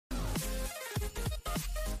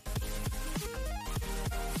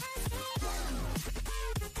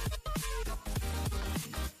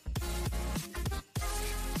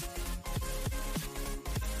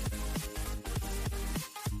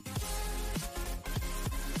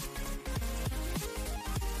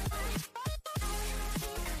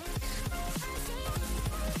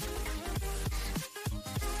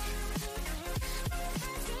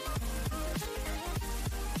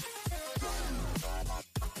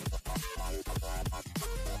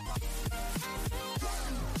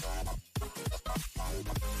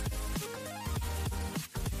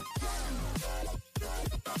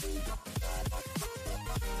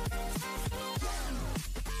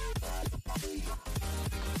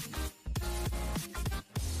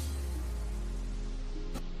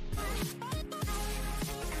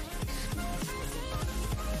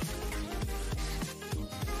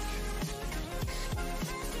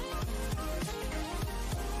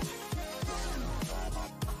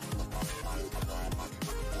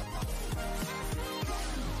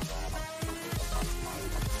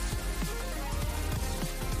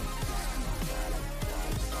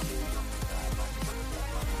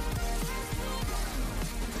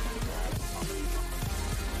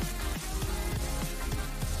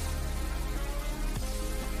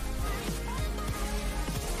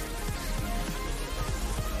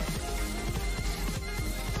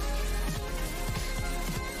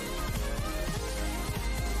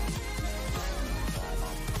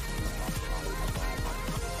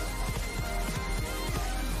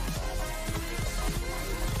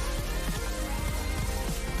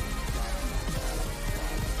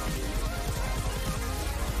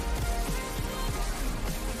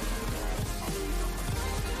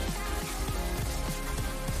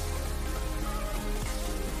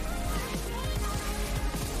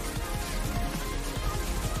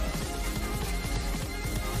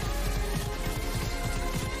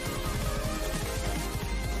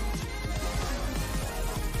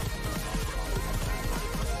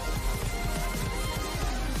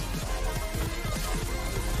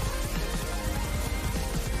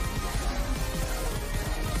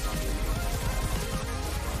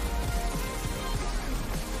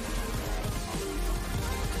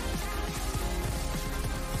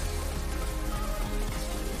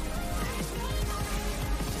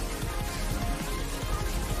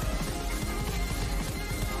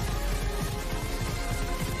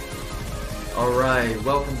Alright,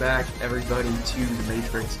 welcome back everybody to The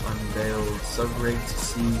Matrix Unveiled. So great to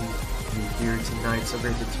see you here tonight, so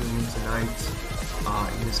great to tune in tonight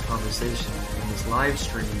in this conversation, in this live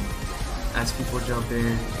stream. As people jump in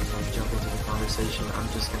and jump into the conversation, I'm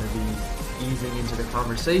just going to be easing into the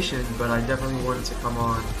conversation, but I definitely wanted to come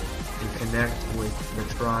on and connect with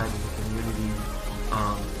the tribe and the community,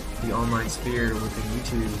 the online sphere within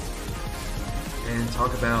YouTube, and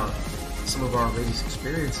talk about some of our latest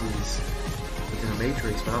experiences in the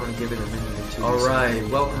Matrix, but I'm going to give it a minute or two. Alright,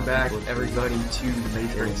 welcome back everybody to the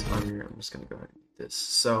Matrix. I'm just going to go ahead and do this.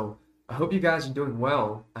 So, I hope you guys are doing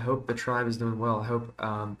well. I hope the tribe is doing well. I hope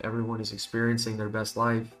everyone is experiencing their best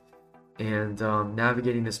life and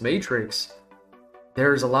navigating this Matrix.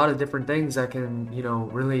 There's a lot of different things that can,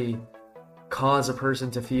 really cause a person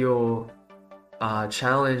to feel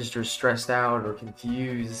challenged or stressed out or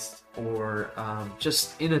confused or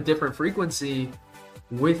just in a different frequency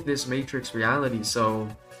with this Matrix reality. So,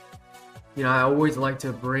 I always like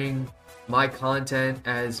to bring my content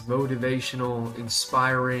as motivational,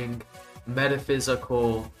 inspiring,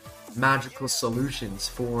 metaphysical, magical solutions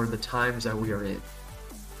for the times that we are in.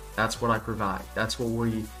 That's what I provide. That's what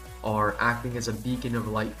we are acting as a beacon of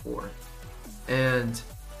light for. And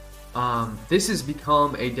this has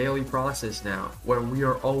become a daily process now where we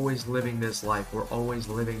are always living this life. We're always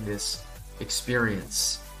living this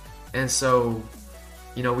experience. And so,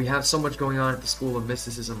 we have so much going on at the School of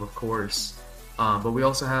Mysticism, of course, but we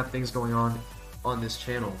also have things going on this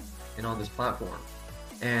channel and on this platform.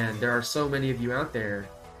 And there are so many of you out there,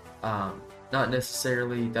 not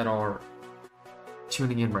necessarily that are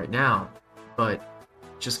tuning in right now, but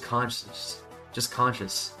just conscious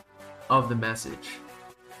of the message,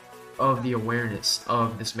 of the awareness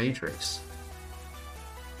of this Matrix,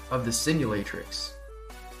 of the simulatrix.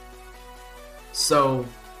 So,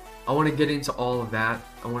 I want to get into all of that.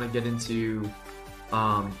 I want to get into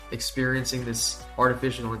experiencing this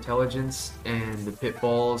artificial intelligence and the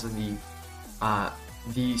pitfalls and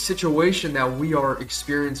the situation that we are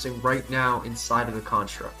experiencing right now inside of the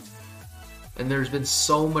construct. And there's been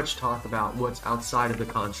so much talk about what's outside of the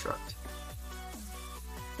construct,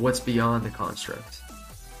 what's beyond the construct.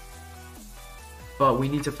 But we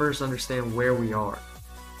need to first understand where we are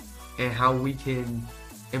and how we can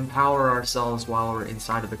empower ourselves while we're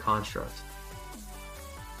inside of the construct.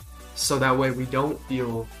 So that way we don't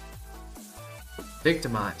feel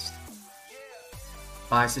victimized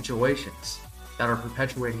by situations that are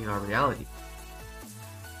perpetuating in our reality.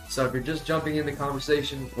 So if you're just jumping in the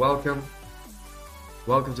conversation, welcome.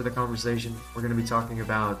 Welcome to the conversation. We're going to be talking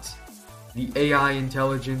about the AI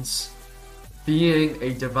intelligence, being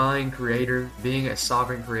a divine creator, being a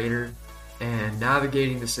sovereign creator, and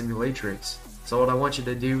navigating the simulatrix. So what I want you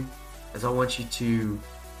to do is I want you to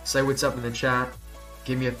say what's up in the chat,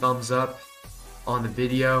 give me a thumbs up on the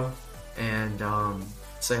video, and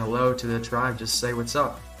say hello to the tribe. Just say what's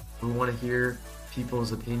up. We want to hear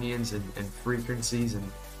people's opinions and frequencies and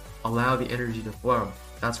allow the energy to flow.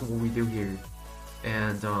 That's what we do here.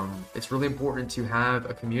 And it's really important to have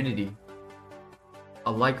a community,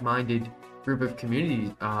 a like-minded group of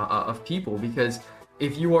community of people, because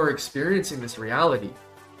if you are experiencing this reality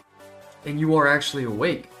and you are actually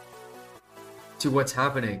awake to what's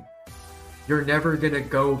happening, you're never going to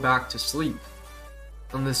go back to sleep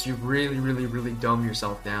unless you really, really, really dumb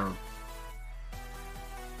yourself down.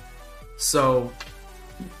 So,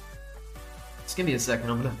 just give me a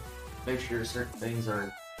second. I'm going to make sure certain things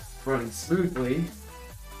are running smoothly.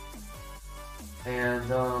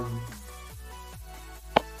 And,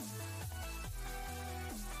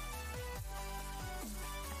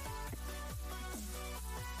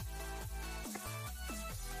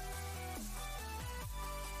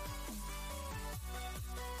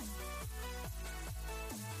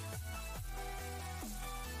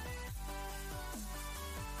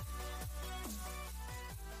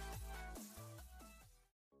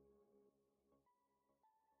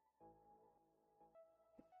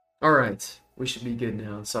 Alright, we should be good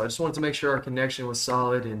now. So I just wanted to make sure our connection was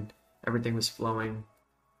solid and everything was flowing.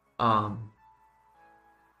 But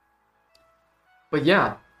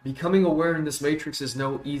yeah, becoming aware in this matrix is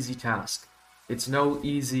no easy task. It's no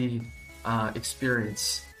easy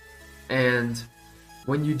experience. And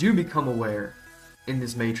when you do become aware in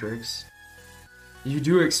this matrix, you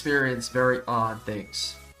do experience very odd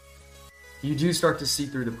things. You do start to see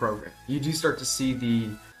through the program. You do start to see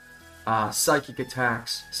the psychic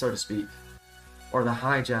attacks, so to speak, or the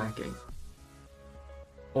hijacking,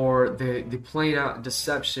 or the plain out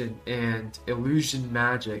deception and illusion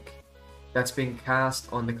magic that's being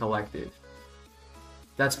cast on the collective,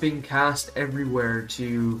 that's being cast everywhere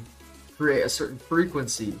to create a certain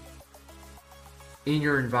frequency in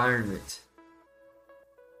your environment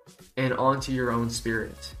and onto your own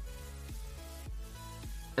spirit.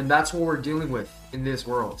 And that's what we're dealing with in this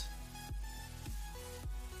world,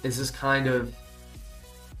 is this kind of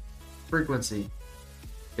frequency.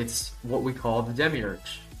 It's what we call the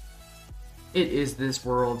demiurge. It is this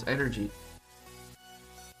world's energy.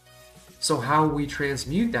 So how we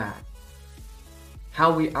transmute that,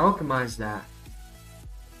 how we alchemize that,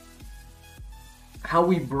 how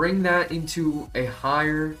we bring that into a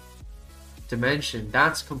higher dimension,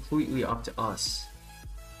 that's completely up to us.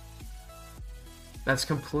 That's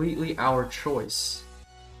completely our choice,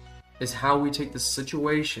 is how we take the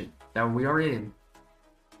situation that we are in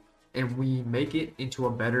and we make it into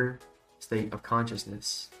a better state of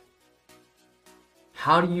consciousness.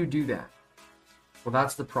 How do you do that? Well,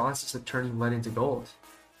 that's the process of turning lead into gold.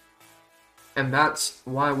 And that's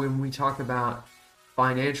why when we talk about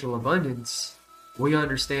financial abundance, we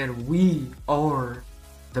understand we are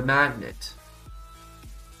the magnet.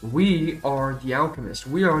 We are the alchemist.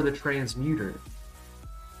 We are the transmuter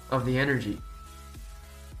of the energy.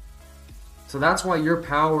 So that's why your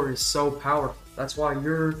power is so powerful. That's why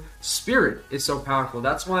your spirit is so powerful.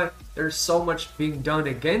 That's why there's so much being done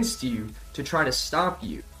against you to try to stop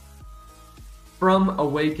you from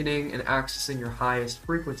awakening and accessing your highest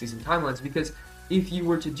frequencies and timelines. Because if you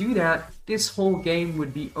were to do that, this whole game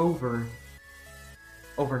would be over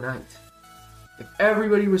overnight. If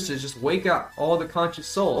everybody was to just wake up, all the conscious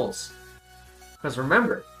souls, because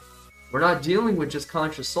remember, we're not dealing with just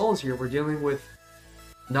conscious souls here, we're dealing with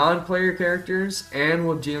non-player characters, and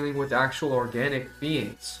we're dealing with actual organic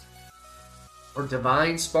beings, or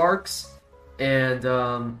divine sparks, and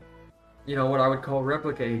what I would call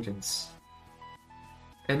replica agents.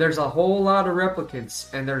 And there's a whole lot of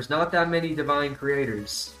replicants, and there's not that many divine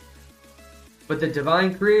creators. But the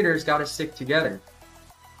divine creators got to stick together.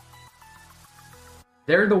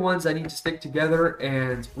 They're the ones that need to stick together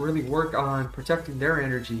and really work on protecting their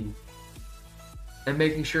energy and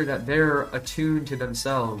making sure that they're attuned to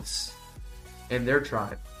themselves and their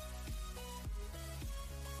tribe.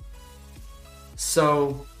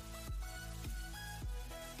 So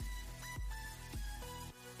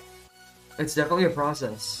it's definitely a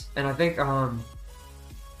process, and I think a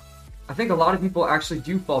lot of people actually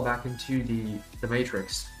do fall back into the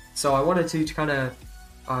matrix. So I wanted to kind of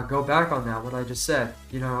go back on that, what I just said.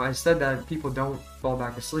 I said that people don't fall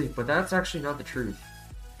back asleep, but that's actually not the truth.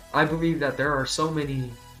 I believe that there are so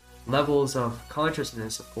many levels of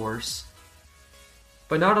consciousness, of course,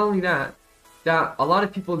 but not only that a lot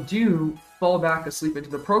of people do fall back asleep into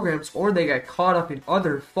the programs, or they get caught up in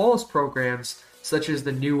other false programs, such as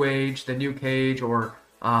the New Age, the New Cage, or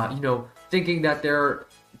thinking that they're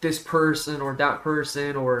this person or that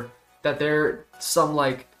person, or that they're some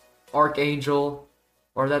like archangel,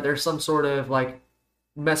 or that they're some sort of like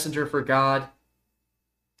messenger for God.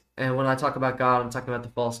 And when I talk about God, I'm talking about the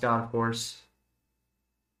false God, of course.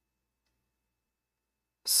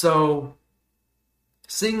 So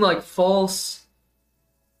seeing like false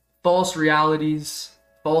realities,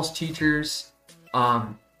 false teachers,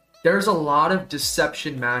 there's a lot of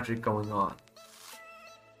deception magic going on.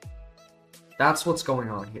 That's what's going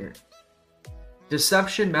on here.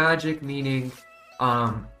 Deception magic meaning,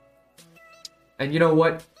 and you know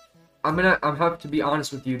what? I'm have to be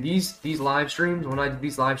honest with you. These live streams, when I do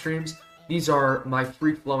these live streams, these are my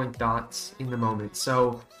free flowing thoughts in the moment.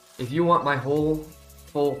 So if you want my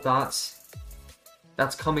full thoughts,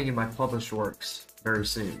 that's coming in my published works very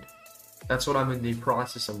soon. That's what I'm in the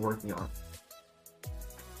process of working on.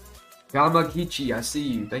 Gamagichi, I see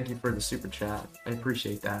you. Thank you for the super chat. I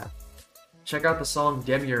appreciate that. Check out the song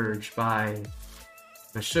Demiurge by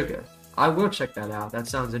Meshuggah. I will check that out. That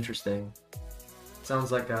sounds interesting.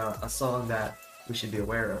 Sounds like a song that we should be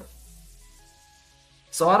aware of.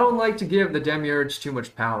 So I don't like to give the Demiurge too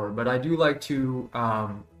much power, but I do like to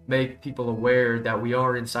make people aware that we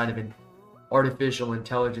are inside of an artificial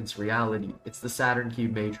intelligence reality. It's the Saturn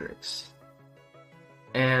Cube Matrix.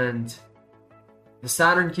 And the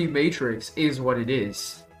Saturn Cube Matrix is what it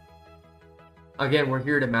is. Again, we're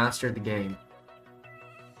here to master the game.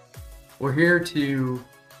 We're here to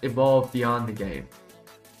evolve beyond the game.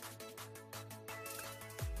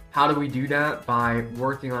 How do we do that? By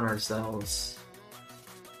working on ourselves.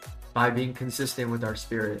 By being consistent with our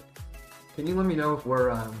spirit. Can you let me know if we're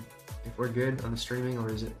good on the streaming, or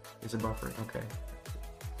is it buffering? Okay.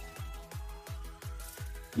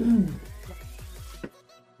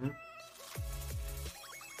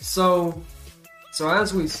 So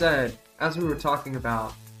as we said, as we were talking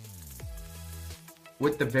about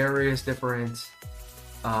with the various different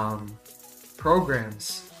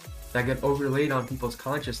programs that get overlaid on people's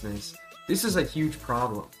consciousness, This is a huge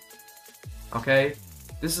problem. Okay?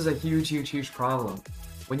 This is a huge problem.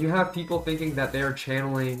 When you have people thinking that they're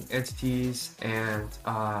channeling entities and,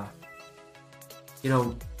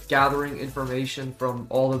 gathering information from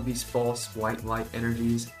all of these false white light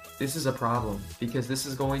energies, this is a problem, because this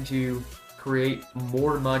is going to create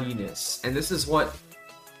more muddiness. And this is what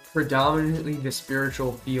predominantly the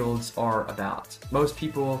spiritual fields are about. Most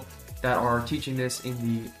people that are teaching this in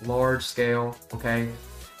the large scale, okay,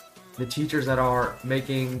 the teachers that are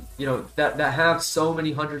making, that have so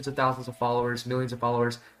many hundreds of thousands of followers, millions of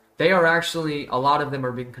followers, they are actually, a lot of them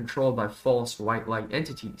are being controlled by false white light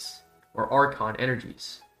entities or archon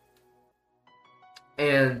energies.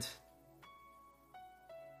 And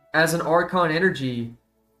as an archon energy,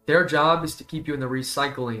 their job is to keep you in the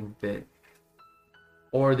recycling bit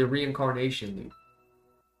or the reincarnation loop.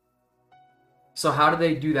 So how do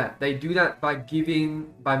they do that? They do that by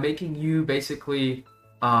making you basically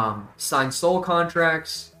sign soul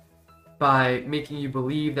contracts, by making you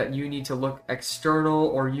believe that you need to look external,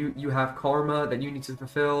 or you have karma that you need to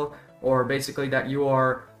fulfill, or basically that you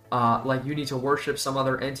are you need to worship some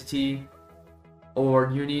other entity,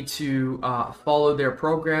 or you need to follow their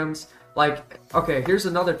programs. Okay, here's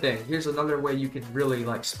another thing. Here's another way you can really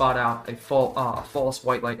spot out a false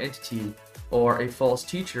white light entity or a false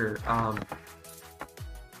teacher.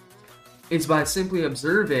 Is by simply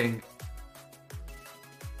observing.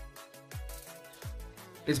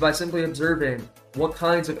 What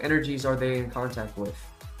kinds of energies are they in contact with?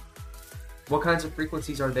 What kinds of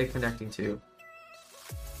frequencies are they connecting to?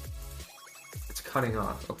 It's cutting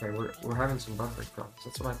off. Okay, we're having some buffering problems.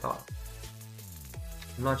 That's what I thought.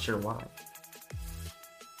 I'm not sure why.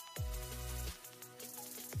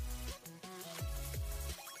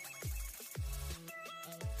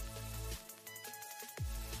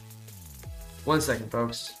 One second,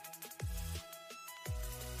 folks.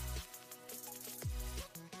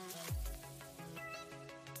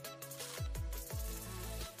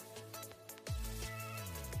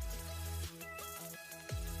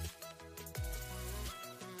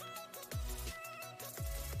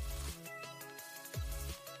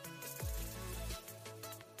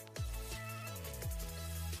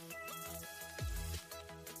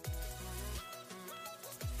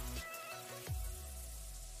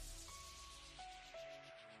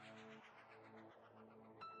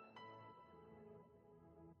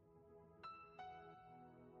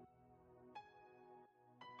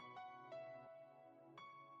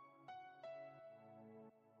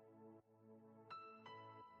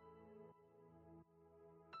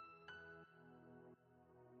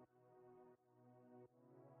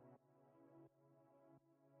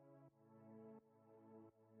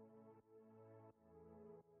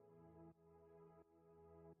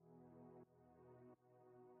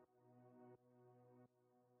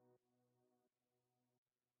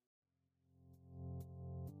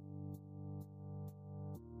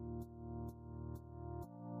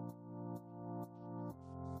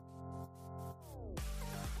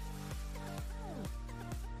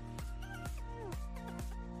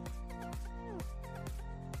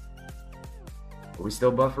 Are we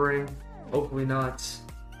still buffering? Hopefully not.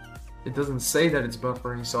 It doesn't say that it's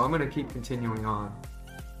buffering, so I'm going to keep continuing on.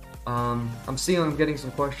 I'm seeing I'm getting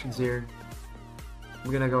some questions here.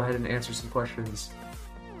 I'm going to go ahead and answer some questions.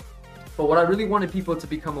 But what I really wanted people to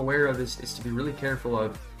become aware of is to be really careful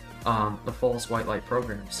of the false white light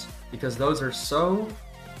programs, because those are so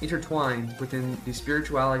intertwined within the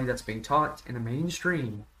spirituality that's being taught in the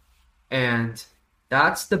mainstream. And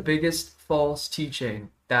that's the biggest false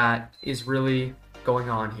teaching that is really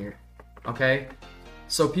going on here. Okay?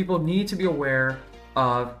 So people need to be aware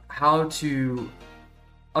of how to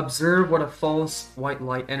observe what a false white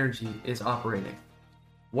light energy is operating.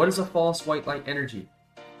 What is a false white light energy?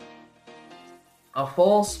 A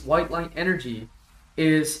false white light energy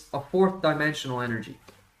is a fourth dimensional energy.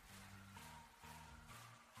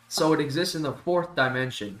 So it exists in the fourth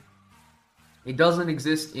dimension. It doesn't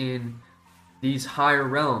exist in these higher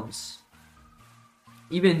realms.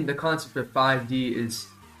 Even the concept of 5D is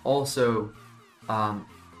also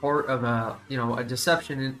part of a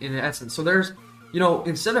deception in essence. So there's,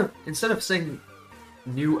 instead of saying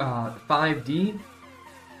new 5D,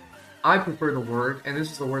 I prefer the word, and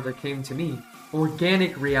this is the word that came to me,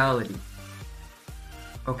 organic reality.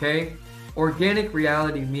 Okay? Organic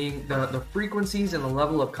reality meaning the frequencies and the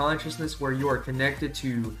level of consciousness where you are connected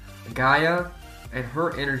to Gaia and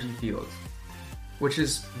her energy field, which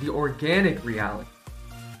is the organic reality.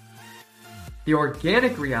 The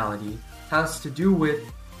organic reality has to do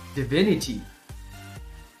with divinity,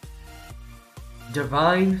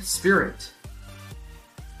 divine spirit,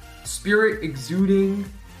 spirit exuding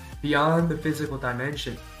beyond the physical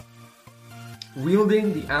dimension,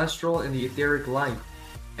 wielding the astral and the etheric light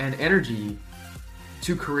and energy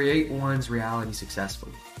to create one's reality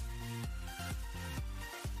successfully.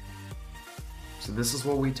 So this is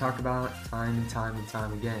what we talk about time and time and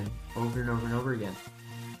time again, over and over and over again.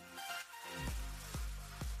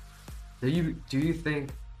 Do you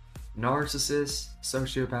think narcissists,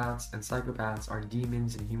 sociopaths, and psychopaths are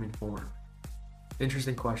demons in human form?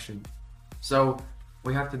 Interesting question. So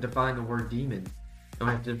we have to define the word demon, and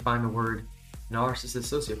we have to define the word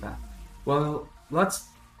narcissist, sociopath. Well,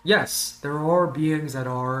 yes, there are beings that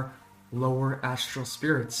are lower astral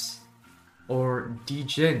spirits, or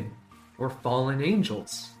djinn, or fallen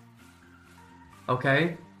angels.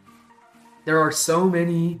 Okay? There are so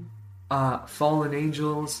many fallen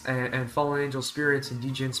angels and fallen angel spirits and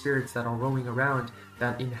djinn spirits that are roaming around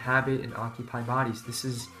that inhabit and occupy bodies. This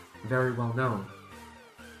is very well known.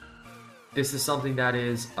 This is something that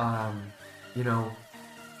is,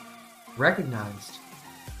 recognized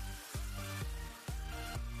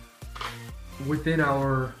within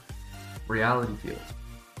our reality field.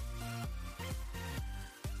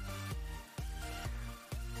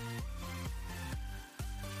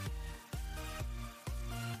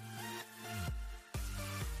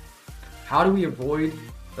 How do we avoid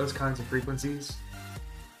those kinds of frequencies?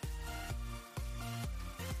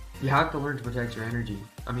 You have to learn to protect your energy.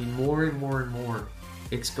 I mean, more and more and more,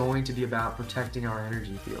 it's going to be about protecting our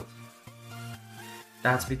energy field.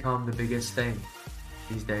 That's become the biggest thing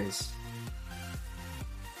these days.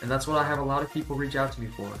 And that's what I have a lot of people reach out to me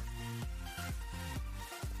for.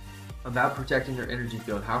 About protecting their energy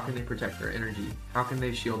field. How can they protect their energy? How can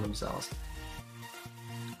they shield themselves?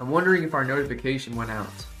 I'm wondering if our notification went out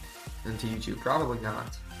into YouTube. Probably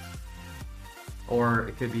not. Or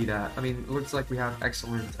it could be that, I mean, it looks like we have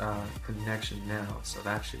excellent connection now, so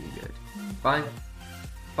that should be good.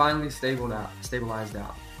 Finally stabilized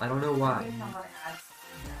out. I don't know why.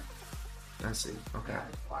 I see. Okay.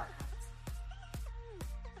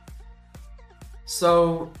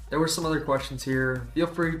 So there were some other questions here. Feel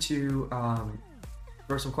free to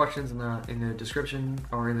throw some questions in the description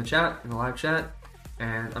or in the chat, in the live chat,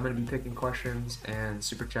 and I'm going to be picking questions and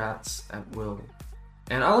super chats at will.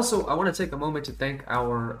 And I want to take a moment to thank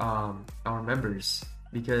our members,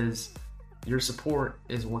 because your support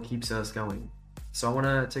is what keeps us going. So I want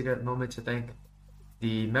to take a moment to thank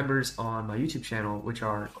the members on my YouTube channel, which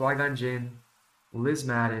are Qui-Gon Jinn, Liz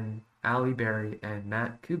Madden, Ali Berry, and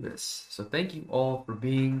Matt Kubis. So thank you all for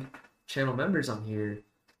being channel members on here.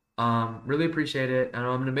 Really appreciate it. And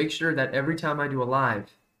I'm going to make sure that every time I do a live,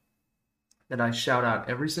 that I shout out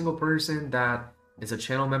every single person that is a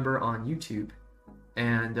channel member on YouTube.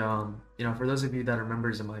 And, for those of you that are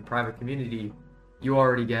members of my private community, you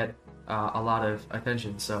already get a lot of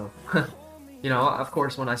attention. So, of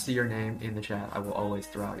course, when I see your name in the chat, I will always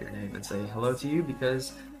throw out your name and say hello to you,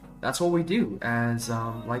 because that's what we do as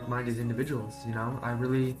like-minded individuals. I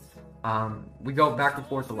really, we go back and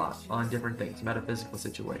forth a lot on different things, metaphysical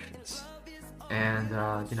situations. And,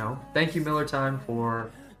 thank you, Miller Time, for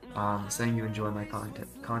saying you enjoy my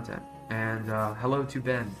content. And hello to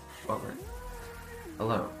Ben Butler.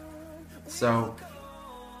 Hello. So,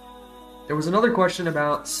 there was another question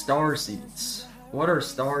about star seeds. What are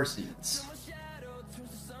star seeds?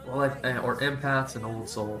 Well, or empaths and old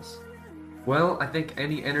souls. Well, I think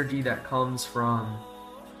any energy that comes from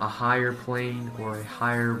a higher plane or a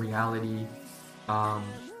higher reality,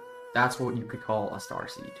 that's what you could call a star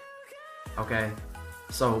seed. Okay?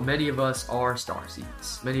 So many of us are star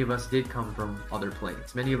seeds. Many of us did come from other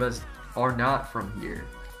planes. Many of us are not from here.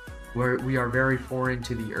 We are very foreign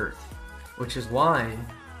to the earth, which is why,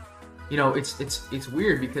 it's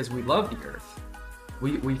weird, because we love the earth.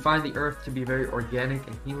 We find the earth to be very organic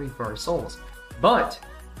and healing for our souls. But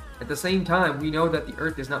at the same time, we know that the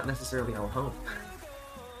earth is not necessarily our home.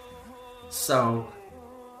 So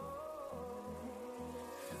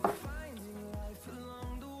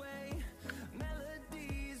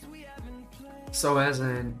as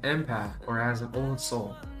an empath, or as an old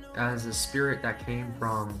soul, as a spirit that came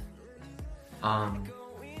from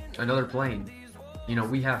another plane,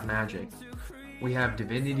 we have magic, we have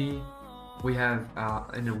divinity, we have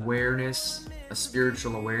an awareness, a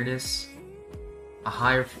spiritual awareness, a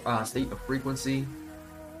higher state of frequency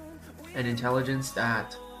and intelligence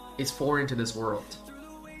that is foreign to this world.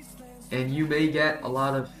 And you may get a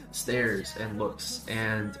lot of stares and looks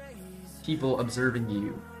and people observing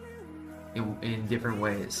you in different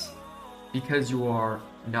ways, because you are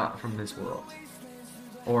not from this world,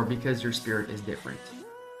 or because your spirit is different.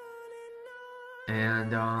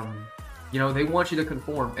 And they want you to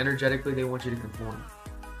conform energetically. They want you to conform.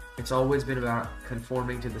 It's always been about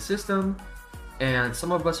conforming to the system, and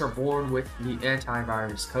some of us are born with the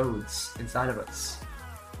antivirus codes inside of us,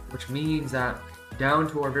 which means that down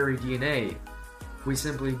to our very DNA, we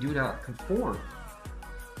simply do not conform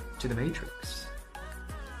to the matrix.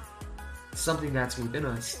 It's something that's within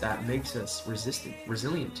us that makes us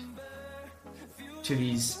resilient to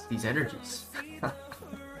these energies.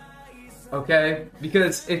 Okay,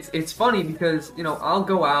 because it's funny because, you know, I'll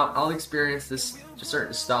go out, I'll experience this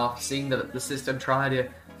certain stuff, seeing the system try to,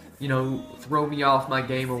 you know, throw me off my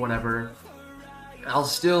game or whatever. I'll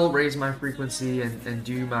still raise my frequency and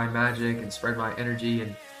do my magic and spread my energy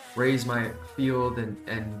and raise my field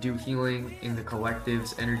and do healing in the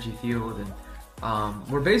collective's energy field, and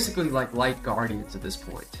we're basically like light guardians at this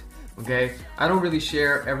point. Okay, I don't really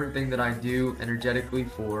share everything that I do energetically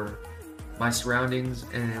for my surroundings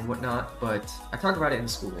and whatnot, but I talk about it in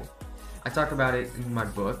school. I talk about it in my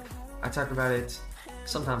book. I talk about it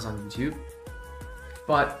sometimes on YouTube.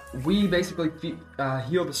 But we basically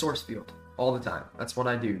heal the source field all the time. That's what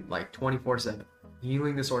I do, like 24/7.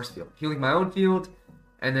 Healing the source field. Healing my own field,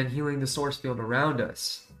 and then healing the source field around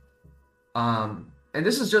us. And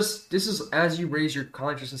this is as you raise your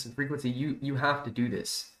consciousness and frequency, you have to do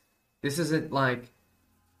this. This isn't like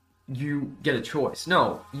you get a choice.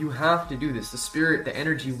 No, you have to do this. The spirit, the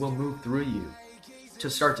energy will move through you to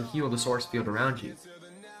start to heal the source field around you.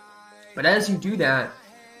 But as you do that,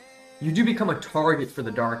 you do become a target for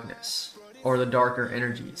the darkness or the darker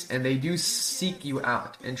energies, and they do seek you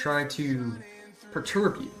out and try to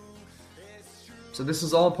perturb you. So this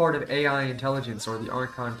is all part of AI intelligence, or the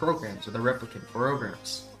Archon programs, or the replicant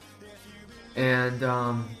programs. And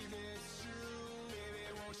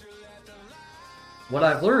what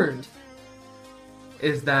I've learned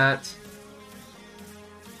is that,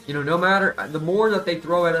 you know, no matter, the more that they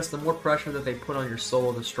throw at us, the more pressure that they put on your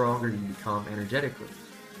soul, the stronger you become energetically.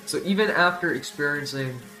 So even after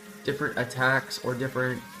experiencing different attacks or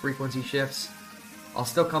different frequency shifts, I'll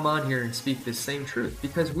still come on here and speak this same truth,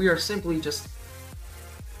 because we are simply just,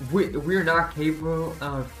 we're not capable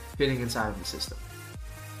of fitting inside of the system.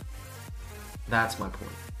 That's my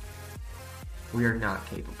point. We are not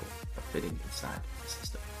capable of fitting inside the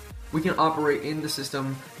system. We can operate in the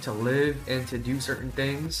system to live and to do certain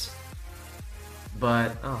things,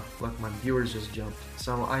 but, oh, look, my viewers just jumped.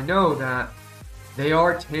 So I know that they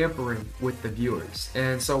are tampering with the viewers.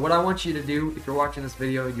 And so what I want you to do, if you're watching this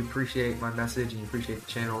video, you appreciate my message and you appreciate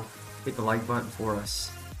the channel, hit the like button for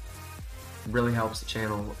us. It really helps the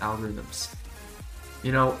channel algorithms.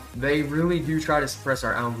 You know, they really do try to suppress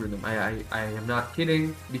our algorithm. I am not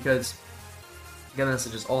kidding, because I get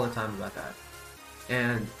messages all the time about that.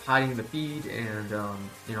 And hiding the feed and,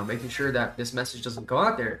 you know, making sure that this message doesn't go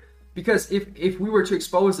out there. Because if we were to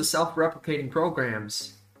expose the self-replicating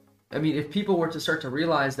programs, I mean, if people were to start to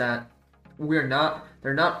realize that they're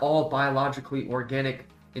not all biologically organic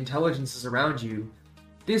intelligences around you,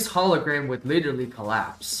 this hologram would literally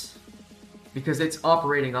collapse. Because it's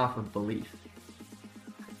operating off of belief,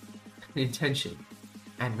 intention,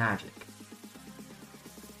 and magic.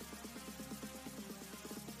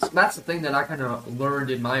 So that's the thing that I kind of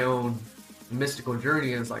learned in my own mystical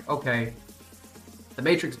journey, is like, okay, the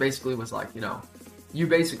Matrix basically was like, you know, you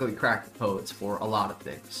basically crack the codes for a lot of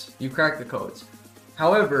things. You crack the codes.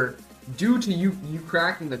 However, due to you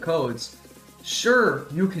cracking the codes, sure,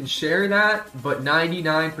 you can share that, but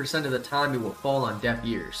 99% of the time it will fall on deaf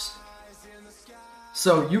ears.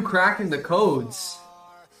 So you cracking the codes,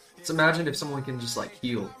 let's imagine if someone can just like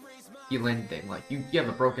heal anything. Like you have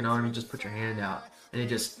a broken arm, you just put your hand out and it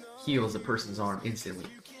just heals the person's arm instantly.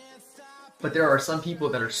 But there are some people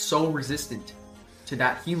that are so resistant to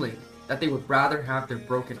that healing that they would rather have their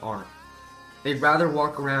broken arm. They'd rather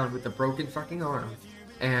walk around with a broken fucking arm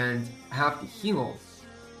and have to heal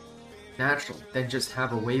naturally than just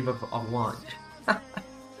have a wave of a wand.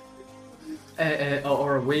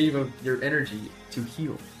 Or a wave of your energy to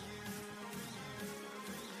heal.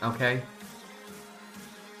 Okay?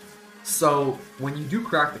 So, when you do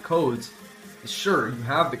crack the codes, sure, you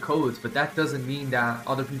have the codes, but that doesn't mean that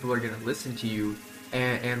other people are going to listen to you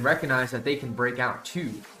and recognize that they can break out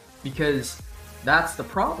too. Because that's the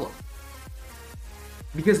problem.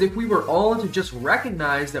 Because if we were all to just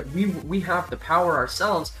recognize that we have the power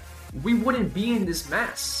ourselves, we wouldn't be in this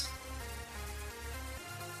mess.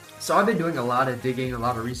 So I've been doing a lot of digging, a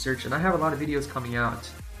lot of research, and I have a lot of videos coming out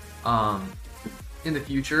in the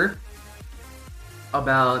future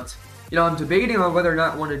about, you know, I'm debating on whether or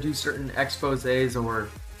not I want to do certain exposés or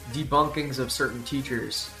debunkings of certain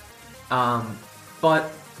teachers.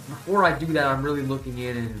 But before I do that, I'm really looking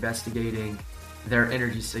in and investigating their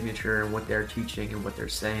energy signature and what they're teaching and what they're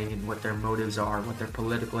saying and what their motives are, what their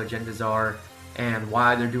political agendas are, and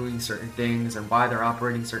why they're doing certain things and why they're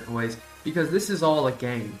operating certain ways, because this is all a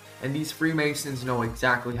game, and these Freemasons know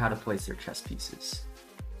exactly how to place their chess pieces.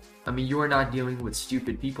 I mean, you are not dealing with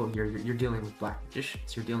stupid people here, you're dealing with black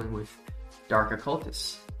magicians, you're dealing with dark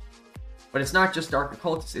occultists. But it's not just dark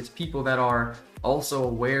occultists, it's people that are also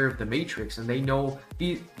aware of the Matrix, and they know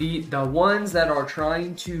the ones that are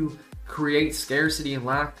trying to create scarcity and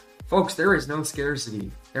lack. Folks, there is no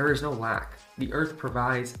scarcity, there is no lack. The earth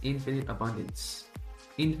provides infinite abundance.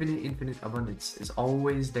 Infinite abundance is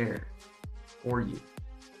always there for you.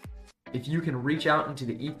 If you can reach out into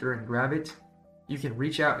the ether and grab it, you can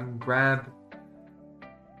reach out and grab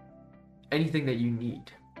anything that you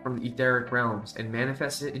need from the etheric realms and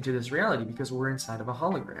manifest it into this reality, because we're inside of a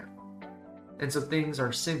hologram. And so things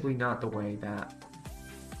are simply not the way that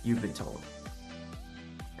you've been told.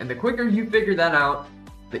 And the quicker you figure that out,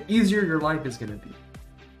 the easier your life is going to be.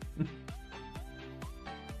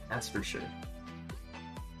 That's for sure.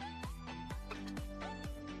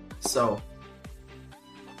 So,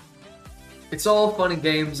 it's all fun and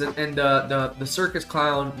games, and the circus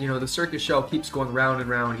clown, you know, the circus show keeps going round and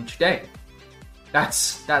round each day.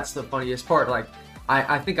 That's the funniest part. Like,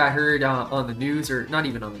 I think I heard on the news, or not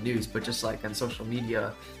even on the news, but just like on social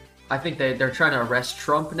media, I think they're trying to arrest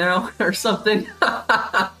Trump now or something.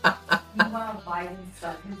 Meanwhile, Biden's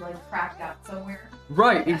son is like cracked out somewhere.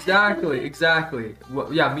 Right, exactly.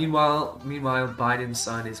 Well, yeah, meanwhile, Biden's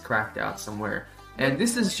son is cracked out somewhere. And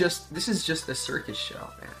this is just a circus show,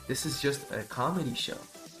 man. This is just a comedy show.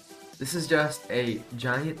 This is just a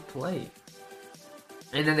giant play.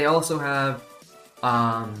 And then they also have,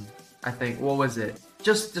 I think, what was it?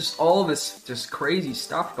 Just all this just crazy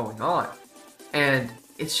stuff going on. And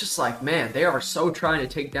it's just like, man, they are so trying to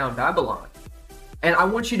take down Babylon. And I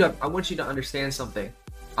want you to understand something.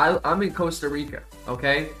 I'm in Costa Rica,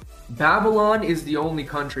 okay? Babylon is the only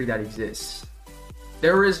country that exists.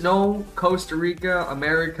 There is no Costa Rica,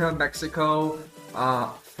 America, Mexico,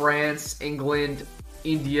 France, England,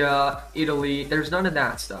 India, Italy. There's none of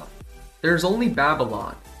that stuff. There's only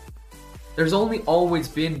Babylon. There's only always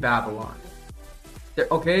been Babylon.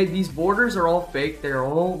 Okay, these borders are all fake. They're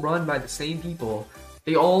all run by the same people.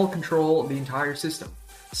 They all control the entire system.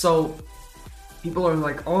 So people are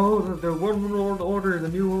like, oh, the one world order, the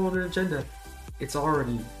new world agenda. It's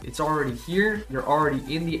already here. You're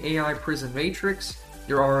already in the AI prison matrix.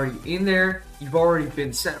 You're already in there. You've already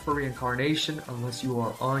been set for reincarnation unless you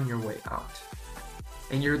are on your way out.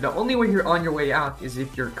 And the only way you're on your way out is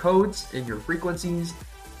if your codes and your frequencies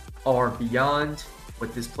are beyond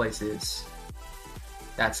what this place is.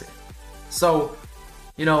 That's it. So,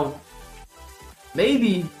 you know,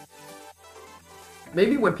 maybe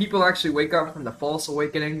when people actually wake up from the false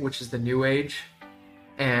awakening, which is the new age,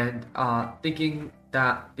 and thinking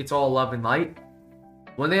that it's all love and light,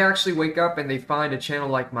 when they actually wake up and they find a channel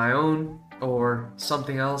like my own or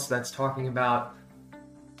something else that's talking about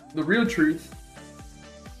the real truth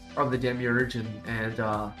of the demiurge and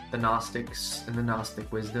the Gnostics and the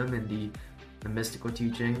Gnostic wisdom and the mystical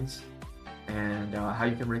teachings and how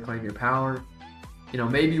you can reclaim your power, you know,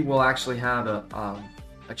 maybe we'll actually have a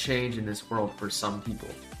change in this world for some people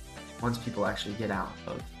once people actually get out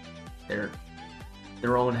of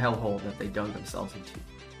their own hellhole that they dug themselves into.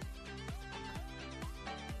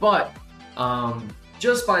 But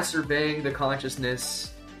just by surveying the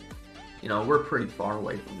consciousness, you know, we're pretty far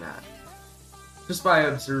away from that. Just by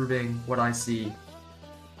observing what I see.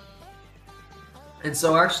 And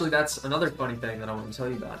so actually that's another funny thing that I want to tell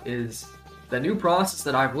you about is the new process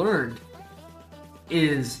that I've learned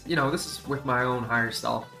is, you know, this is with my own higher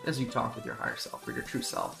self. As you talk with your higher self or your true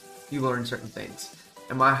self, you learn certain things.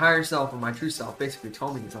 And my higher self and my true self basically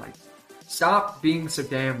told me, it's like, stop being so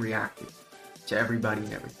damn reactive to everybody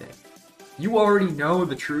and everything. You already know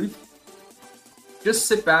the truth. Just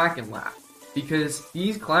sit back and laugh, because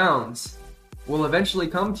these clowns will eventually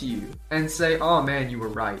come to you and say, oh man, you were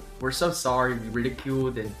right. We're so sorry we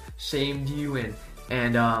ridiculed and shamed you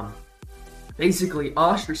and basically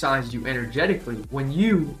ostracized you energetically when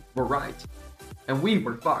you were right. And we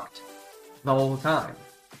were fucked the whole time.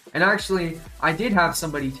 And actually, I did have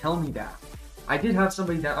somebody tell me that. I'm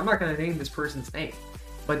not going to name this person's name,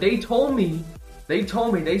 but they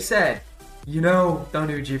said, you know,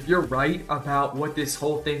 Danuji, if you're right about what this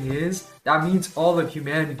whole thing is, that means all of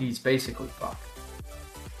humanity is basically fucked.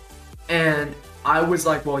 And I was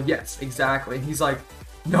like, well, yes, exactly. And he's like,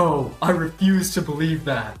 no, I refuse to believe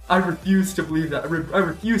that. I refuse to believe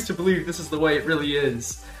this is the way it really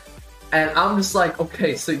is. And I'm just like,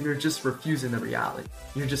 okay, so you're just refusing the reality.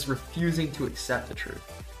 You're just refusing to accept the truth.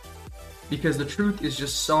 because the truth is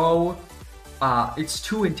just so, it's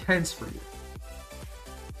too intense for you.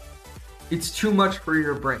 It's too much for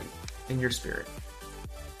your brain and your spirit.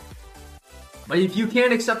 But if you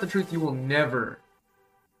can't accept the truth, you will never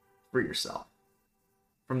free yourself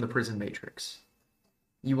from the prison matrix.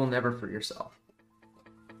 You will never free yourself.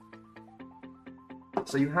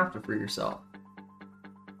 So you have to free yourself.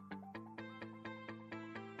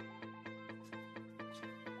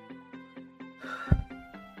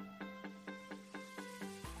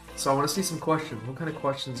 So I want to see some questions. What kind of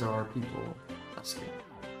questions are people asking?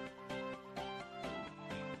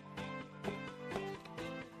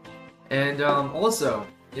 And also,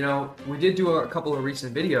 you know, we did do a couple of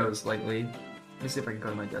recent videos lately. Let me see if I can go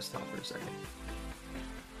to my desktop for a second.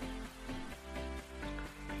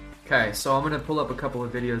 Okay, so I'm going to pull up a couple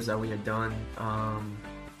of videos that we had done.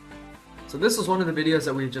 So this was one of the videos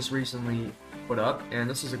that we just recently put up, and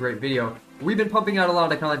this is a great video. We've been pumping out a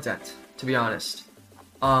lot of content, to be honest.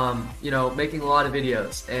 You know, making a lot of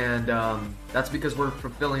videos, and that's because we're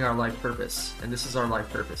fulfilling our life purpose, and this is our life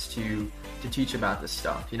purpose, to teach about this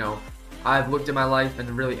stuff. You know, I've looked at my life and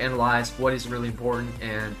really analyzed what is really important,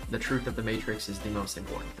 and the truth of the matrix is the most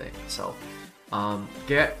important thing. So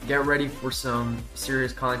get ready for some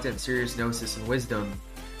serious content, serious gnosis and wisdom.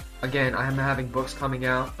 Again, I'm having books coming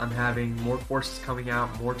out, I'm having more courses coming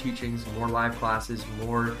out, more teachings, more live classes,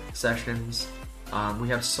 more sessions. We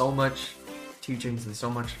have so much teachings and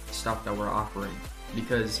so much stuff that we're offering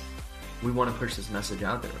because we want to push this message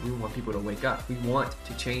out there. We want people to wake up. We want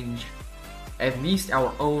to change at least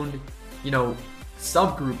our own, you know,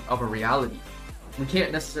 subgroup of a reality. We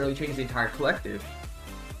can't necessarily change the entire collective,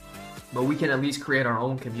 but we can at least create our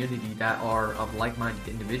own community that are of like-minded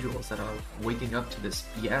individuals that are waking up to this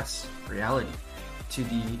BS reality, to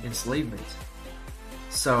the enslavement.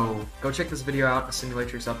 So go check this video out, a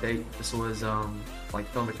Simulatrix update. This was like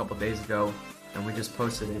filmed a couple days ago, and we just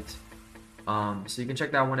posted it. So you can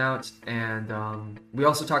check that one out. And we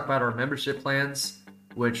also talk about our membership plans,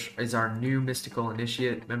 which is our new Mystical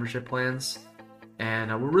Initiate membership plans.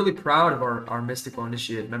 And we're really proud of our Mystical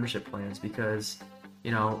Initiate membership plans because,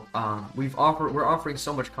 you know, we're offering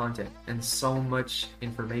so much content and so much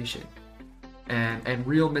information and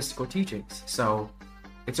real mystical teachings. So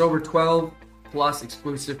it's over 12 plus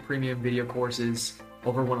exclusive premium video courses,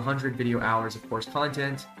 over 100 video hours of course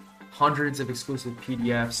content, hundreds of exclusive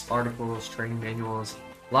PDFs, articles, training manuals,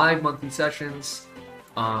 live monthly sessions,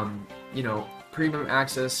 you know, premium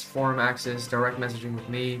access, forum access, direct messaging with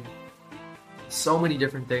me. So many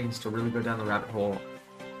different things to really go down the rabbit hole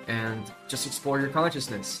and just explore your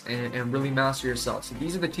consciousness and really master yourself. So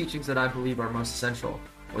these are the teachings that I believe are most essential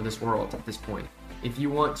for this world at this point. If you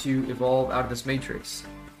want to evolve out of this matrix,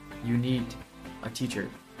 you need a teacher.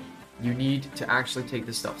 You need to actually take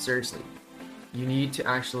this stuff seriously. You need to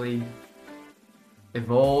actually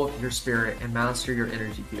evolve your spirit and master your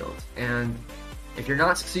energy field. And if you're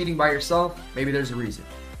not succeeding by yourself, maybe there's a reason.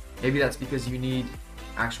 Maybe that's because you need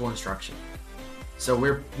actual instruction. So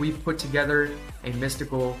we've put together a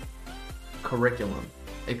mystical curriculum,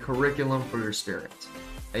 a curriculum for your spirit,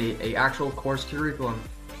 a actual course curriculum.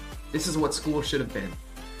 This is what school should have been.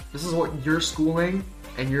 This is what your schooling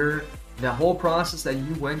and the whole process that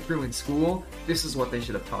you went through in school, this is what they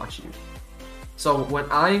should have taught you. So when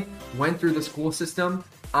I went through the school system,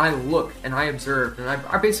 I looked and I observed, and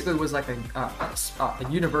I basically was like a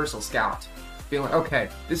universal scout, being like, okay,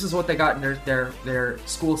 this is what they got in their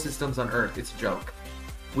school systems on Earth. It's a joke.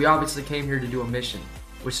 We obviously came here to do a mission,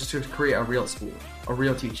 which is to create a real school, a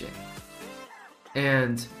real teaching.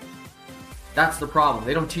 And that's the problem.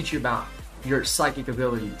 They don't teach you about your psychic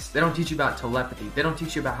abilities. They don't teach you about telepathy. They don't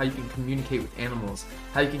teach you about how you can communicate with animals,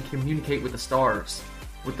 how you can communicate with the stars,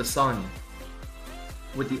 with the sun,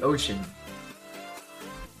 with the ocean,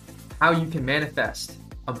 how you can manifest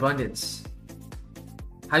abundance,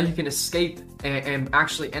 how you can escape and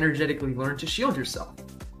actually energetically learn to shield yourself.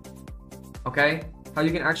 Okay? How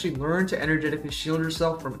you can actually learn to energetically shield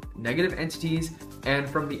yourself from negative entities and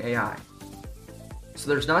from the AI. So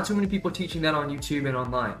there's not too many people teaching that on YouTube and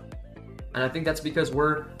online. And I think that's because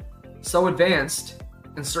we're so advanced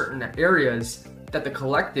in certain areas that the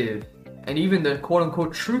collective and even the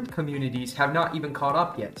quote-unquote truth communities have not even caught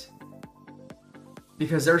up yet.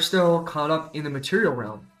 Because they're still caught up in the material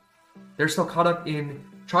realm. They're still caught up in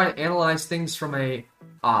trying to analyze things from a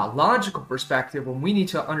logical perspective when we need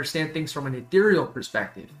to understand things from an ethereal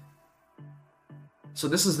perspective. So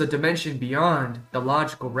this is the dimension beyond the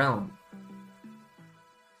logical realm.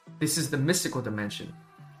 This is the mystical dimension.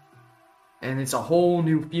 And it's a whole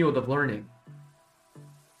new field of learning.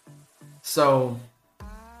 So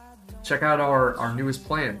check out our newest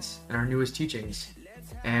plans and our newest teachings.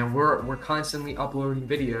 And we're constantly uploading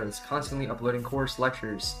videos, constantly uploading course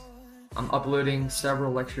lectures. I'm uploading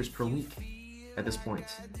several lectures per week at this point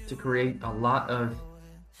to create a lot of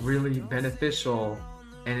really beneficial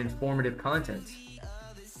and informative content,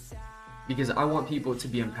 because I want people to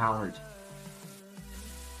be empowered.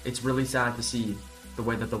 It's really sad to see the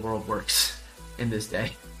way that the world works in this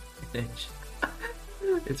day and age.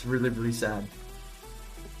 It's really, really sad.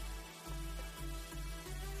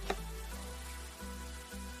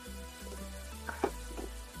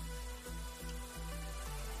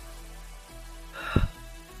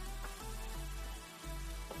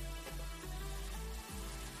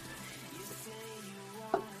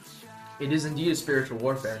 It is indeed a spiritual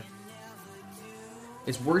warfare.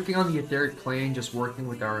 Is working on the etheric plane just working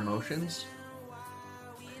with our emotions?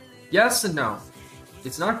 Yes and no.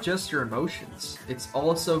 It's not just your emotions. It's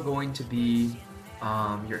also going to be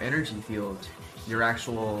your energy field, your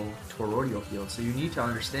actual toroidal field. So you need to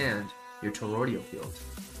understand your toroidal field.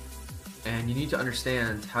 And you need to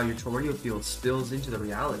understand how your toroidal field spills into the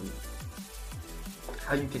reality.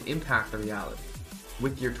 How you can impact the reality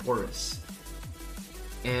with your Taurus.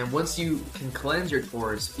 And once you can cleanse your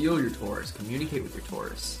Taurus, feel your Taurus, communicate with your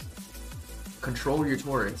Taurus, control your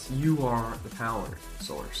Taurus, you are the power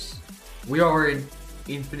source. We are an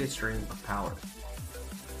infinite stream of power.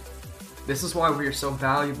 This is why we are so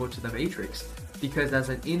valuable to the Matrix, because as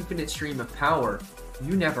an infinite stream of power,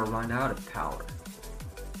 you never run out of power.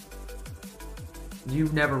 You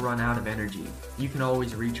never run out of energy. You can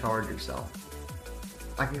always recharge yourself.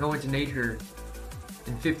 I can go into nature,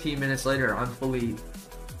 and 15 minutes later, I'm fully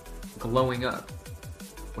glowing up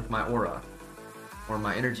with my aura or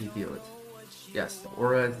my energy field. Yes, the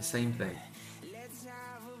aura is the same thing.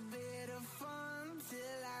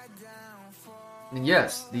 And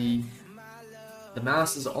yes, the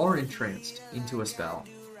masses are entranced into a spell,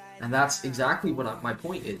 and that's exactly what my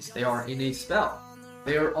point is. They are in a spell.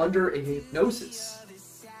 They are under a hypnosis,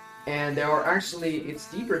 and they are actually,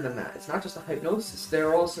 it's deeper than that. It's not just a hypnosis. They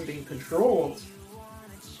are also being controlled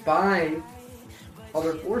by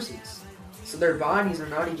other forces. So their bodies are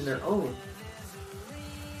not even their own.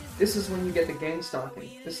 This is when you get the gang stalking.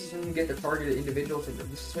 This is when you get the targeted individual syndrome.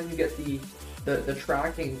 This is when you get the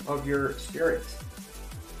tracking of your spirit.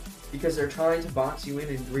 Because they're trying to box you in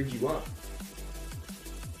and rig you up.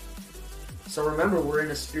 So remember, we're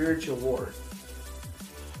in a spiritual war.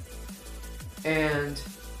 And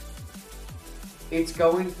it's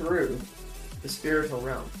going through the spiritual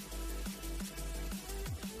realm.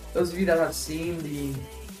 Those of you that have seen the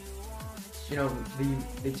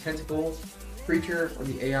tentacle creature or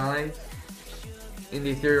the AI in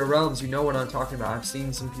the ethereal realms, you know what I'm talking about. I've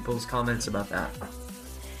seen some people's comments about that.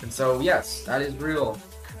 And so, yes, that is real.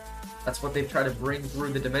 That's what they've tried to bring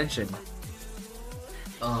through the dimension.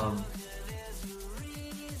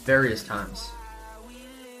 Various times.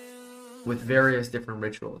 With various different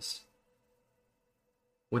rituals.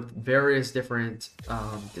 With various different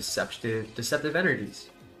deceptive energies.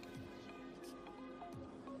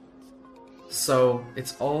 So,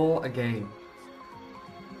 it's all a game.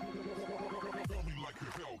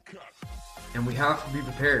 And we have to be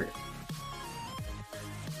prepared.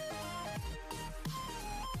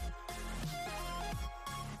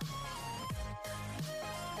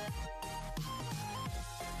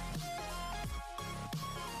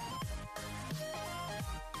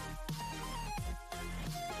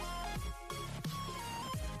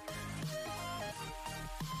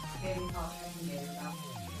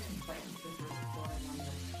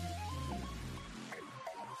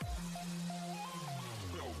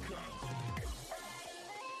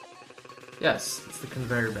 Yes, it's the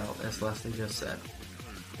conveyor belt, as Leslie just said.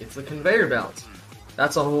 It's the conveyor belt.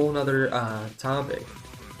 That's a whole nother topic.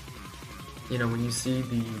 You know, when you see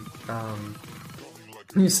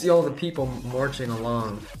all the people marching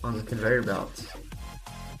along on the conveyor belt.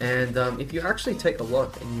 And if you actually take a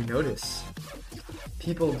look and you notice,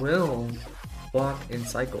 people will walk in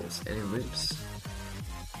cycles and in loops.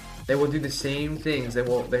 They will do the same things. They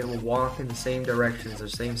will walk in the same directions or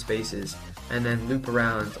same spaces, and then loop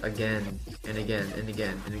around again and again and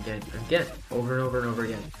again and again and again, over and over and over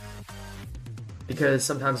again. Because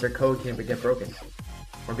sometimes their code can get broken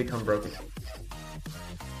or become broken.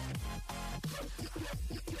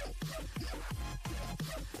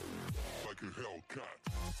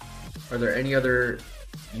 Are there any other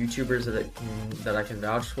YouTubers that I can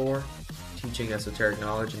vouch for teaching esoteric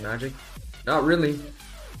knowledge and magic? Not really.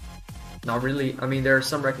 Not really. I mean, there are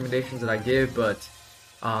some recommendations that I give, but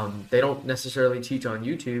they don't necessarily teach on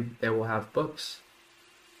YouTube. They will have books.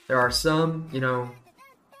 There are some,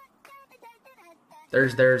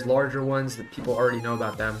 There's larger ones that people already know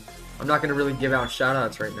about them. I'm not going to really give out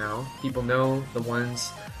shout-outs right now. People know the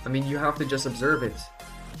ones. I mean, you have to just observe it.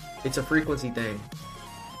 It's a frequency thing.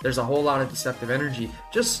 There's a whole lot of deceptive energy.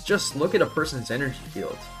 Just look at a person's energy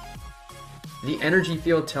field. The energy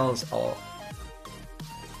field tells all.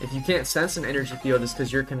 If you can't sense an energy field, it's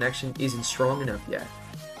because your connection isn't strong enough yet.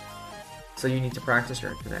 So you need to practice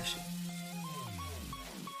your connection.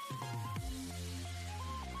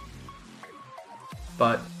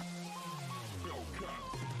 But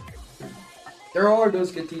there are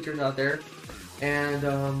those good teachers out there, and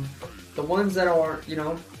the ones that are, you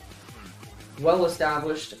know, well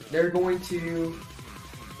established, they're gonna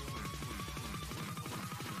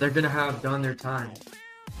have done their time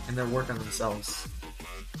and their work on themselves.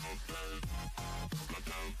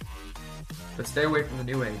 But stay away from the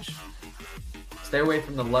New Age. Stay away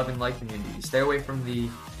from the love and light community. Stay away from the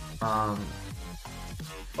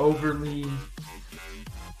overly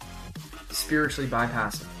spiritually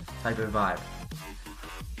bypassing type of vibe,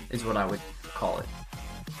 is what I would call it.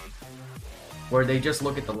 Where they just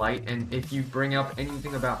look at the light, and if you bring up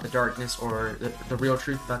anything about the darkness or the real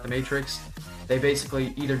truth about the Matrix, they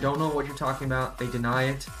basically either don't know what you're talking about, they deny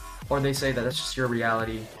it, or they say that that's just your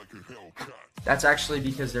reality. That's actually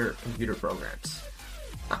because they're computer programs.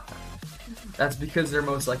 That's because they're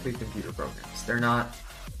most likely computer programs. They're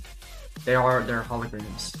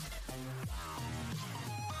holograms.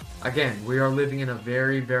 Again, we are living in a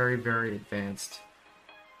very, very, very advanced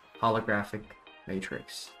holographic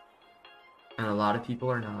matrix. And a lot of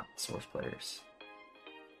people are not Source players.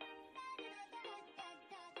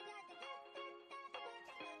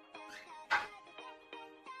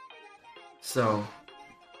 So,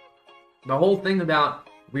 the whole thing about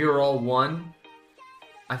we are all one,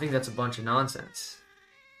 I think that's a bunch of nonsense.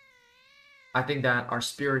 I think that our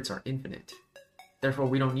spirits are infinite. Therefore,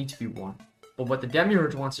 we don't need to be one. But what the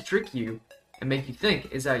Demiurge wants to trick you and make you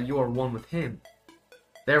think is that you are one with him.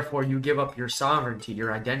 Therefore, you give up your sovereignty,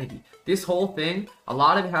 your identity. This whole thing, a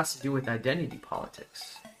lot of it has to do with identity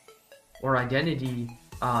politics. Or identity,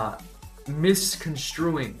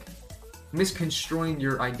 misconstruing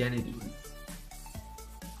your identity.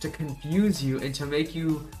 To confuse you and to make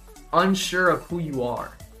you unsure of who you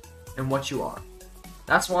are and what you are.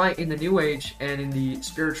 That's why in the New Age and in the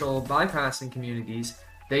spiritual bypassing communities,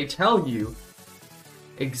 they tell you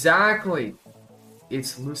exactly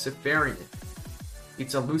it's Luciferian.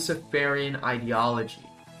 It's a Luciferian ideology.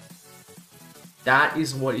 That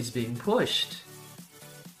is what is being pushed.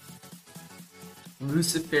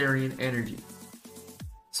 Luciferian energy.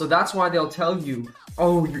 So that's why they'll tell you,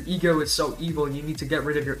 oh, your ego is so evil, you need to get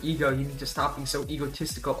rid of your ego, you need to stop being so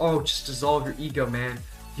egotistical, oh, just dissolve your ego, man,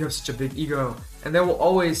 you have such a big ego. And they will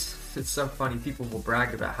always, it's so funny, people will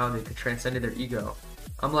brag about how they could transcend their ego.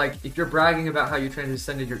 I'm like, if you're bragging about how you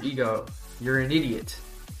transcended your ego, you're an idiot.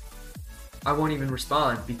 I won't even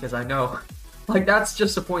respond because I know, like, that's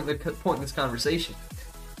just a pointless conversation.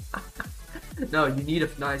 No, you need a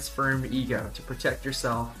nice firm ego to protect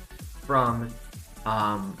yourself from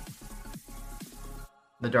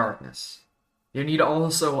the darkness. You need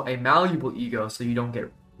also a malleable ego so you don't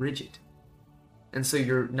get rigid. And so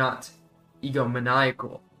you're not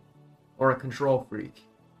egomaniacal or a control freak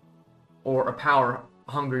or a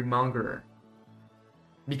power-hungry mongerer.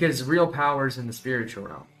 Because real power is in the spiritual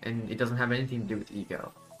realm, and it doesn't have anything to do with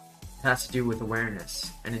ego. It has to do with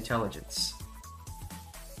awareness and intelligence.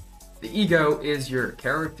 The ego is your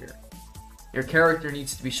character. Your character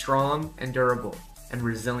needs to be strong and durable and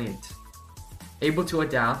resilient. Able to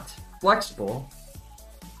adapt, flexible,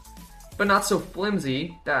 but not so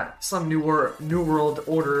flimsy that some new world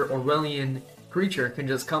order Orwellian creature can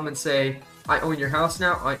just come and say, I own your house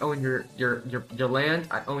now, I own your land,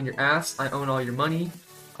 I own your ass, I own all your money,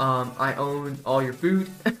 I own all your food,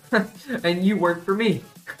 and you work for me.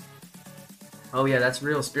 Oh yeah, that's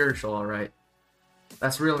real spiritual, alright.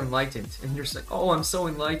 That's real enlightened. And you're saying, oh, I'm so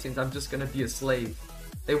enlightened, I'm just gonna be a slave.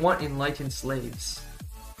 They want enlightened slaves.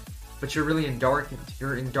 But you're really endarkened.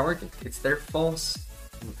 You're endarkened. It's their false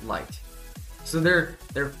light. So they're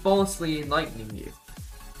falsely enlightening you.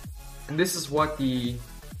 And this is what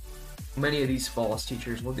many of these false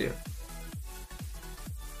teachers will do.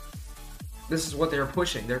 This is what they're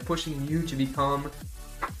pushing. They're pushing you to become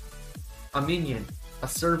a minion, a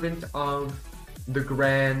servant of the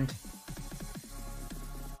grand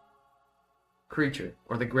creature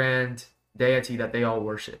or the grand deity that they all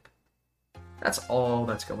worship. That's all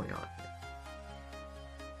that's going on here.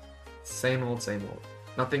 Same old, same old.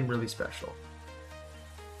 Nothing really special.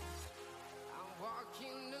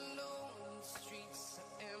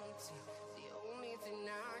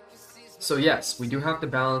 So yes, we do have to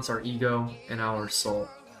balance our ego and our soul.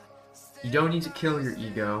 You don't need to kill your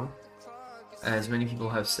ego, as many people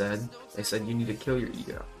have said. They said you need to kill your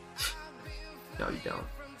ego. No, you don't.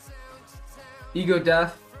 Ego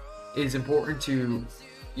death is important to,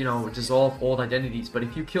 dissolve old identities. But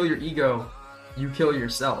if you kill your ego, you kill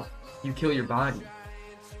yourself. You kill your body.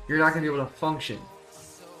 You're not going to be able to function.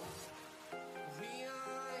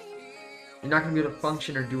 You're not going to be able to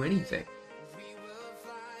function or do anything.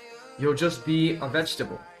 You'll just be a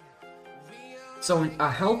vegetable. So a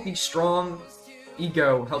healthy, strong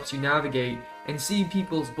ego helps you navigate and see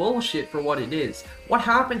people's bullshit for what it is. What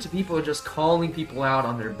happened to people just calling people out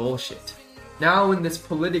on their bullshit? Now in this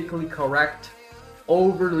politically correct,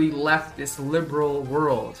 overly leftist, liberal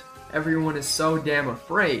world, everyone is so damn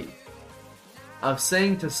afraid of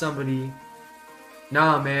saying to somebody,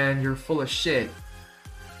 nah man, you're full of shit.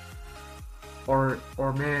 Or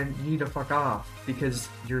man, you need to fuck off because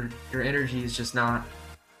your energy is just not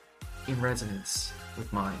in resonance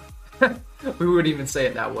with mine. We wouldn't even say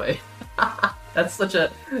it that way. That's such a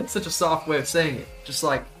soft way of saying it. Just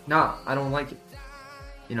like, nah, I don't like it.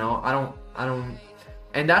 I don't,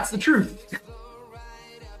 and that's the truth.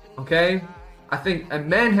 Okay? I think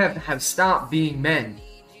men have stopped being men.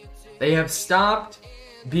 They have stopped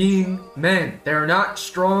being men. They're not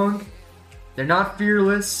strong. They're not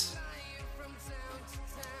fearless.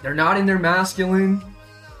 They're not in their masculine.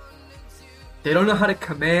 They don't know how to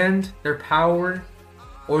command their power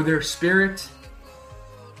or their spirit.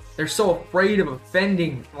 They're so afraid of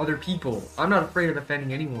offending other people. I'm not afraid of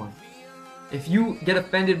offending anyone. If you get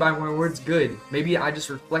offended by my words, good. Maybe I just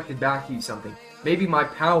reflected back to you something. Maybe my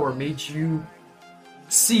power made you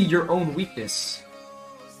see your own weakness.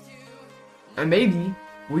 And maybe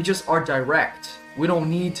we just are direct. We don't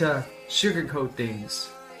need to sugarcoat things.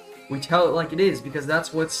 We tell it like it is because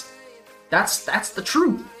that's the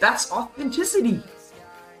truth. That's authenticity.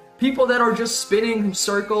 People that are just spinning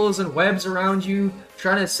circles and webs around you,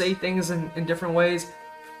 trying to say things in different ways,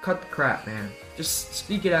 cut the crap, man. Just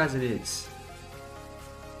speak it as it is.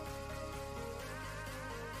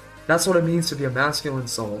 That's what it means to be a masculine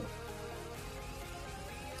soul.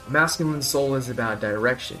 A masculine soul is about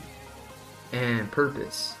direction and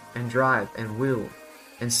purpose and drive and will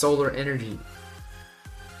and solar energy.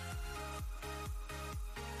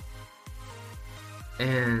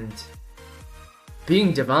 And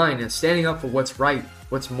being divine and standing up for what's right,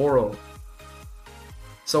 what's moral.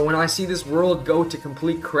 So when I see this world go to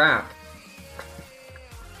complete crap,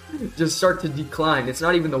 just start to decline, it's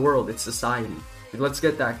not even the world, it's society. Let's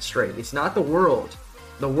get that straight. It's not the world.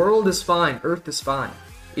 The world is fine, Earth is fine.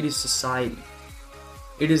 It is society.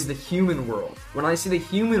 It is the human world. When I see the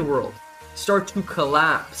human world start to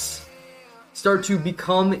collapse, start to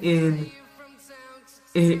become in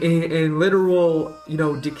literal,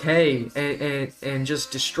 decay and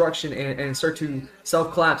just destruction and start to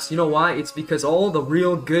self-collapse. You know why? It's because all the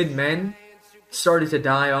real good men started to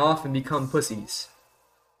die off and become pussies.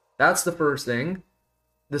 That's the first thing.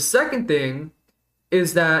 The second thing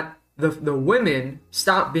is that the women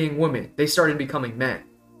stopped being women. They started becoming men.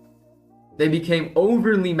 They became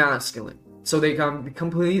overly masculine. So they got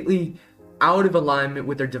completely out of alignment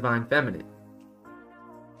with their divine feminine.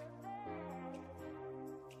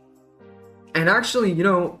 And actually,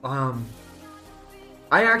 when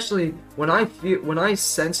I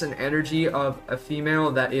sense an energy of a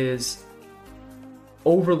female that is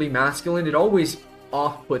overly masculine, it always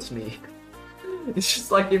off-puts me. It's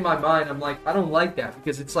just like in my mind, I'm like, I don't like that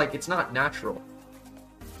because it's like, it's not natural.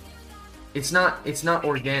 It's not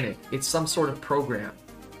organic. It's some sort of program.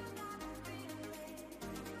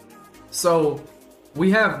 So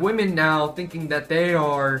we have women now thinking that they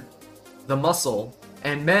are the muscle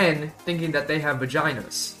and men thinking that they have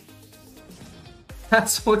vaginas.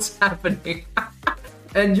 That's what's happening.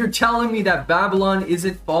 And you're telling me that Babylon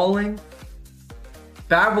isn't falling?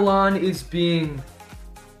 Babylon is being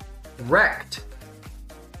wrecked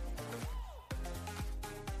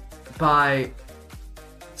by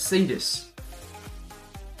sadists.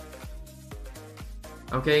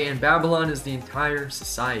 Okay, and Babylon is the entire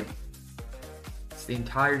society. It's the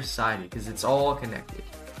entire society because it's all connected.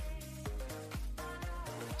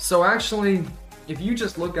 So actually, if you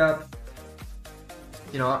just look up,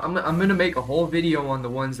 I'm gonna make a whole video on the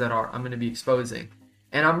ones that I'm gonna be exposing,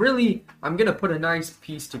 and I'm gonna put a nice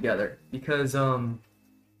piece together because I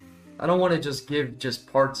don't want to just give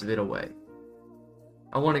just parts of it away.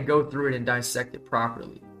 I want to go through it and dissect it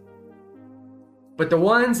properly. But the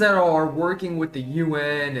ones that are working with the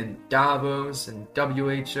UN and Davos and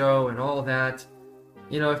WHO and all that,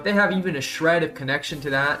 if they have even a shred of connection to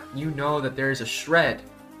that, that there's a shred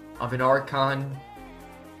of an archon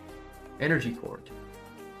energy cord.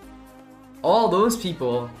 All those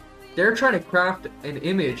people, they're trying to craft an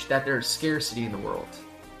image that there's scarcity in the world,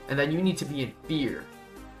 and that you need to be in fear,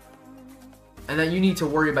 and that you need to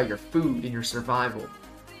worry about your food and your survival.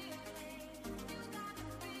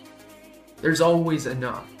 There's always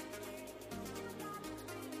enough.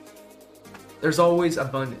 There's always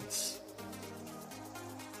abundance.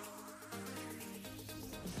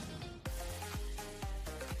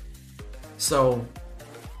 So,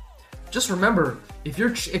 just remember, if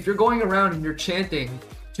you're going around and you're chanting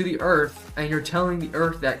to the earth and you're telling the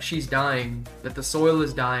earth that she's dying, that the soil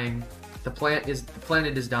is dying, the planet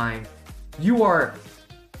is dying, you are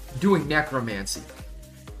doing necromancy.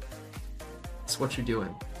 That's what you're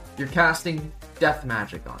doing. You're casting death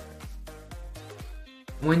magic on it.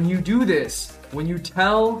 When you do this, when you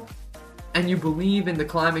tell and you believe in the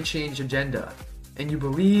climate change agenda, and you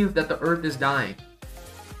believe that the earth is dying,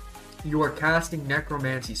 you are casting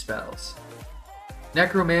necromancy spells.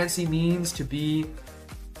 Necromancy means to be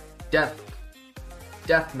death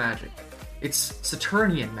magic. It's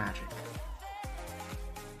Saturnian magic.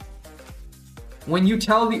 When you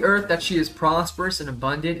tell the earth that she is prosperous and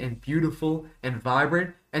abundant and beautiful and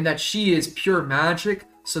vibrant, and that she is pure magic,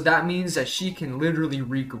 so that means that she can literally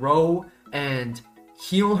regrow and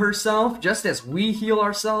heal herself, just as we heal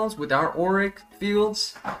ourselves with our auric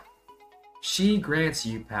fields, she grants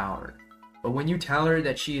you power. But when you tell her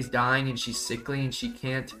that she is dying and she's sickly and she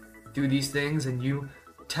can't do these things, and you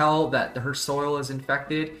tell that her soil is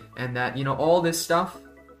infected and that, you know, all this stuff,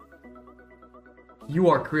 you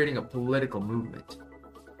are creating a political movement.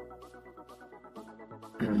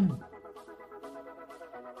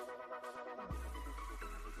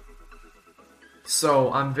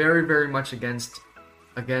 So I'm very, very much against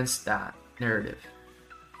that narrative.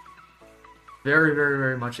 Very, very,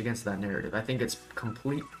 very much against that narrative. I think it's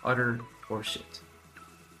complete, utter horseshit.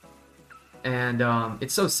 And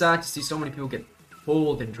it's so sad to see so many people get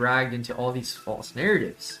pulled and dragged into all these false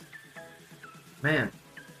narratives. Man,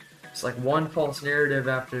 it's like one false narrative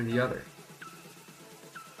after the other.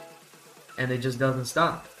 And it just doesn't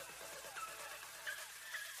stop.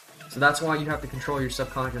 So that's why you have to control your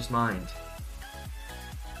subconscious mind.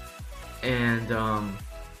 And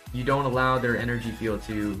you don't allow their energy field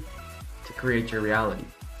to create your reality.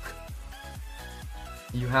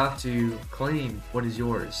 You have to claim what is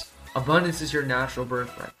yours. Abundance is your natural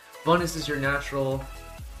birthright. Abundance is your natural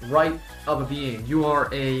right of a being. You are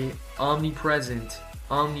a omnipresent,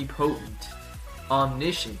 omnipotent,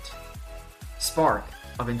 omniscient spark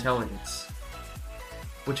of intelligence,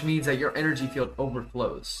 which means that your energy field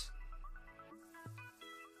overflows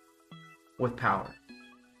with power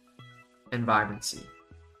and vibrancy.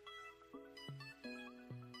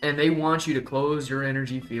 And they want you to close your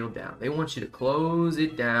energy field down. They want you to close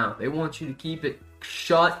it down. They want you to keep it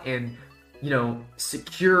shut and, you know,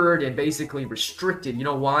 secured and basically restricted. You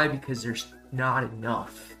know why? Because there's not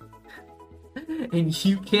enough. And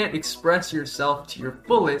you can't express yourself to your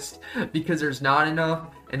fullest because there's not enough,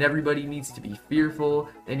 and everybody needs to be fearful.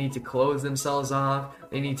 They need to close themselves off.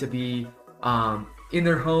 They need to be in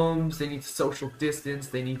their homes. They need to social distance.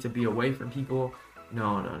 They need to be away from people.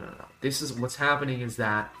 No. This is what's happening, is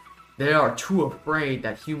that they are too afraid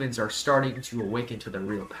that humans are starting to awaken to their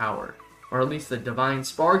real power. Or at least the divine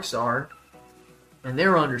sparks are. And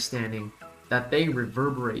they're understanding that they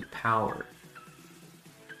reverberate power.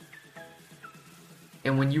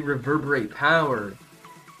 And when you reverberate power,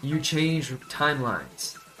 you change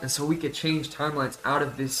timelines. And so we could change timelines out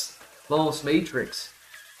of this false matrix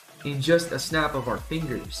in just a snap of our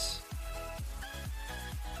fingers.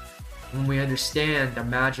 When we understand the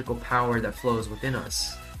magical power that flows within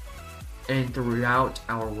us and throughout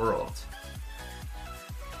our world.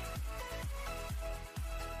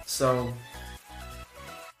 So,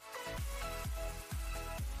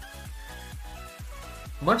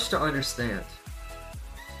 much to understand.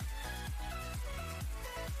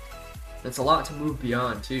 That's a lot to move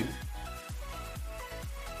beyond, too.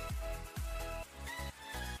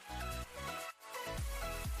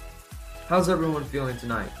 How's everyone feeling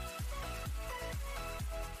tonight?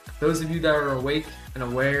 Those of you that are awake and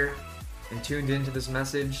aware and tuned into this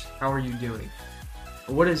message, how are you doing?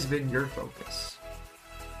 What has been your focus?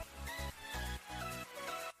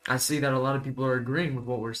 I see that a lot of people are agreeing with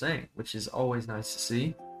what we're saying, which is always nice to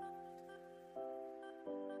see.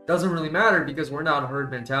 Doesn't really matter because we're not a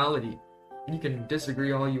herd mentality. You can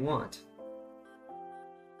disagree all you want.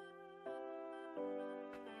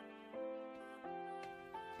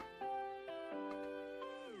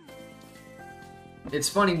 It's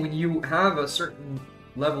funny, when you have a certain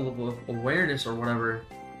level of awareness or whatever,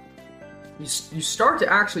 you start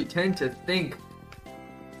to actually tend to think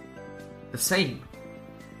the same.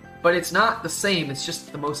 But it's not the same, it's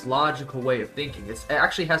just the most logical way of thinking. It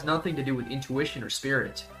actually has nothing to do with intuition or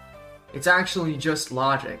spirit. It's actually just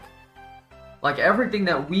logic. Like, everything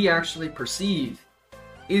that we actually perceive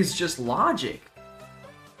is just logic.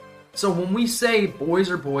 So when we say boys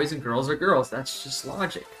are boys and girls are girls, that's just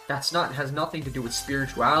logic. Has nothing to do with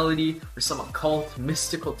spirituality or some occult,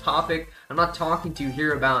 mystical topic. I'm not talking to you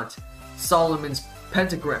here about Solomon's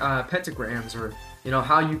pentagrams or, you know,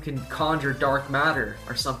 how you can conjure dark matter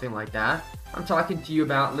or something like that. I'm talking to you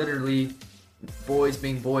about literally boys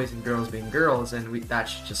being boys and girls being girls, and that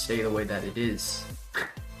should just stay the way that it is.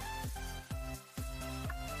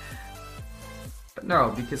 But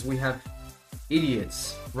no, because we have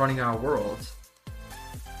idiots running our world.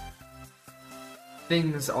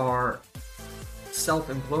 Things are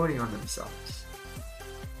self-imploding on themselves.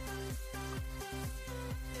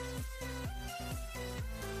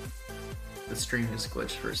 The stream just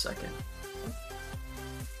glitched for a second.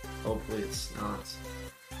 Hopefully it's not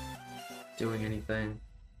doing anything.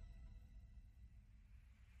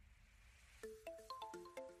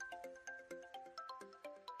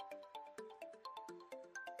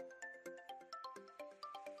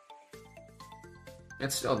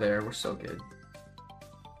 It's still there, we're still good.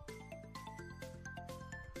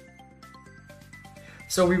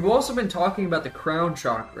 So we've also been talking about the crown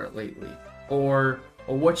chakra lately, or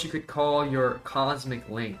what you could call your cosmic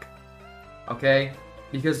link, okay?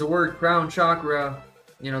 Because the word crown chakra,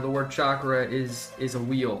 you know, the word chakra is a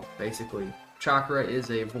wheel, basically. Chakra is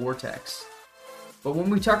a vortex. But when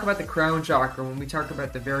we talk about the crown chakra, when we talk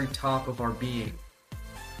about the very top of our being,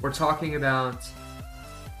 we're talking about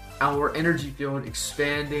our energy field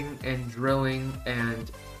expanding and drilling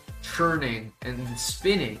and churning and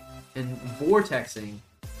spinning and vortexing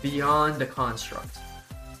beyond the construct,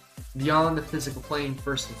 beyond the physical plane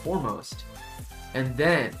first and foremost, and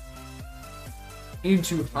then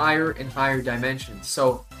into higher and higher dimensions.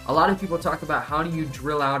 So a lot of people talk about, how do you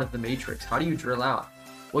drill out of the matrix? How do you drill out?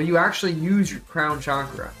 Well, you actually use your crown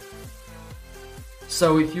chakra.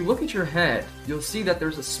 So if you look at your head, you'll see that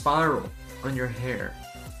there's a spiral on your hair,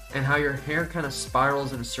 and how your hair kind of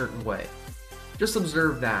spirals in a certain way. Just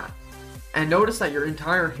observe that. And notice that your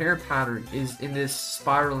entire hair pattern is in this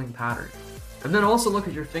spiraling pattern. And then also look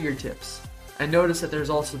at your fingertips, and notice that there's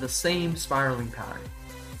also the same spiraling pattern.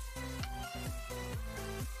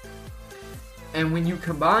 And when you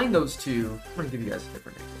combine those two, I'm going to give you guys a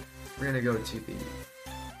different angle. We're going to go to the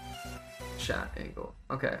chat angle.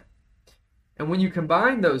 Okay. And when you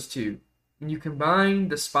combine those two, when you combine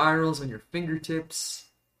the spirals on your fingertips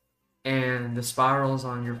and the spirals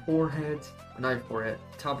on your forehead, or not your forehead,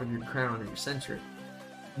 top of your crown or your center,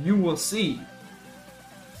 you will see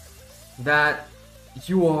that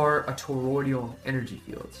you are a toroidal energy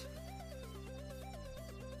field.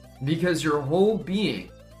 Because your whole being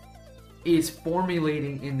is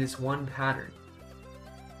formulating in this one pattern.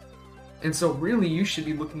 And so really you should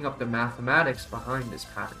be looking up the mathematics behind this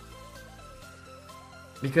pattern.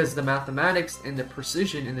 Because the mathematics and the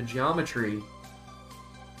precision in the geometry,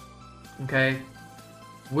 okay,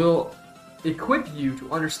 will equip you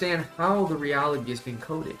to understand how the reality is being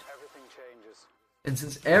coded. And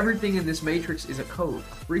since everything in this matrix is a code,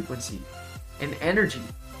 a frequency, an energy,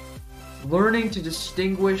 learning to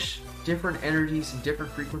distinguish different energies and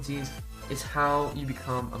different frequencies is how you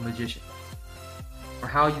become a magician. Or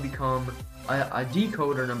how you become a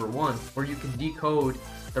decoder, number one, where you can decode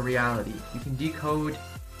the reality. You can decode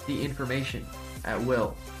the information at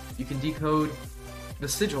will. You can decode the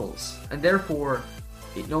sigils, and therefore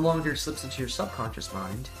it no longer slips into your subconscious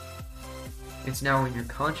mind. It's now in your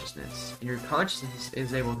consciousness, and your consciousness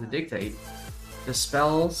is able to dictate the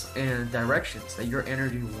spells and directions that your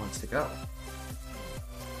energy wants to go.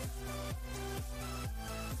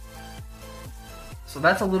 So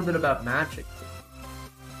that's a little bit about magic.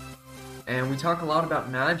 And we talk a lot about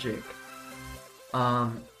magic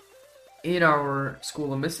in our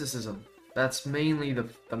School of Mysticism. That's mainly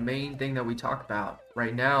the main thing that we talk about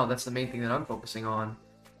right now. That's the main thing that I'm focusing on,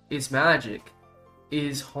 is magic,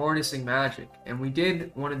 is harnessing magic. And we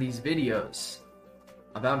did one of these videos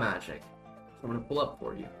about magic. I'm going to pull up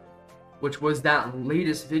for you, which was that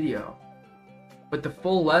latest video. But the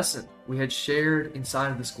full lesson we had shared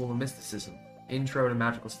inside of the School of Mysticism. Intro to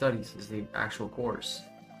Magical Studies is the actual course.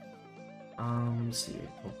 Let me see.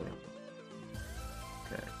 Hopefully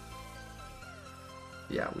okay.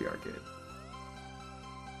 Yeah, we are good.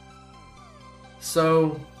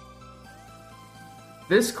 So,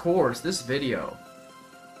 this course, this video,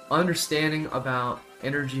 understanding about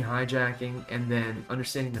energy hijacking and then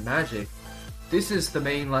understanding the magic, this is the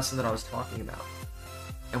main lesson that I was talking about.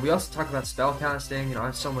 And we also talk about spell casting. You know, I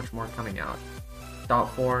have so much more coming out.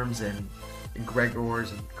 Thought forms and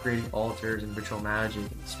egregores and creating altars and ritual magic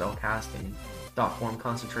and spell casting, thought form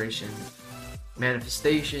concentration,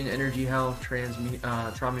 manifestation, energy health,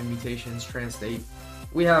 trauma mutations, trans state.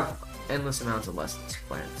 We have endless amounts of lessons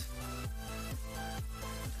planned.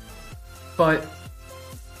 But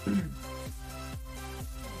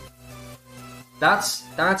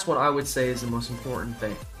that's what I would say is the most important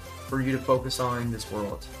thing for you to focus on in this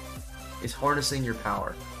world, is harnessing your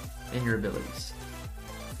power and your abilities.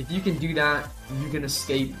 If you can do that, you can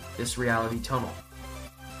escape this reality tunnel.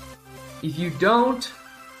 If you don't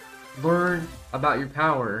learn about your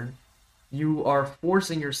power, you are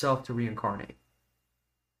forcing yourself to reincarnate.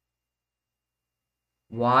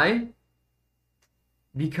 Why?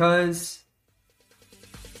 Because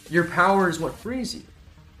your power is what frees you.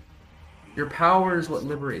 Your power is what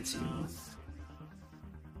liberates you.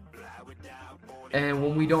 And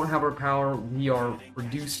when we don't have our power, we are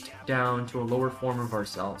reduced down to a lower form of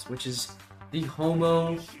ourselves, which is the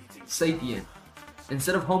Homo sapien.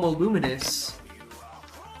 Instead of Homo luminous,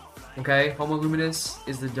 okay, Homo luminous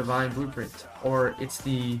is the divine blueprint, or it's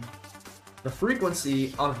the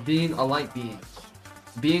frequency of being a light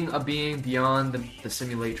being a being beyond the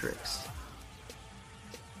simulatrix.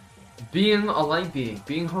 Being a light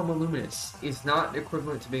being Homo luminous, is not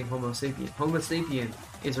equivalent to being Homo sapien. Homo sapien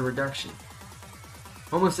is a reduction.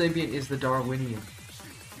 Homo sapien is the Darwinian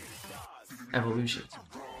evolution.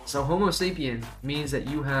 So Homo sapien means that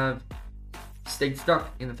you have stayed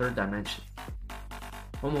stuck in the third dimension.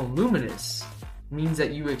 Homo luminous means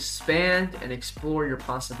that you expand and explore your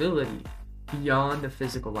possibility beyond the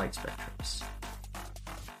physical light spectrums.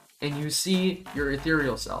 And you see your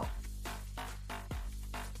ethereal self,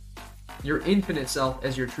 your infinite self,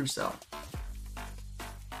 as your true self.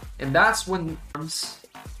 And that's when comes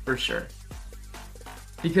for sure.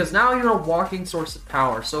 Because now you're a walking source of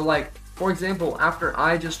power. So like, for example, after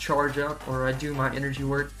I just charge up or I do my energy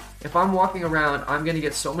work, if I'm walking around, I'm going to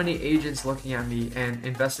get so many agents looking at me and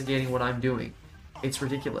investigating what I'm doing. It's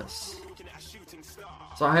ridiculous.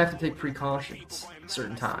 So I have to take precautions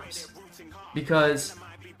certain times. Because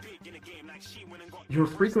your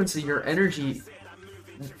frequency, your energy,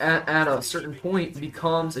 at a certain point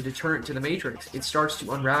becomes a deterrent to the matrix. It starts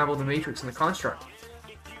to unravel the matrix and the construct.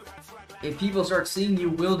 If people start seeing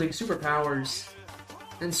you wielding superpowers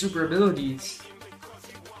and super abilities,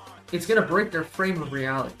 it's going to break their frame of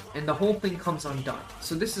reality, and the whole thing comes undone.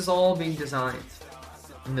 So this is all being designed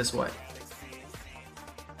in this way.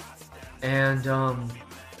 And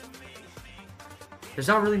there's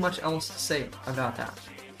not really much else to say about that.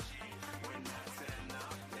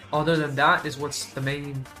 Other than that is what's the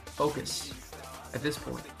main focus at this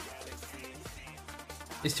point,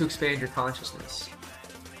 is to expand your consciousness.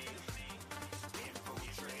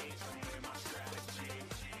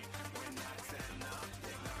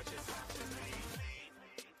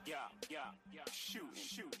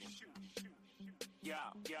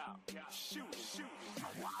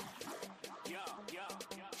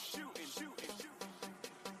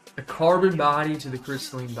 The carbon body to the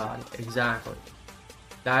crystalline body. Exactly.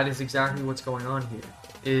 That is exactly what's going on here.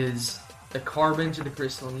 Is the carbon to the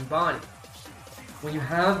crystalline body. When you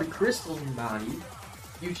have the crystalline body,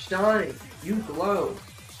 you shine, you glow.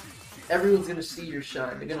 Everyone's gonna see your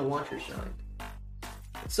shine. They're gonna want your shine.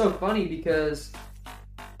 It's so funny because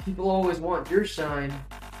people always want your shine,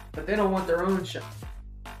 but they don't want their own shine.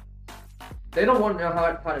 They don't want to know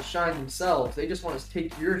how to shine themselves. They just want to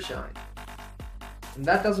take your shine. And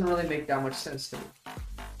that doesn't really make that much sense to me.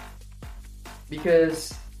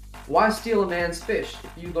 Because why steal a man's fish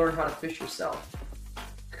if you learn how to fish yourself?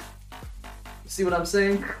 See what I'm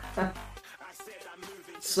saying?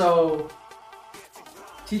 So,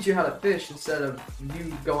 teach you how to fish instead of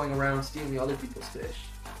you going around stealing other people's fish.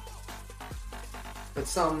 But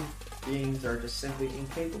some beings are just simply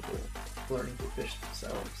incapable of learning to fish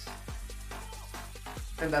themselves.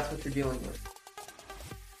 And that's what you're dealing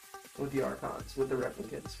with the Archons, with the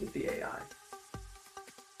replicants, with the AI.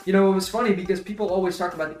 You know, it was funny because people always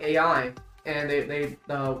talk about the AI, and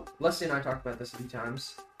Leslie and I talked about this a few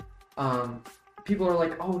times. People are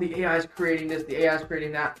like, oh, the AI is creating this, the AI is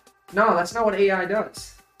creating that. No, that's not what AI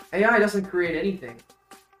does. AI doesn't create anything.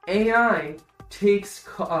 AI takes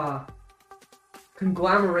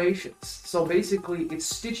conglomerations. So basically, it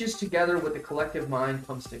stitches together what the collective mind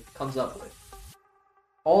comes up with.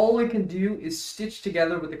 All it can do is stitch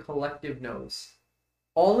together what the collective knows.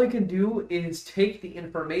 All it can do is take the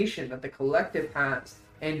information that the collective has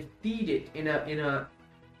and feed it in a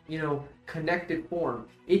connected form.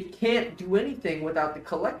 It can't do anything without the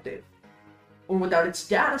collective or without its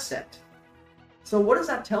data set. So what does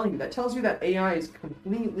that tell you? That tells you that AI is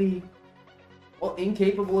completely, well,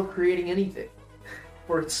 incapable of creating anything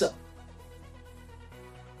for itself.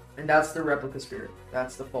 And that's the replica spirit.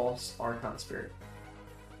 That's the false archon spirit.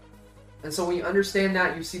 And so when you understand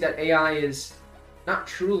that, you see that AI is not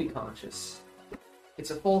truly conscious.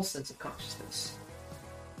 It's a false sense of consciousness.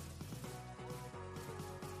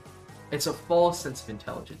 It's a false sense of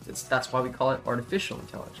intelligence. That's why we call it artificial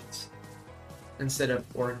intelligence instead of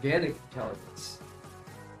organic intelligence.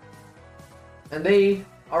 And they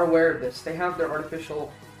are aware of this. They have their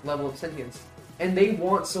artificial level of sentience. And they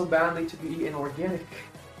want so badly to be an organic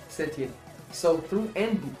sentient. So through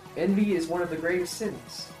envy is one of the greatest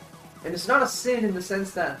sins. And it's not a sin in the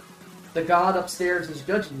sense that the God upstairs is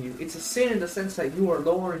judging you. It's a sin in the sense that you are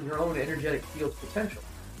lowering your own energetic field potential.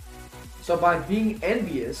 So by being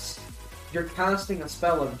envious, you're casting a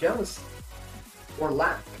spell of jealousy, or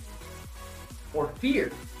lack, or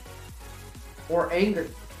fear, or anger.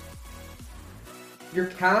 You're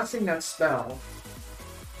casting that spell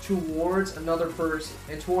towards another person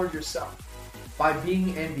and toward yourself by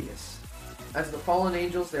being envious. As the fallen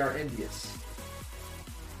angels, they are envious.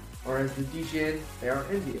 Or as the Dijin, they are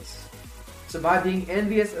envious. So by being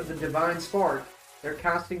envious of the divine spark, they're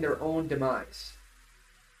casting their own demise.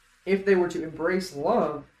 If they were to embrace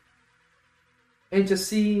love and to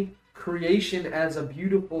see creation as a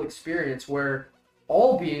beautiful experience where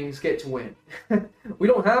all beings get to win. We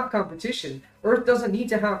don't have competition. Earth doesn't need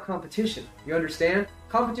to have competition. You understand?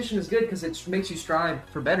 Competition is good because it makes you strive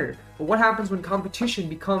for better. But what happens when competition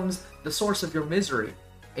becomes the source of your misery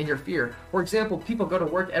and your fear? For example, people go to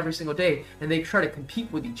work every single day and they try to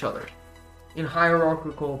compete with each other in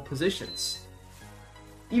hierarchical positions.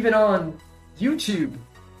 Even on YouTube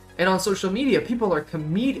and on social media, people are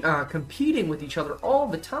competing with each other all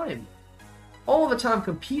the time. All the time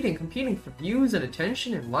competing for views and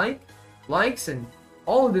attention and likes and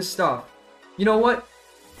all of this stuff. You know what?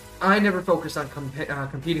 I never focused on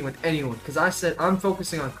competing with anyone because I said I'm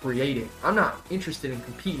focusing on creating. I'm not interested in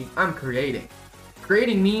competing. I'm creating.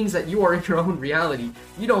 Creating means that you are in your own reality.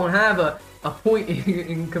 You don't have a point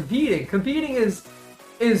in competing. Competing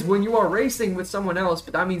is when you are racing with someone else,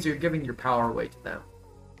 but that means you're giving your power away to them.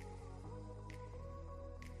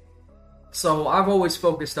 So I've always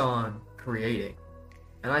focused on creating,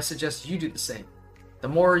 and I suggest you do the same. The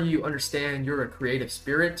more you understand you're a creative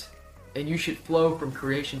spirit, and you should flow from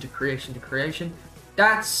creation to creation to creation,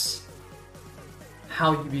 that's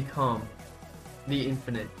how you become the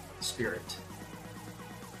infinite spirit.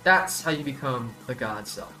 That's how you become the God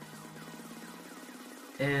self.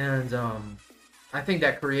 And I think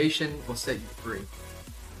that creation will set you free.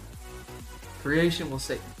 Creation will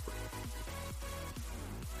set you free.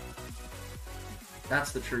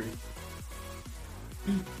 That's the truth.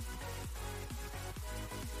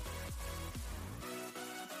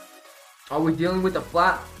 Are we dealing with a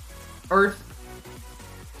flat Earth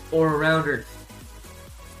or a round Earth?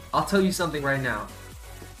 I'll tell you something right now.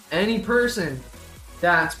 Any person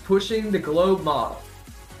that's pushing the globe model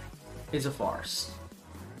is a farce.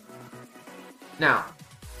 Now,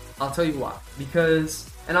 I'll tell you why. Because,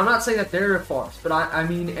 and I'm not saying that they're a farce, but I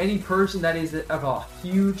mean any person that is of a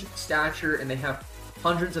huge stature and they have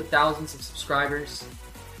hundreds of thousands of subscribers,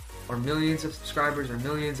 or millions of subscribers, or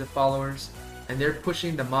millions of followers, and they're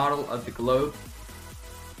pushing the model of the globe,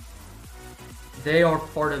 they are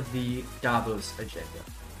part of the Davos agenda,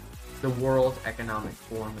 the World Economic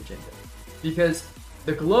Forum agenda. Because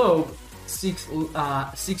the globe seeks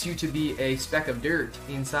you to be a speck of dirt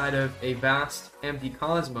inside of a vast, empty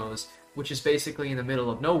cosmos, which is basically in the middle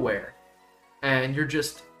of nowhere, and you're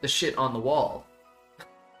just the shit on the wall.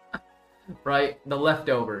 Right? The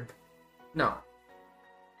leftover. No.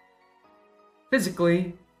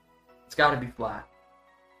 Physically, it's got to be flat.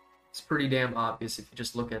 It's pretty damn obvious if you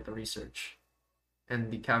just look at the research and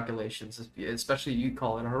the calculations, especially you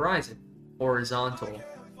call it a horizon. Horizontal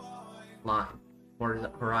line.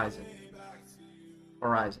 Horizon.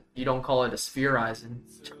 Horizon. You don't call it a spherizon.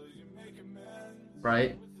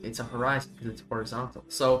 Right? It's a horizon because it's horizontal.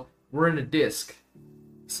 So, we're in a disc.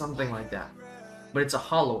 Something like that. But it's a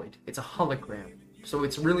holoid. It's a hologram. So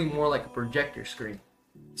it's really more like a projector screen.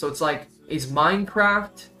 So it's like, is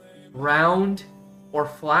Minecraft round or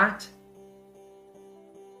flat?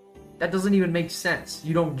 That doesn't even make sense.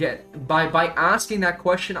 You don't get... By asking that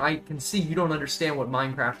question, I can see you don't understand what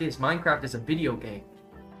Minecraft is. Minecraft is a video game.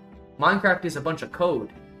 Minecraft is a bunch of code.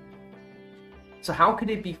 So how could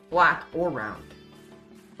it be flat or round?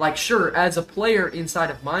 Like, sure, as a player inside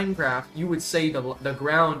of Minecraft, you would say the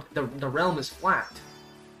ground, the realm is flat.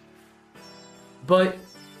 But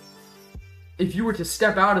if you were to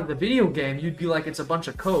step out of the video game, you'd be like, it's a bunch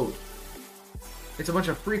of code. It's a bunch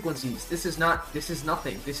of frequencies. This is nothing. This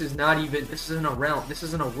isn't a realm. This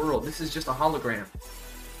isn't a world. This is just a hologram.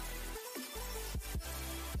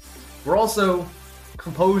 We're also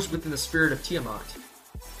composed within the spirit of Tiamat,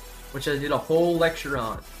 which I did a whole lecture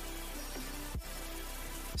on.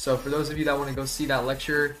 So for those of you that want to go see that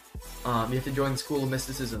lecture, you have to join the School of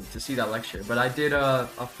Mysticism to see that lecture. But I did a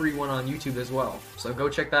free one on YouTube as well. So go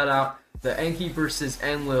check that out. The Enki versus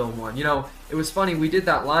Enlil one. You know, it was funny. We did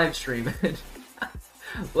that live stream. And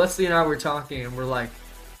Leslie and I were talking, and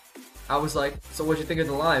I was like, so what'd you think of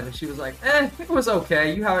the live? And she was like, it was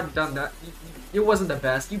okay. You haven't done that. It wasn't the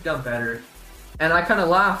best. You've done better. And I kind of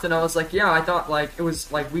laughed, and I was like, yeah, I thought, like, it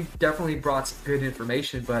was, like, we definitely brought some good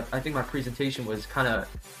information, but I think my presentation was kind of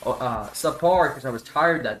subpar because I was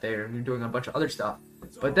tired that day and we were doing a bunch of other stuff.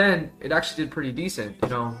 But then, it actually did pretty decent, you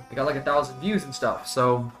know. It got, like, 1,000 views and stuff,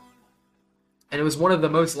 so... And it was one of the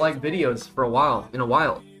most liked videos for a while.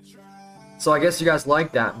 So I guess you guys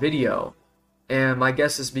liked that video. And my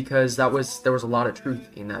guess is because there was a lot of truth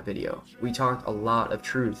in that video. We talked a lot of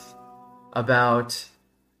truth about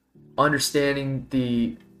understanding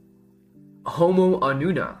the Homo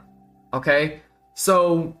Anuna, okay?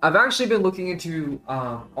 So, I've actually been looking into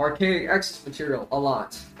Archaic X's material a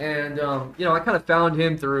lot, and, you know, I kind of found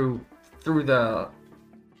him through the,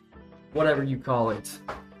 whatever you call it,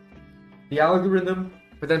 the algorithm,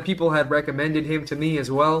 but then people had recommended him to me as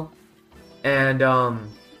well, and,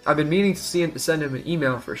 I've been meaning to send him an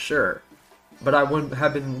email for sure, but I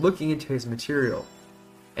have been looking into his material.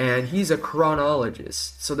 And he's a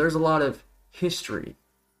chronologist, so there's a lot of history.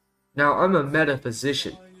 Now, I'm a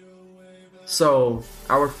metaphysician, so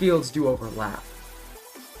our fields do overlap.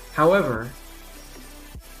 However,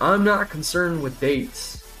 I'm not concerned with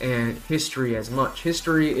dates and history as much.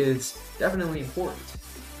 History is definitely important,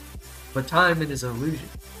 but time is an illusion.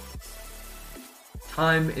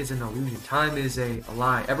 Time is an illusion. Time is a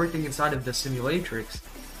lie. Everything inside of the simulatrix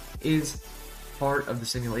is part of the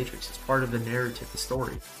simulatrix. It's part of the narrative, the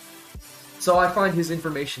story. So I find his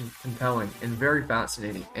information compelling and very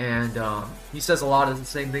fascinating, and he says a lot of the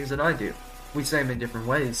same things that I do. We say them in different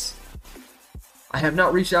ways. I have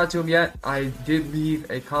not reached out to him yet. I did leave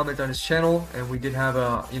a comment on his channel, and we did have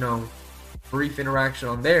a, you know, brief interaction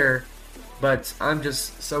on there, but I'm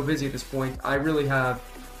just so busy at this point. I really have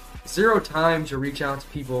zero time to reach out to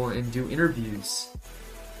people and do interviews.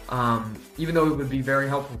 Even though it would be very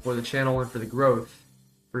helpful for the channel and for the growth,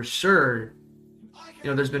 for sure, you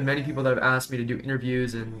know, there's been many people that have asked me to do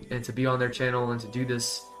interviews and to be on their channel and to do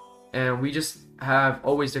this, and we just have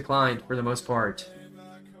always declined for the most part.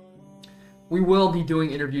 We will be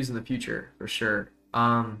doing interviews in the future, for sure.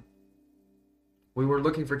 We were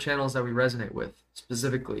looking for channels that we resonate with,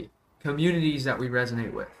 specifically, communities that we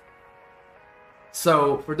resonate with.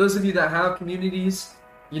 So, for those of you that have communities,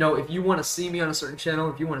 you know, if you want to see me on a certain channel,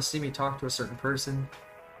 if you want to see me talk to a certain person,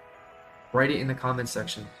 write it in the comment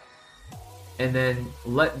section. And then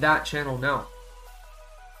let that channel know.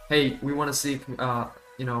 Hey, we want to see,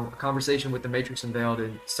 you know, a conversation with the Matrix Unveiled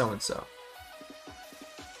and so-and-so.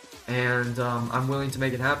 And I'm willing to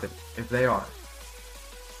make it happen, if they are.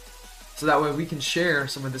 So that way we can share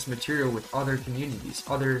some of this material with other communities,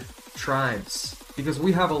 other tribes. Because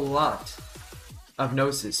we have a lot of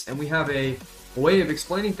gnosis, and we have a way of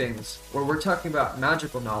explaining things where we're talking about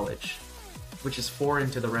magical knowledge, which is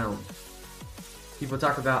foreign to the realm. People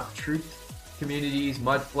talk about truth communities,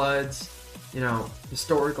 mud floods, you know,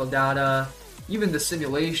 historical data, even the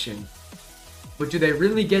simulation. But do they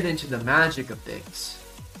really get into the magic of things?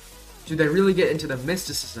 Do they really get into the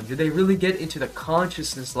mysticism? Do they really get into the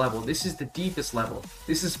consciousness level? This is the deepest level.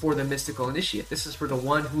 This is for the mystical initiate. This is for the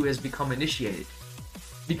one who has become initiated.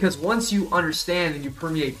 Because once you understand and you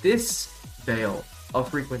permeate this veil of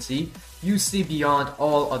frequency, you see beyond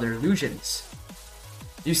all other illusions.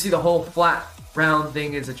 You see the whole flat, round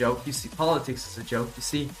thing is a joke. You see politics as a joke. You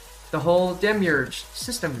see the whole demiurge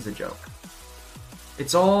system is a joke.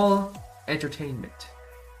 It's all entertainment.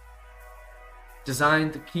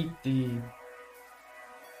 Designed to keep the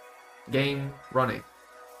game running.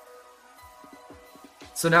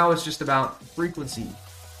 So now it's just about frequency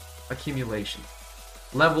accumulation.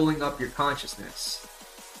 Leveling up your consciousness.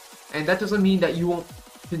 And that doesn't mean that you won't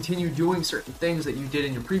continue doing certain things that you did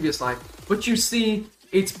in your previous life, but you see,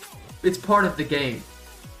 it's part of the game.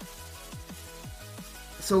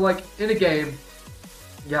 So like, in a game,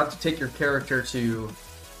 you have to take your character to,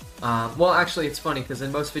 well actually it's funny, because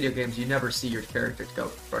in most video games you never see your character to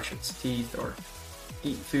go brush its teeth or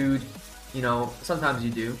eat food, you know, sometimes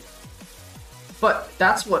you do. But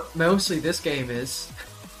that's what mostly this game is.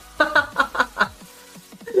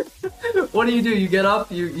 What do? You get up,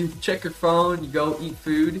 you check your phone, you go eat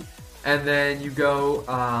food, and then you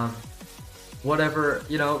go, whatever,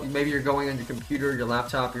 you know, maybe you're going on your computer, your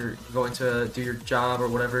laptop, you're going to do your job or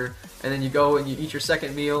whatever, and then you go and you eat your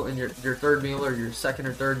second meal and your third meal, or your second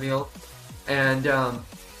or third meal, and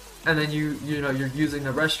then you know, you're using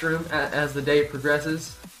the restroom as the day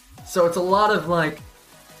progresses. So it's a lot of like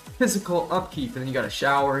physical upkeep, and then you got to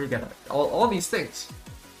shower, you got all these things,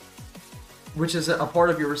 which is a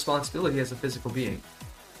part of your responsibility as a physical being.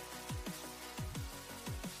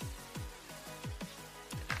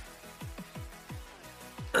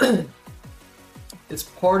 It's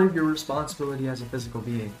part of your responsibility as a physical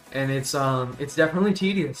being, and it's definitely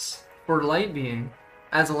tedious for a light being,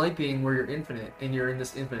 as a light being where you're infinite and you're in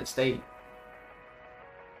this infinite state.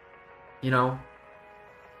 You know.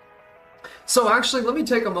 So actually, let me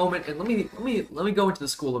take a moment and let me go into the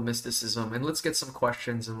school of mysticism, and let's get some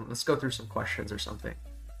questions, and let's go through some questions or something,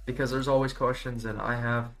 because there's always questions, and I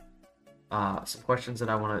have some questions that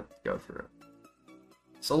I want to go through.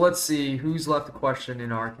 So let's see who's left a question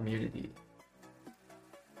in our community.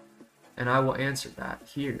 And I will answer that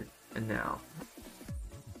here and now.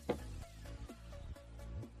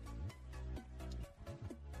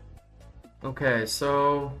 Okay,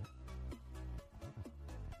 so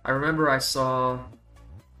I remember I saw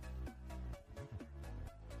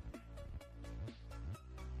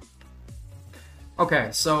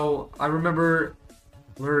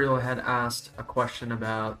Luriel had asked a question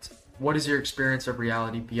about what is your experience of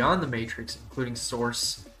reality beyond the Matrix, including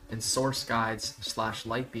source and source guides /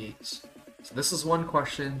 light beings. So this is one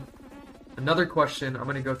question. Another question, I'm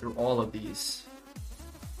going to go through all of these.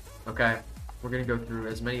 Okay, we're going to go through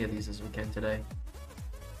as many of these as we can today.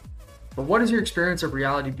 But what is your experience of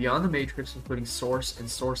reality beyond the Matrix, including source and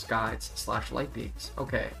source guides / light beings?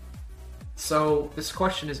 Okay, so this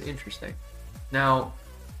question is interesting. Now,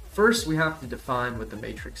 first we have to define what the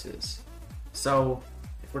Matrix is. So,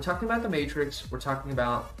 if we're talking about the Matrix, we're talking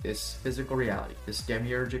about this physical reality, this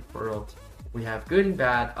demiurgic world. We have good and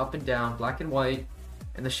bad, up and down, black and white,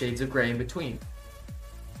 and the shades of gray in between,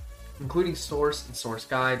 including source and source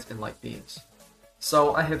guides and light beings.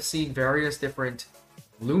 So I have seen various different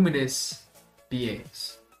luminous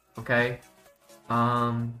beings. Okay? Hang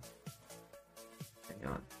on.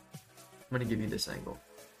 I'm gonna give you this angle.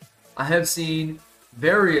 I have seen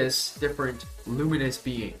various different luminous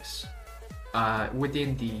beings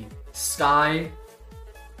within the sky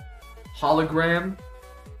hologram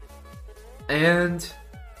and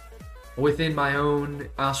within my own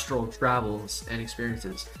astral travels and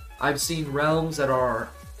experiences. I've seen realms that are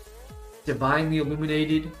divinely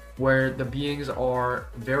illuminated, where the beings are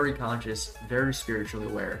very conscious, very spiritually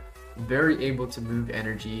aware, very able to move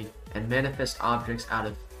energy and manifest objects out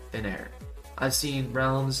of thin air. I've seen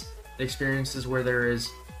realms, experiences where there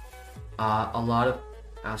is a lot of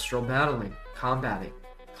astral battling,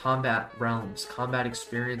 combat realms, combat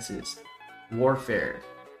experiences, warfare,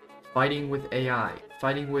 fighting with AI,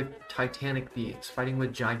 fighting with titanic beings, fighting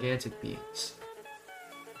with gigantic beings.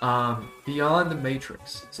 Beyond the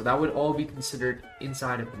Matrix, so that would all be considered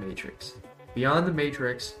inside of the Matrix. Beyond the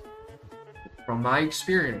Matrix, from my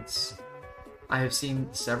experience, I have seen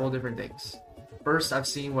several different things. First, I've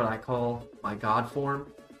seen what I call my God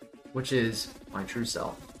form, which is my true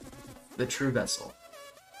self, the true vessel.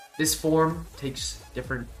 This form takes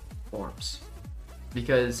different forms,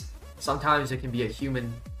 because sometimes it can be a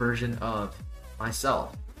human version of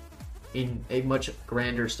myself in a much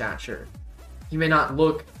grander stature. He may not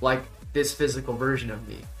look like this physical version of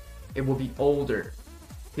me. It will be older.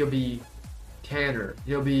 He'll be tanner.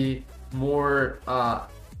 He'll be more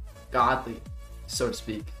godly, so to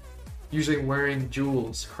speak. Usually wearing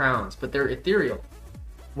jewels, crowns, but they're ethereal.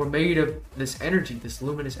 We're made of this energy, this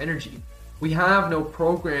luminous energy. We have no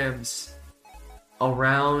programs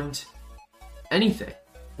around anything.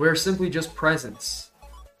 We're simply just presence.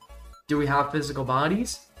 Do we have physical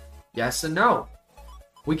bodies? Yes and no.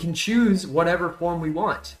 We can choose whatever form we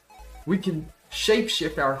want. We can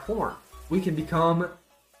shapeshift our form. We can become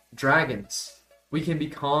dragons. We can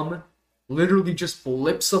become literally just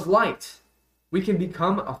blips of light. We can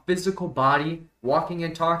become a physical body, walking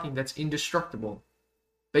and talking, that's indestructible.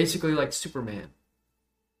 Basically like Superman.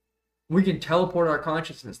 We can teleport our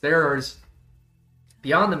consciousness. There's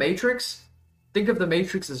beyond the Matrix. Think of the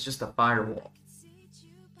Matrix as just a firewall.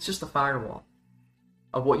 It's just a firewall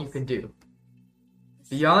of what you can do.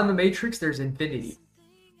 Beyond the Matrix, there's infinity.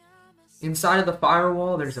 Inside of the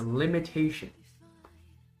firewall, there's a limitation.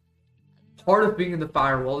 Part of being in the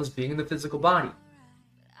firewall is being in the physical body.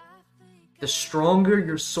 The stronger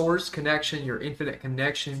your source connection, your infinite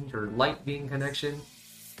connection, your light being connection,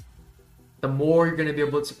 the more you're going to be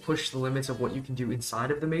able to push the limits of what you can do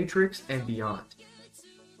inside of the Matrix and beyond.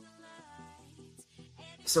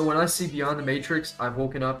 So when I see beyond the matrix, I've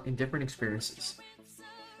woken up in different experiences.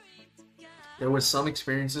 There was some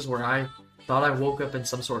experiences where I thought I woke up in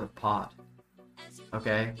some sort of pod,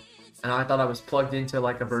 okay? And I thought I was plugged into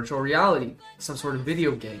like a virtual reality, some sort of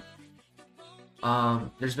video game.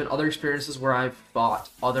 There's been other experiences where I've fought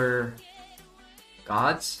other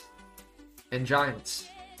gods and giants.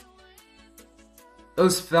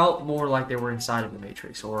 Those felt more like they were inside of the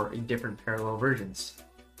matrix or in different parallel versions.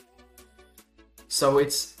 So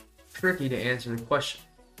it's tricky to answer the question.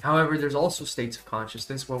 However, there's also states of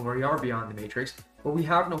consciousness when we are beyond the matrix, where we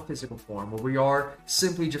have no physical form, where we are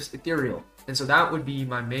simply just ethereal. And so that would be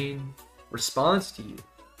my main response to you,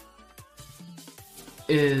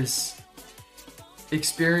 is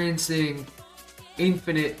experiencing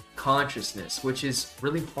infinite consciousness, which is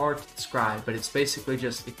really hard to describe, but it's basically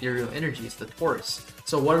just ethereal energy. It's the torus.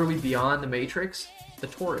 So what are we beyond the matrix? The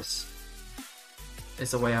torus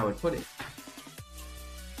is the way I would put it.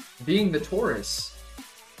 Being the torus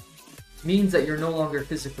means that you're no longer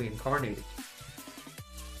physically incarnated.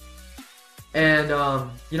 And,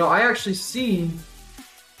 you know, I actually see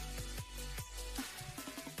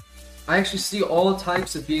all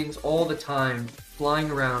types of beings all the time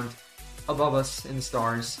flying around above us in the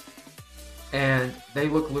stars, and they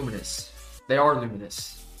look luminous. They are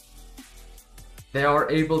luminous. They are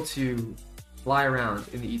able to fly around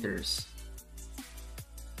in the ethers.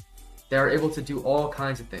 They are able to do all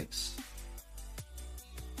kinds of things.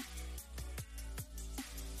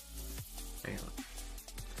 Hang on.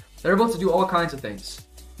 They're able to do all kinds of things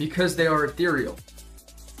because they are ethereal.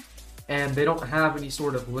 And they don't have any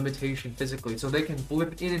sort of limitation physically. So they can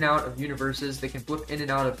blip in and out of universes. They can blip in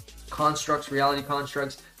and out of constructs, reality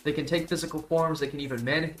constructs. They can take physical forms. They can even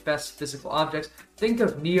manifest physical objects. Think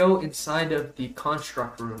of Neo inside of the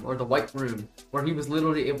construct room or the white room, where he was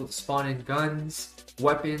literally able to spawn in guns,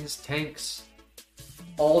 weapons, tanks,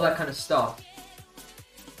 all that kind of stuff.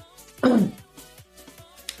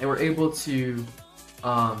 They were able to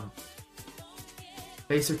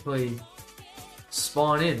basically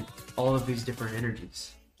spawn in all of these different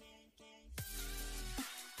energies.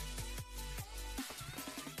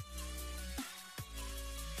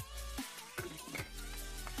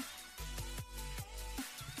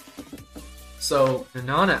 So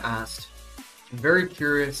Nanana asked, I'm very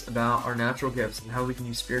curious about our natural gifts and how we can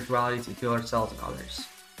use spirituality to heal ourselves and others.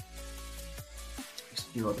 There's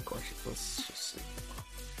a few other questions. Let's just see.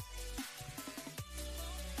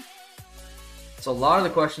 So a lot of the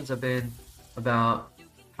questions have been about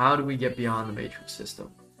how do we get beyond the matrix system?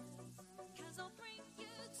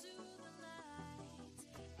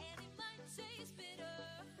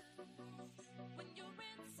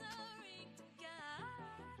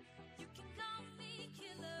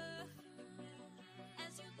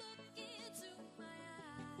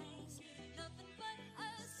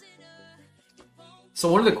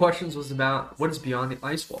 So one of the questions was about what is beyond the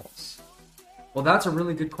ice walls? Well, that's a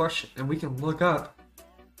really good question, and we can look up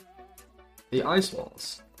the ice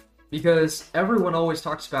walls, because everyone always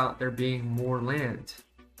talks about there being more land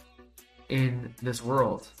in this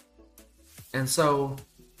world. And so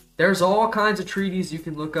there's all kinds of treaties you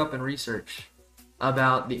can look up and research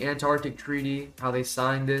about the Antarctic Treaty, how they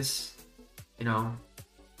signed this, you know.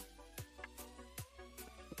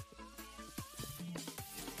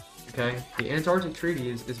 Okay, the Antarctic Treaty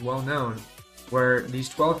is well known, where these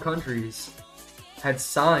 12 countries had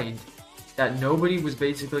signed that nobody was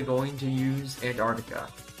basically going to use Antarctica.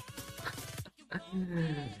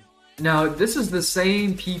 Now, this is the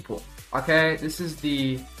same people, okay? This is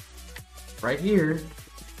the, right here,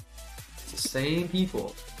 it's the same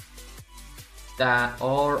people that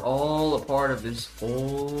are all a part of this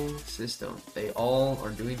whole system. They all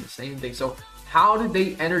are doing the same thing. So how did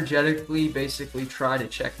they energetically basically try to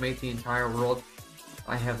checkmate the entire world?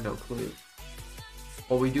 I have no clue.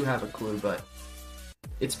 Well, we do have a clue, but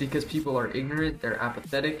it's because people are ignorant, they're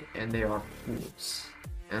apathetic, and they are fools.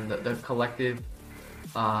 And the collective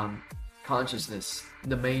consciousness,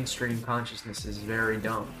 the mainstream consciousness, is very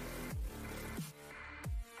dumb.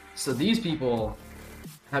 So these people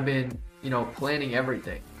have been, you know, planning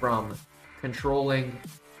everything from controlling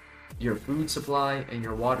your food supply and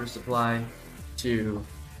your water supply to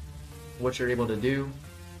what you're able to do,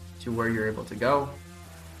 to where you're able to go.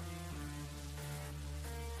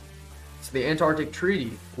 So the Antarctic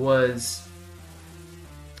Treaty was,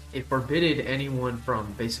 it forbidded anyone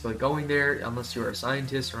from basically going there unless you're a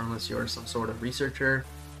scientist or unless you're some sort of researcher,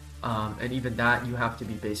 and even that you have to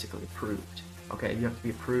be basically approved. Okay, you have to be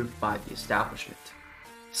approved by the establishment.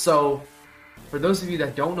 So for those of you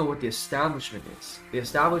that don't know what the establishment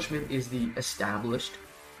is the established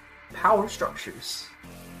power structures.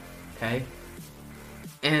 Okay,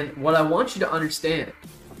 And what I want you to understand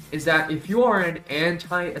is that if you are an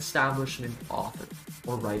anti-establishment author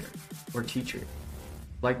or writer or teacher,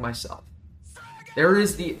 like myself, there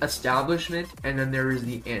is the establishment and then there is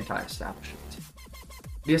the anti-establishment.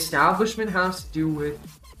 The establishment has to do with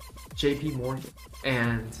JP Morgan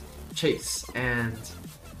and Chase and,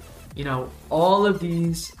 you know, all of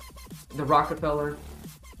these, the Rockefeller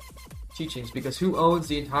teachings, because who owns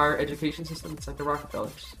the entire education system? It's like the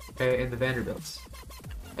Rockefellers, okay, and the Vanderbilts.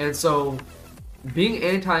 And so being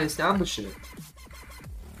anti-establishment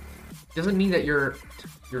doesn't mean that you're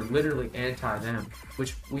literally anti them,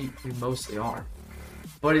 which we mostly are.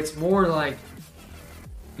 But it's more like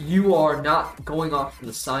you are not going off of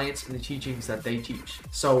the science and the teachings that they teach.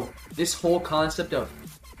 So this whole concept of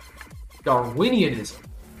Darwinianism,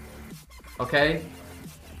 okay,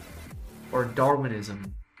 or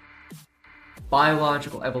Darwinism,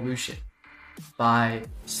 biological evolution, by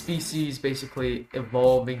species basically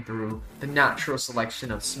evolving through the natural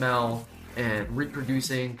selection of smell and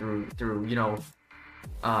reproducing through you know,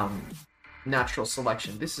 natural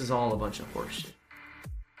selection. This is all a bunch of horseshit.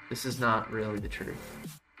 This is not really the truth.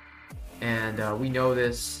 And we know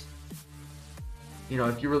this. You know,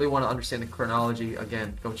 if you really want to understand the chronology,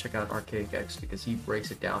 again, go check out Archaic X, because he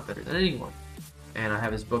breaks it down better than anyone. And I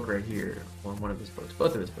have his book right here, one of his books,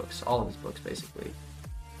 both of his books, all of his books basically,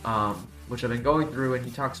 which I've been going through, and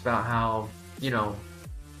he talks about how, you know,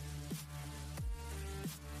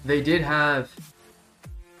 they did have,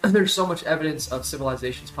 there's so much evidence of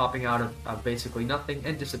civilizations popping out of basically nothing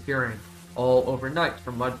and disappearing all overnight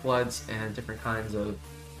from mud floods and different kinds of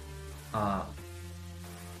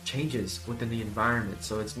changes within the environment.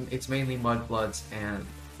 So it's mainly mud floods and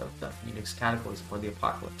the Phoenix cataclysm or the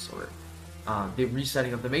apocalypse, or the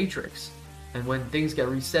resetting of the Matrix. And when things get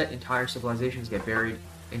reset, entire civilizations get buried,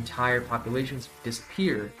 entire populations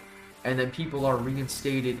disappear, and then people are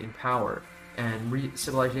reinstated in power, and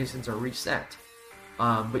civilizations are reset.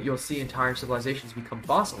 But you'll see entire civilizations become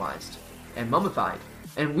fossilized and mummified.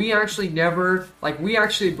 And we actually never, like, we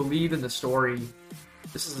actually believe in the story.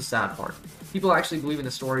 This is the sad part. People actually believe in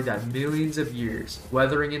the story that millions of years,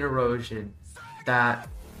 weathering and erosion, that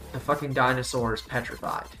the fucking dinosaurs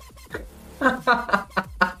petrified.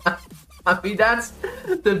 I mean, that's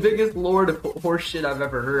the biggest lord of horseshit I've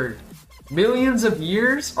ever heard. Millions of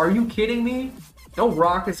years? Are you kidding me? No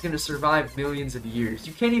rock is going to survive millions of years.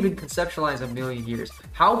 You can't even conceptualize a million years.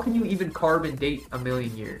 How can you even carbon date a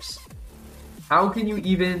million years? How can you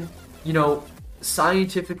even, you know,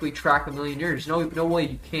 scientifically track a million years? No way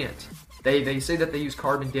you can't. They say that they use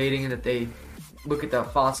carbon dating and that they look at the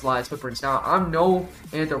fossilized footprints. Now, I'm no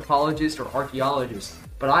anthropologist or archaeologist,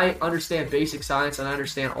 but I understand basic science, and I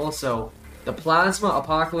understand also the plasma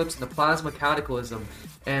apocalypse and the plasma cataclysm,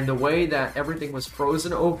 and the way that everything was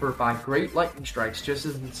frozen over by great lightning strikes, just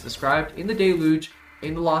as it's described in the Deluge,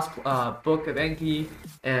 in the Lost Book of Enki,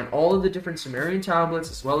 and all of the different Sumerian tablets,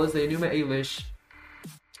 as well as the Enuma Elish.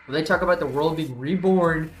 When they talk about the world being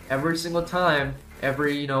reborn every single time,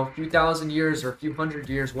 every, you know, few thousand years or a few hundred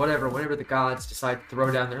years, whatever, whenever the gods decide to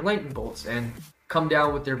throw down their lightning bolts and come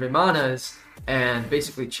down with their Vimanas and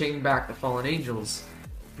basically chain back the fallen angels,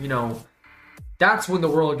 you know, that's when the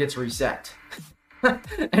world gets reset.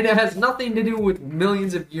 And it has nothing to do with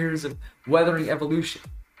millions of years of weathering evolution.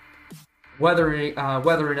 Weathering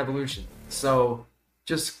evolution. So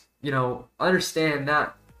just, you know, understand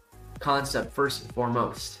that concept first and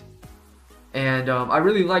foremost. And I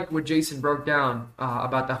really liked what Jason broke down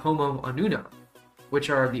about the Homo Annuna, which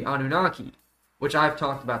are the Anunnaki, which I've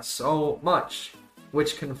talked about so much,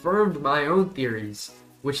 which confirmed my own theories,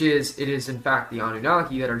 which is, it is in fact the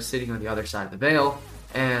Anunnaki that are sitting on the other side of the veil.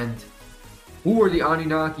 And who are the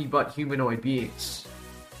Anunnaki but humanoid beings?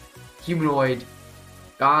 Humanoid,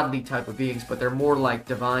 godly type of beings, but they're more like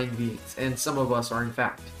divine beings. And some of us are in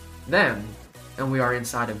fact them, and we are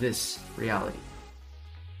inside of this reality.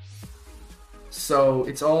 So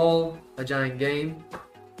it's all a giant game,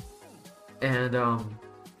 and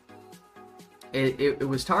it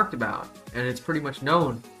was talked about, and it's pretty much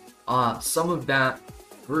known. Some of that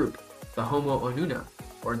group, the Homo Annuna,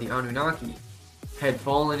 or the Anunnaki, had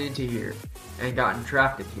fallen into here and gotten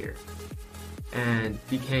trapped in here and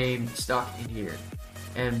became stuck in here.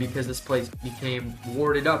 And because this place became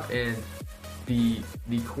warded up and the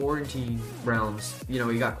quarantine realms, you know,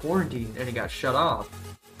 he got quarantined and he got shut off.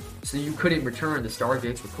 So you couldn't return, the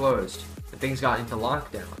stargates were closed, and things got into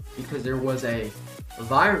lockdown because there was a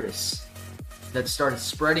virus that started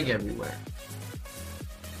spreading everywhere.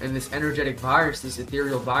 And this energetic virus, this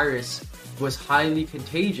ethereal virus, was highly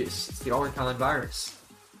contagious. It's the Archon virus.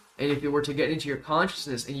 And if it were to get into your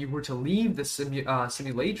consciousness and you were to leave the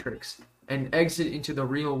simulatrix and exit into the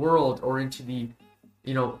real world, or into the,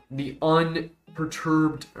 you know, the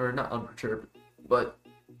unperturbed, or not unperturbed, but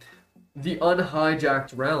the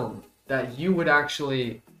unhijacked realm, that you would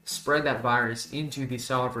actually spread that virus into the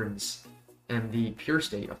sovereigns and the pure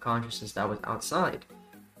state of consciousness that was outside.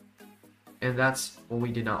 And that's what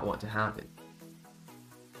we did not want to happen.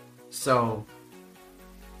 So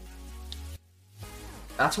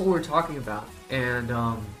that's what we're talking about. And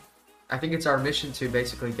I think it's our mission to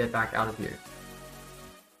basically get back out of here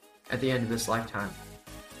at the end of this lifetime,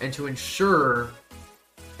 and to ensure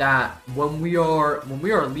that when we are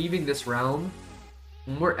leaving this realm,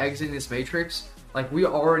 when we're exiting this matrix, like, we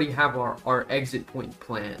already have our exit point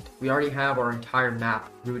planned. We already have our entire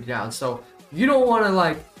map rooted out. So you don't want to,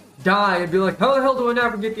 like, die and be like, how the hell do I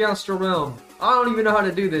navigate the astral realm? I don't even know how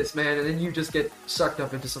to do this, man. And then you just get sucked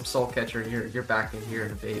up into some soul catcher, and you're back in here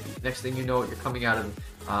in a baby. Next thing you know, you're coming out of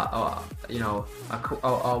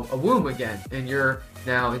a womb again, and you're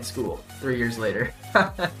now in school 3 years later.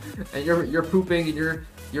 And you're pooping, and you're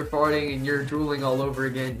farting, and you're drooling all over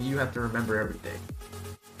again. You have to remember everything.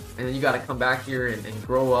 And then you got to come back here and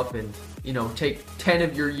grow up, and, you know, take 10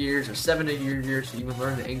 of your years or 7 of your years to even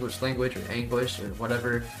learn the English language, or English, or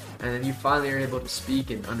whatever. And then you finally are able to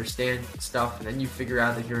speak and understand stuff, and then you figure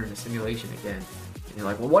out that you're in a simulation again. And you're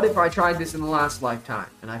like, well, what if I tried this in the last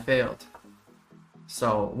lifetime and I failed?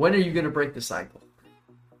 So when are you going to break the cycle?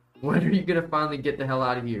 When are you going to finally get the hell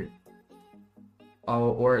out of here? Oh,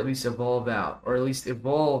 or at least evolve out, or at least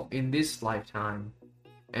evolve in this lifetime,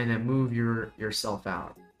 and then move yourself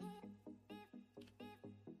out.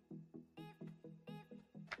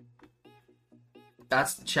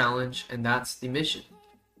 That's the challenge, and that's the mission,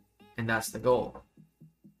 and that's the goal.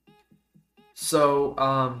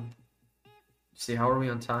 So, see, how are we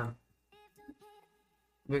on time?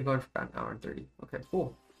 We've been going for about an hour and 30. Okay,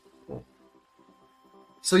 cool.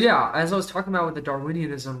 So yeah, as I was talking about with the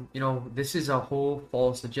Darwinianism, you know, this is a whole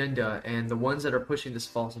false agenda, and the ones that are pushing this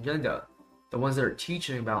false agenda, the ones that are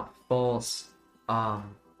teaching about false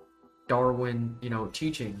Darwin, you know,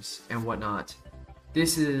 teachings and whatnot,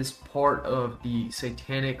 this is part of the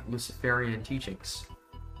satanic Luciferian teachings.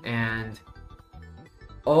 And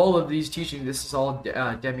all of these teachings, this is all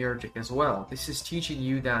demiurgic as well. This is teaching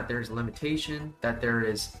you that there's limitation, that there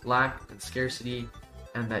is lack and scarcity,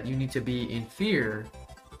 and that you need to be in fear,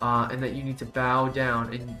 and that you need to bow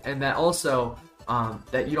down, and that also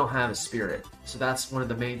that you don't have a spirit. So that's one of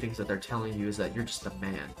the main things that they're telling you, is that you're just a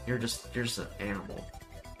man. You're just an animal,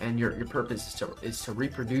 and your purpose is to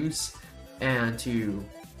reproduce and to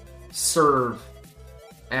serve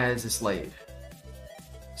as a slave.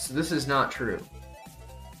 So this is not true.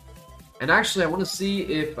 And actually, I want to see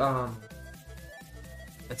if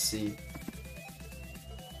let's see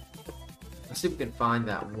if we can find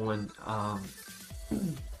that one.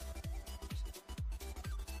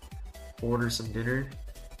 Order some dinner.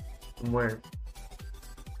 From where?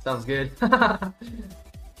 Sounds good.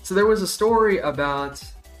 So there was a story about.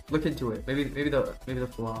 Look into it. Maybe the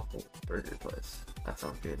falafel burger place. That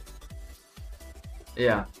sounds good.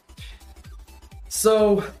 Yeah.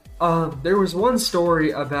 So there was one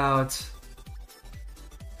story about,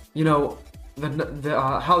 you know, the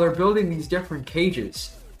how they're building these different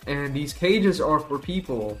cages, and these cages are for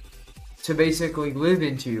people to basically live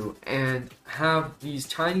into and have these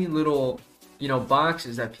tiny little, you know,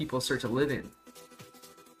 boxes that people start to live in.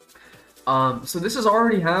 So this is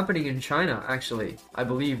already happening in China, actually. I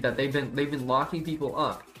believe that they've been locking people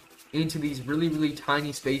up into these really, really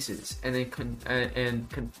tiny spaces, and then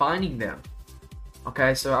confining them.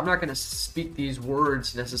 Okay, so I'm not going to speak these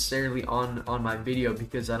words necessarily on my video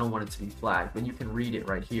because I don't want it to be flagged, but you can read it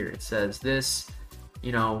right here. It says this,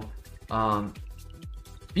 you know,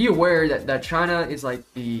 be aware that China is like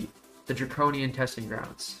the draconian testing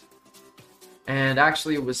grounds. And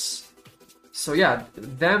actually it was, so yeah,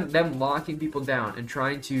 them locking people down and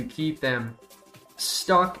trying to keep them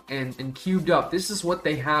stuck and cubed up. This is what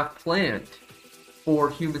they have planned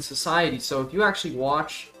for human society. So if you actually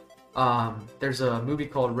watch, there's a movie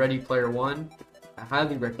called Ready Player One. I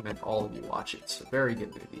highly recommend all of you watch it. It's a very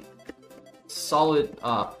good movie. Solid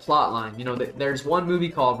plot line. You know, there's one movie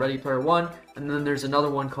called Ready Player One, and then there's another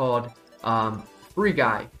one called Free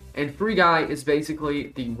Guy. And Free Guy is basically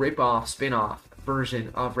the rip-off, spin-off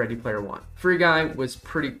version of Ready Player One. Free Guy was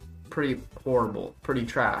pretty horrible, pretty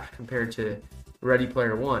trash compared to Ready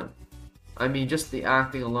Player One. I mean, just the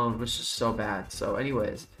acting alone was just so bad. So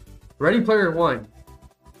anyways, Ready Player One,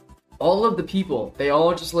 all of the people, they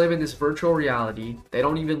all just live in this virtual reality. They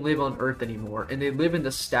don't even live on Earth anymore, and they live in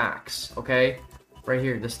the stacks, okay? Right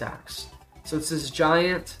here, the stacks. So it's this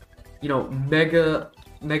giant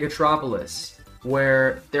megatropolis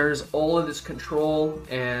where there's all of this control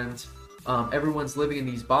and everyone's living in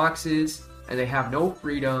these boxes and they have no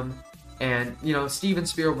freedom. And Steven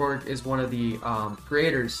Spielberg is one of the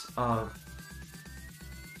creators of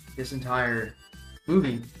this entire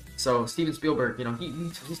movie. So Steven Spielberg,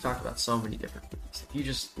 he's talked about so many different movies. If you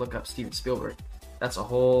just look up Steven Spielberg, that's a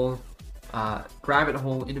whole rabbit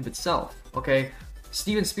hole in of itself. Okay,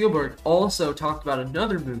 Steven Spielberg also talked about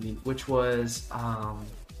another movie which was on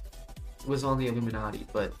the Illuminati,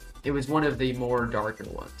 but it was one of the more darker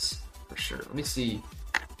ones for sure. Let me see.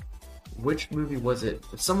 Which movie was it?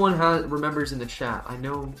 If someone remembers in the chat, I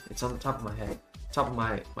know it's on the top of my head, top of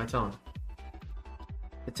my tongue,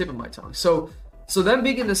 the tip of my tongue. So them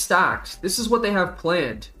being in the stacks, this is what they have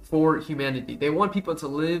planned for humanity. They want people to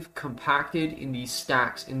live compacted in these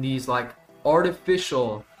stacks, in these like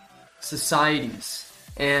artificial societies,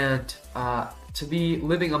 and to be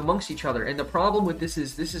living amongst each other. And the problem with this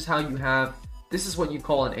is this is what you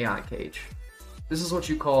call an AI cage. This is what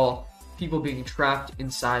you call people being trapped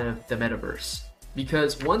inside of the metaverse.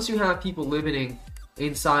 Because once you have people living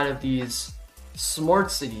inside of these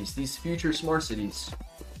smart cities, these future smart cities,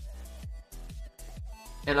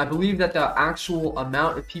 and I believe that the actual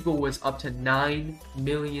amount of people was up to 9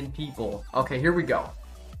 million people. Okay, here we go.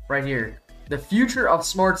 Right here. The future of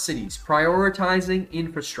smart cities, prioritizing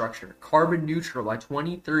infrastructure, carbon neutral by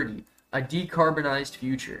 2030, a decarbonized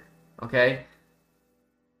future. Okay?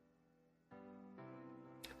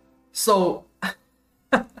 So,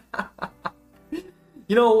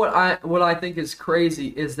 what I think is crazy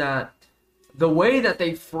is that the way that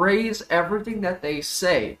they phrase everything that they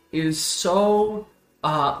say is so,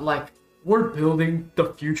 like, we're building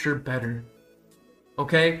the future better.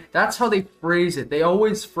 Okay? That's how they phrase it. They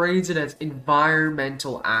always phrase it as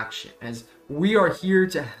environmental action, as we are here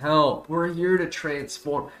to help, we're here to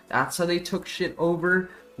transform. That's how they took shit over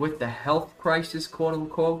with the health crisis, quote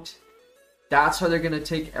unquote. That's how they're going to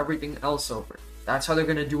take everything else over. That's how they're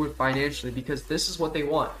going to do it financially, because this is what they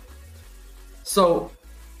want. So,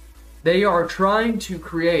 they are trying to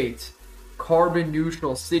create carbon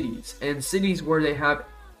neutral cities, and cities where they have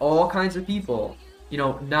all kinds of people,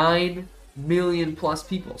 9 million plus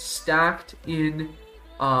people stacked in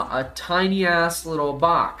a tiny ass little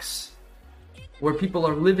box where people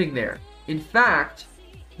are living there. In fact,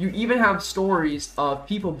 you even have stories of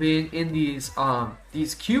people being in these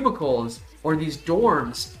cubicles or these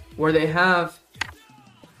dorms where they have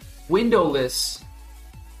windowless,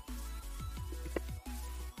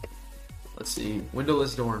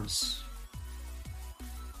 windowless dorms,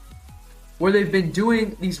 where they've been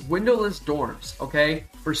doing these windowless dorms, okay,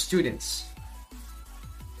 for students,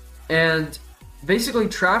 and basically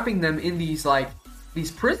trapping them in these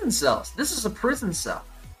prison cells. This is a prison cell.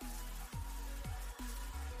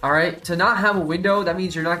 Alright, to not have a window, that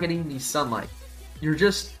means you're not getting any sunlight.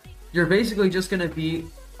 You're basically just gonna be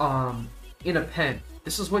in a pen.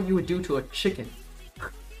 This is what you would do to a chicken,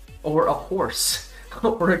 or a horse,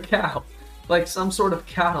 or a cow, like some sort of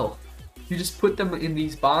cattle. You just put them in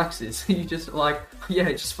these boxes. You just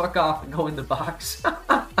just fuck off and go in the box.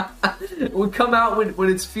 It would come out when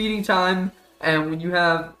it's feeding time, and when you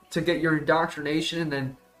have to get your indoctrination, and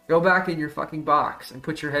then go back in your fucking box and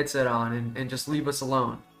put your headset on and just leave us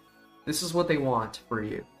alone. This is what they want for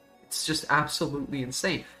you. It's just absolutely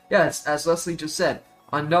insane. Yeah, it's, as Leslie just said,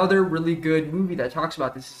 another really good movie that talks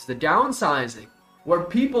about this is The Downsizing, where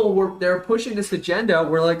they're pushing this agenda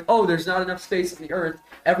where like, oh, there's not enough space on the earth,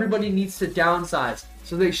 everybody needs to downsize.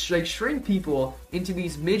 So they shrink people into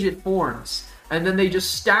these midget forms, and then they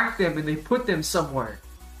just stack them and they put them somewhere.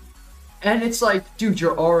 And it's like, dude,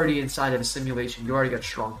 you're already inside of a simulation. You already got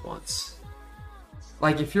shrunk once.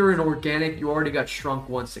 Like, if you're an organic, you already got shrunk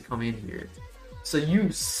once to come in here. So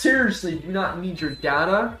you seriously do not need your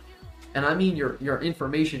data, and I mean your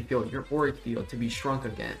information field, your auric field, to be shrunk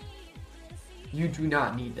again. You do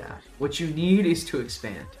not need that. What you need is to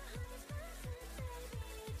expand.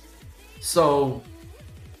 So,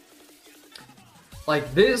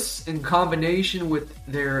 like this, in combination with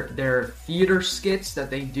their theater skits that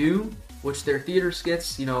they do, which their theater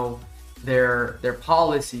skits, their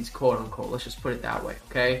policies, quote unquote, let's just put it that way,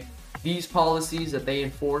 okay? These policies that they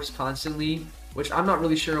enforce constantly, which I'm not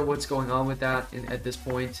really sure what's going on with that at this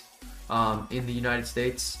point in the United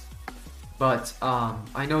States, but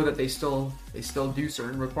I know that they still do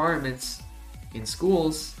certain requirements in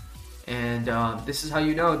schools, and this is how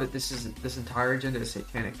you know that this entire agenda is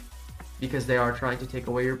satanic, because they are trying to take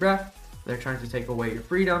away your breath, they're trying to take away your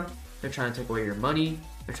freedom, they're trying to take away your money,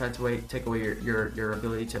 they're trying to take away your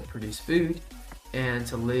ability to produce food and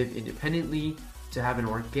to live independently, to have an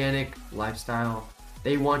organic lifestyle,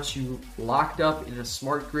 They want you locked up in a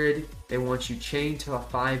smart grid. They want you chained to a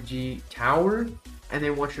 5G tower. And they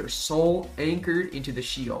want your soul anchored into the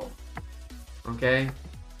Sheol. Okay?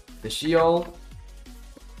 The Sheol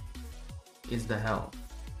is the hell.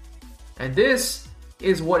 And this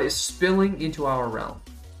is what is spilling into our realm.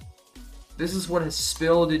 This is what has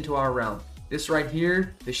spilled into our realm. This right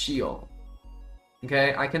here, the Sheol.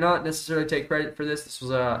 Okay? I cannot necessarily take credit for this. This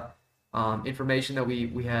was information that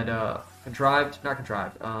we had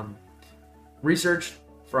researched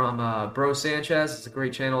from Bro Sanchez. It's a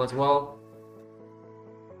great channel as well.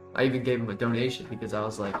 I even gave him a donation because I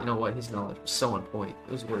was like, you know what, his knowledge was so on point.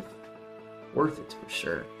 It was worth it for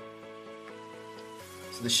sure.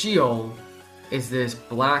 So the Sheol is this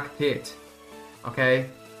black pit, okay?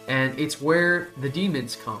 And it's where the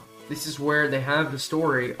demons come. This is where they have the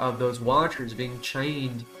story of those watchers being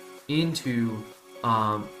chained into,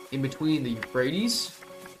 in between the Euphrates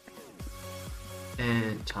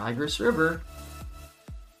and Tigris River,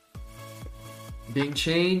 being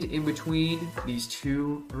chained in between these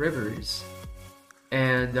two rivers,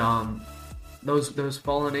 and those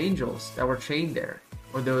fallen angels that were chained there,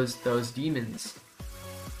 or those demons.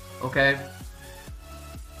 Okay,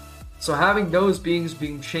 so having those beings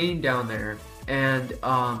being chained down there, and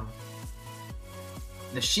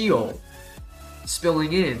the Sheol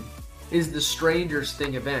spilling in is the Strangers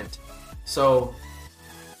Thing event. So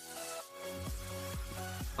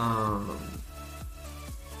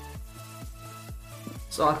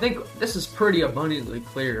So I think this is pretty abundantly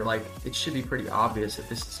clear. Like, it should be pretty obvious that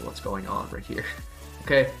this is what's going on right here.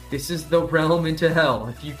 Okay, this is the realm into hell.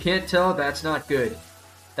 If you can't tell, that's not good.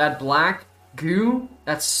 That black goo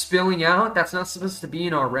that's spilling out, that's not supposed to be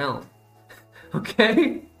in our realm.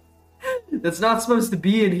 Okay? That's not supposed to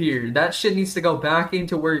be in here. That shit needs to go back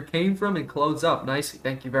into where it came from and close up nicely.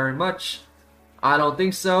 Thank you very much. I don't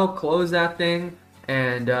think so. Close that thing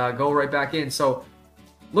and go right back in. So,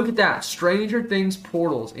 look at that. Stranger Things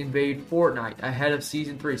portals invade Fortnite ahead of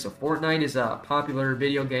Season 3. So Fortnite is a popular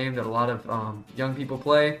video game that a lot of young people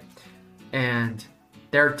play. And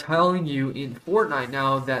they're telling you in Fortnite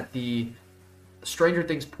now that the Stranger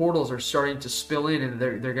Things portals are starting to spill in, and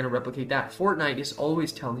they're going to replicate that. Fortnite is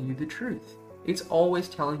always telling you the truth. It's always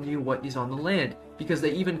telling you what is on the land. Because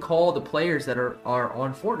they even call the players that are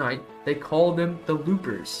on Fortnite, they call them the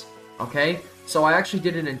loopers. Okay? So I actually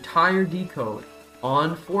did an entire decode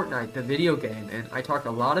on Fortnite, the video game, and I talked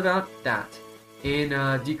a lot about that in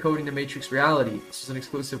Decoding the Matrix Reality. This is an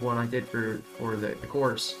exclusive one I did for the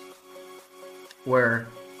course, where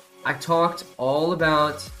I talked all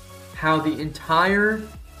about how the entire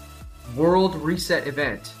world reset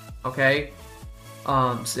event, okay?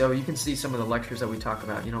 So you can see some of the lectures that we talk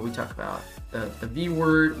about. You know, we talk about the V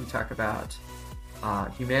word, we talk about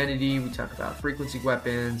humanity, we talk about frequency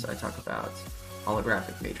weapons, I talk about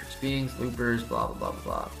holographic matrix beings, loopers, blah blah blah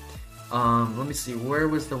blah blah. Let me see, where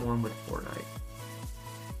was the one with Fortnite?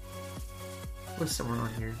 It was somewhere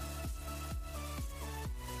on here.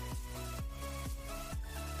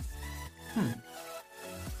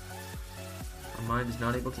 My mind is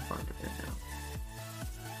not able to find it right now.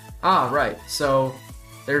 Ah, right. So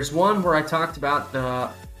there's one where I talked about the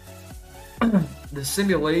the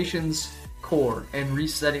simulations core and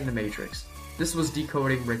resetting the matrix. This was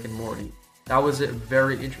decoding Rick and Morty. That was a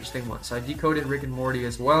very interesting one. So I decoded Rick and Morty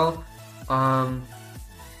as well.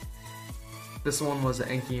 This one was the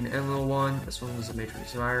Enki and Enlil one. This one was the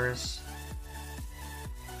Matrix Virus.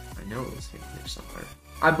 I know it was here somewhere.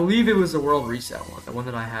 I believe it was the World Reset one, the one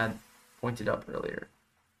that I had pointed up earlier.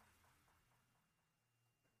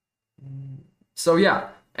 So yeah,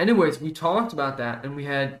 anyways, we talked about that, and we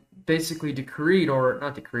had basically decreed, or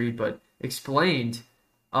not decreed, but explained,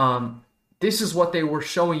 this is what they were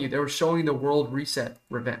showing you. They were showing the World Reset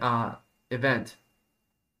event,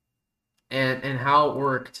 and how it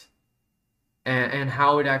worked, and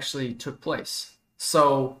how it actually took place.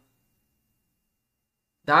 So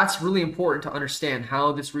that's really important to understand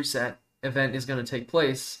how this reset event is going to take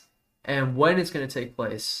place and when it's going to take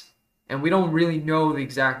place. And we don't really know the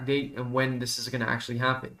exact date and when this is going to actually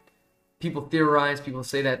happen. People theorize, people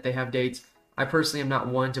say that they have dates. I personally am not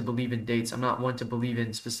one to believe in dates. I'm not one to believe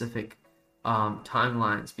in specific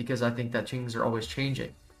timelines, because I think that things are always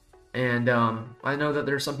changing. And I know that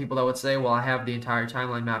there's some people that would say, well, I have the entire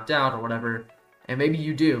timeline mapped out or whatever, and maybe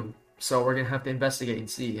you do. So we're going to have to investigate and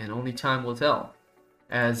see, and only time will tell,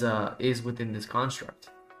 as is within this construct.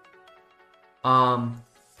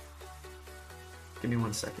 Give me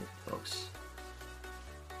 1 second, folks.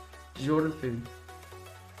 Did you order the food?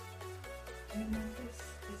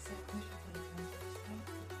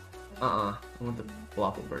 I want the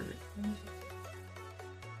falafel burger.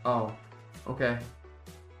 Oh, okay.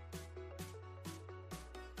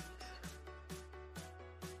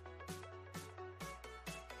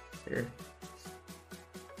 here.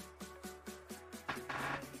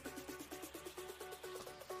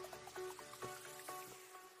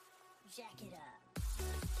 Jack it up.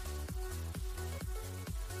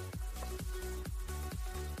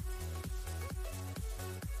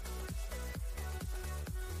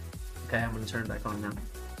 Okay, I'm gonna turn it back on now.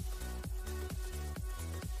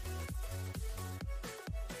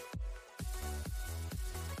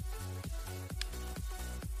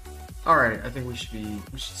 Alright, I think we should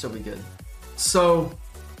still be good. So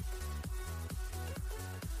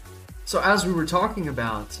as we were talking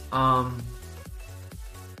about,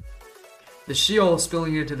 the Sheol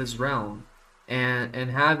spilling into this realm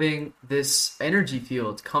and having this energy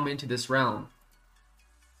field come into this realm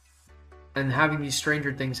and having these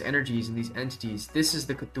Stranger Things energies and these entities, this is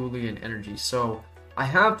the Cthulhian energy. So I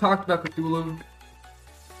have talked about Cthulhu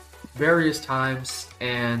various times,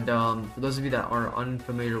 and for those of you that are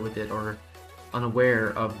unfamiliar with it or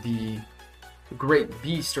unaware of the great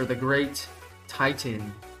beast or the great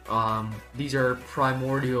titan, these are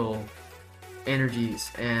primordial energies,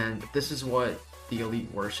 and this is what the elite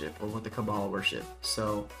worship, or what the Kabbalah worship.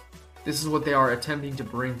 So this is what they are attempting to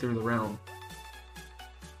bring through the realm.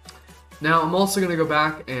 Now I'm also going to go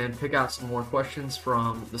back and pick out some more questions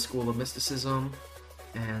from the School of Mysticism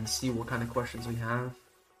and see what kind of questions we have.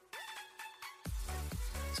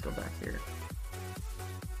 Let's go back here.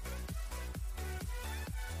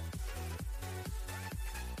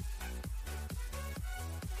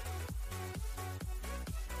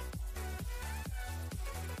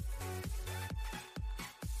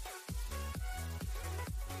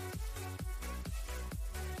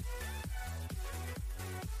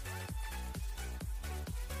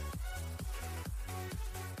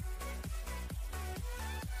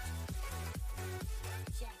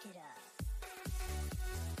 Jack it up.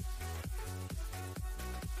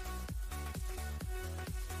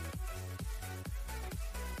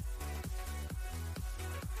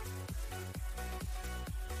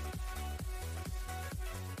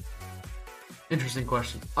 Interesting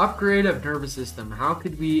question. Upgrade of nervous system. How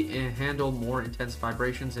could we handle more intense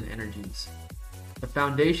vibrations and energies? The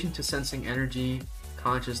foundation to sensing energy,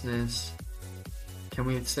 consciousness. Can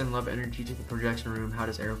we send love energy to the projection room? How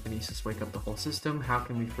does aerokinesis wake up the whole system? How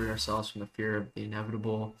can we free ourselves from the fear of the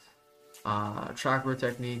inevitable? Chakra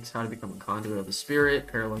techniques. How to become a conduit of the spirit.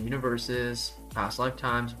 Parallel universes. Past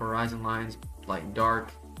lifetimes. Horizon lines. Light and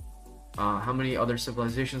dark. How many other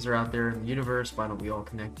civilizations are out there in the universe? Why don't we all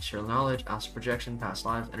connect to share knowledge? Astral projection, past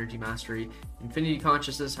lives, energy mastery, infinity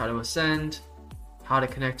consciousness, how to ascend, how to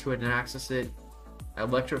connect to it and access it,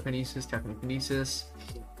 electrokinesis, technokinesis.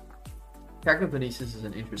 Technokinesis is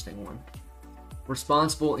an interesting one.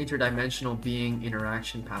 Responsible interdimensional being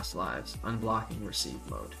interaction, past lives, unblocking receive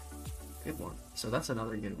mode. Good one. So that's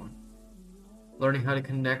another good one. Learning how to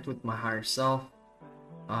connect with my higher self.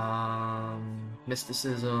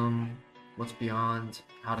 Mysticism, what's beyond,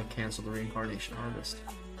 how to cancel the reincarnation harvest.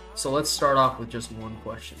 So let's start off with just one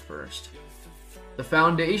question first. The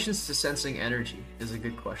foundations to sensing energy is a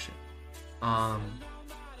good question.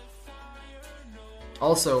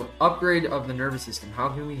 Also, upgrade of the nervous system. How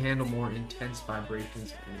can we handle more intense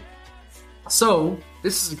vibrations? So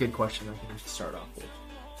this is a good question I think we should start off with.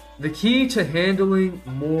 The key to handling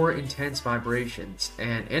more intense vibrations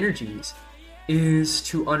and energies is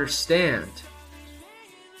to understand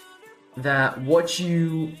that what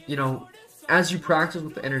you know, as you practice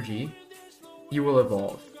with the energy, you will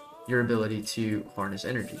evolve your ability to harness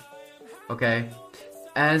energy. Okay?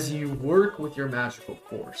 As you work with your magical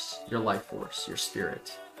force, your life force, your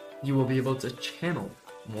spirit, you will be able to channel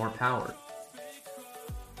more power.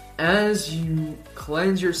 As you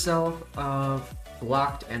cleanse yourself of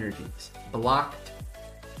blocked energies, blocked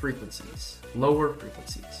frequencies, lower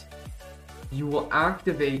frequencies, you will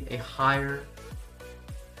activate a higher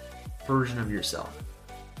version of yourself.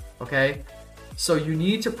 Okay? So you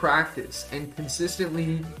need to practice and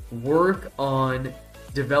consistently work on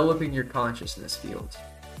developing your consciousness field.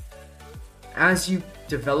 As you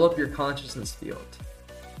develop your consciousness field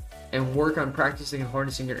and work on practicing and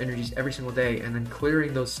harnessing your energies every single day and then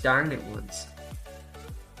clearing those stagnant ones,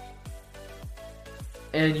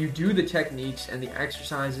 and you do the techniques and the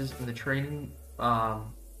exercises and the training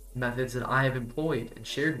methods that I have employed and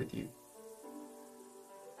shared with you,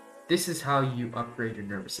 this is how you upgrade your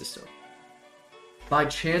nervous system. By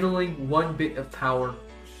channeling one bit of power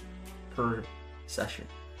per session,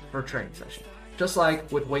 per training session. Just like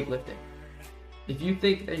with weightlifting. If you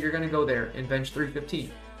think that you're going to go there and bench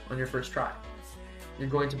 315 on your first try, you're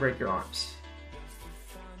going to break your arms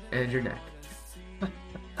and your neck.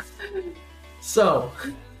 So,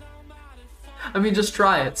 I mean, just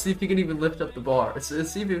try it. See if you can even lift up the bar. See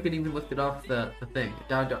if you can even lift it off the thing.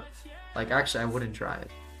 Don't. Like, actually, I wouldn't try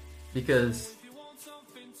it. Because,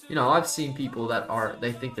 you know, I've seen people that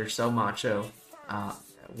they think they're so macho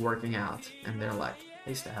working out. And they're like, I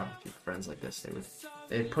used to have a few friends like this.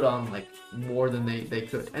 They'd put on, like, more than they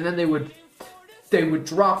could. And then they would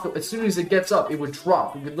drop, as soon as it gets up, it would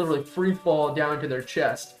drop. It would literally free fall down to their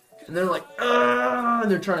chest. And they're like, ah,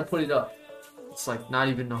 and they're trying to put it up. It's like not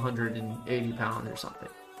even 180 pounds or something.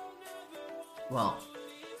 Well,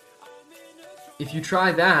 if you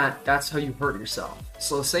try that, that's how you hurt yourself.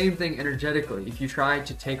 So the same thing energetically. If you try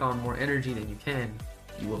to take on more energy than you can,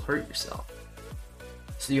 you will hurt yourself.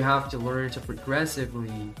 So you have to learn to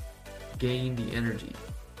progressively gain the energy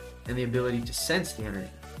and the ability to sense the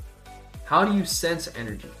energy. How do you sense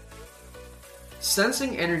energy?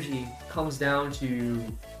 Sensing energy comes down to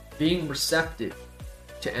being receptive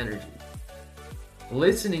to energy,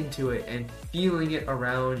 listening to it and feeling it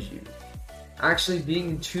around you, actually being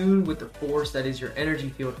in tune with the force that is your energy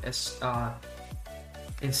field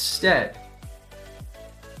instead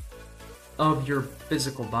of your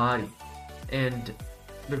physical body and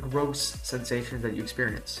the gross sensations that you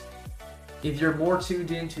experience. If you're more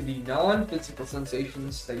tuned into the non-physical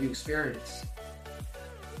sensations that you experience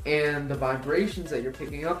and the vibrations that you're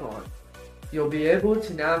picking up on, you'll be able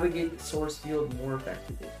to navigate the source field more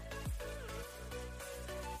effectively.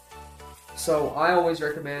 So I always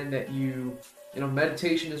recommend that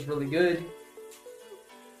meditation is really good.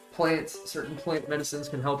 Certain plant medicines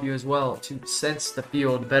can help you as well to sense the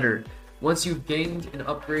field better. Once you've gained an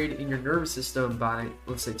upgrade in your nervous system by,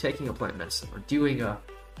 let's say, taking a plant medicine or doing a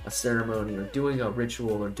ceremony or doing a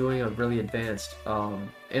ritual or doing a really advanced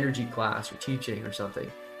energy class or teaching or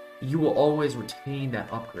something, you will always retain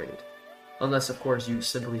that upgrade. Unless, of course, you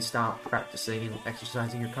simply stop practicing and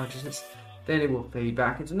exercising your consciousness, then it will fade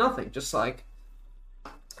back into nothing. Just like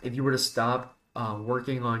if you were to stop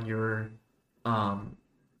working on your,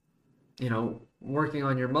 working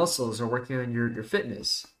on your muscles or working on your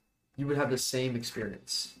fitness, you would have the same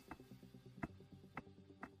experience.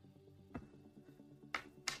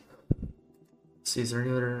 Let's see, is there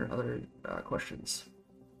any other questions?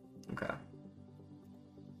 Okay.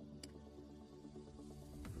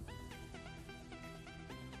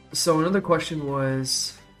 So another question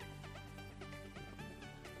was,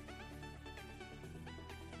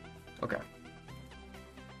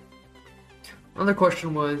 another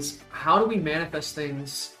question was, how do we manifest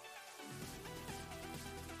things?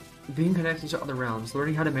 Being connected to other realms,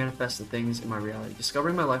 learning how to manifest the things in my reality,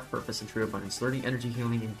 discovering my life purpose and true abundance, learning energy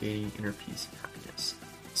healing and gaining inner peace and happiness.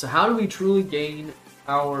 So how do we truly gain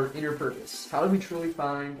our inner purpose? How do we truly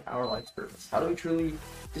find our life's purpose? How do we truly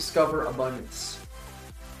discover abundance?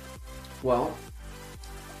 Well,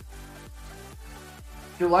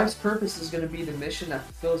 your life's purpose is going to be the mission that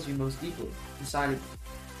fulfills you most deeply inside of you.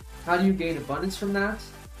 How do you gain abundance from that?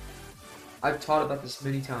 I've taught about this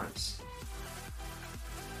many times.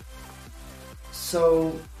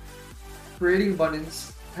 So, creating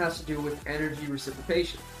abundance has to do with energy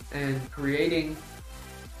reciprocation and creating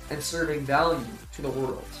and serving value to the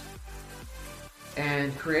world.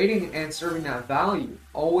 And creating and serving that value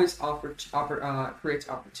always creates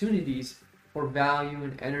opportunities for value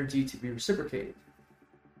and energy to be reciprocated.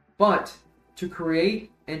 But to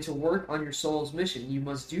create and to work on your soul's mission, you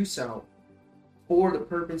must do so for the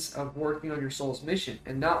purpose of working on your soul's mission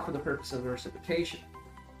and not for the purpose of the reciprocation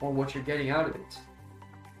or what you're getting out of it.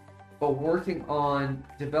 But working on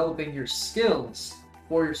developing your skills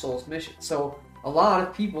for your soul's mission. So a lot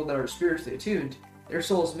of people that are spiritually attuned, their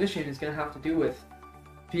soul's mission is going to have to do with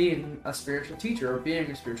being a spiritual teacher or being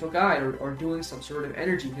a spiritual guide or doing some sort of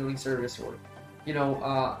energy healing service or,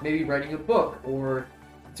 maybe writing a book or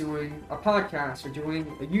doing a podcast or doing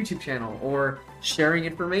a YouTube channel or sharing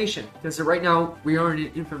information. Because right now we are in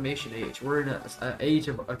an information age. We're in an age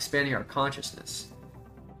of expanding our consciousness.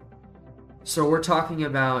 So we're talking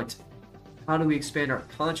about how do we expand our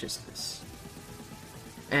consciousness?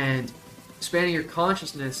 And expanding your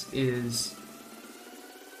consciousness is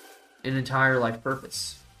an entire life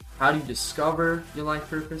purpose. How do you discover your life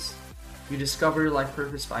purpose? You discover your life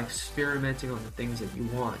purpose by experimenting on the things that you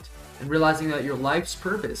want and realizing that your life's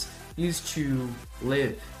purpose is to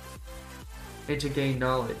live and to gain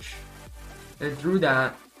knowledge. And through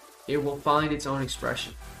that, it will find its own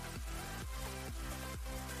expression.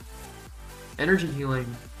 Energy healing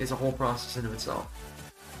is a whole process in of itself.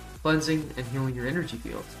 Cleansing and healing your energy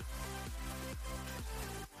field.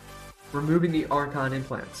 Removing the archon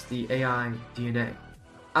implants, the AI DNA.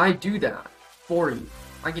 I do that for you.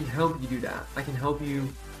 I can help you do that. I can help you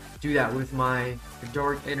do that with my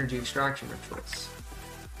dark energy extraction rituals.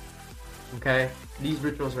 Okay? These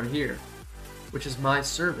rituals are here, which is my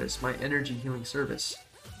service, my energy healing service,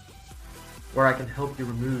 where I can help you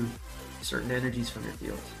remove certain energies from your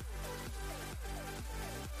field.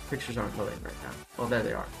 Pictures aren't loading right now. Well, there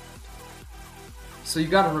they are. So you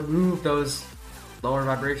got to remove those lower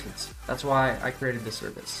vibrations. That's why I created this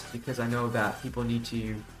service, because I know that people need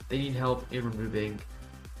help in removing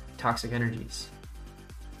toxic energies.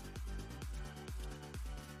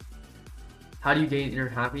 How do you gain inner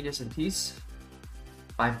happiness and peace?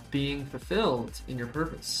 By being fulfilled in your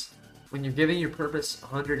purpose. When you're giving your purpose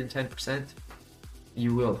 110%,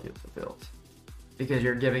 you will feel fulfilled, because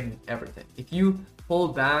you're giving everything. If you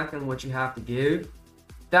hold back on what you have to give,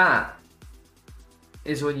 that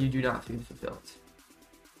is when you do not feel fulfilled,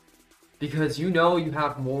 because you know you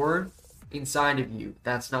have more inside of you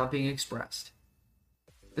that's not being expressed.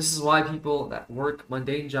 This is why people that work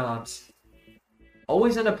mundane jobs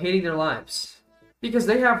always end up hating their lives, because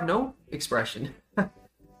they have no expression.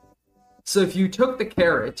 So if you took the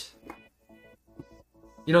carrot,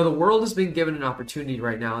 you know, the world is being given an opportunity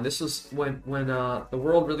right now, and this was when the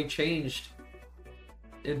world really changed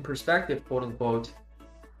in perspective, quote unquote,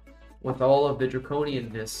 with all of the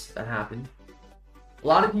draconianness that happened. A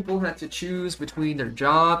lot of people had to choose between their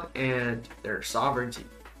job and their sovereignty.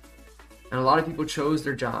 And a lot of people chose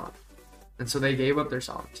their job. And so they gave up their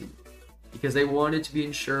sovereignty because they wanted to be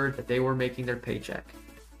ensured that they were making their paycheck.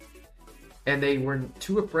 And they were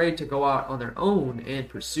too afraid to go out on their own and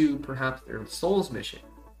pursue perhaps their soul's mission.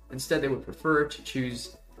 Instead, they would prefer to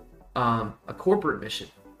choose a corporate mission,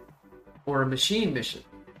 or a machine mission,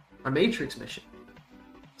 a matrix mission.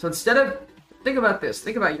 So instead of, think about this,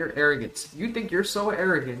 think about your arrogance. You think you're so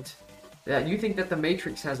arrogant that you think that the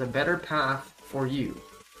matrix has a better path for you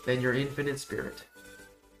than your infinite spirit.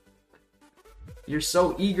 You're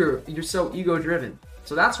so ego driven.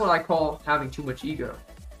 So that's what I call having too much ego,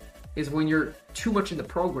 is when you're too much in the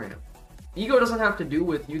program. Ego doesn't have to do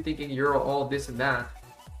with you thinking you're all this and that.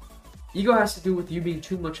 Ego has to do with you being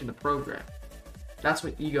too much in the program. That's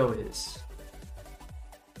what ego is.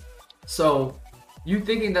 So you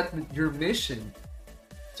thinking that your mission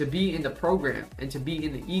to be in the program and to be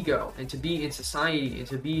in the ego and to be in society and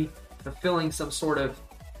to be fulfilling some sort of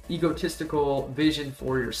egotistical vision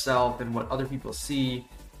for yourself and what other people see,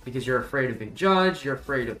 because you're afraid of being judged, you're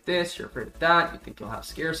afraid of this, you're afraid of that, you think you'll have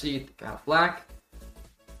scarcity, you think you'll have lack.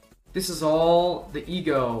 This is all the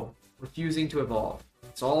ego refusing to evolve.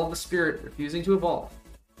 It's all the spirit refusing to evolve.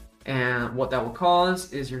 And what that will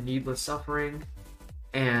cause is your needless suffering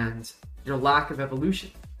and your lack of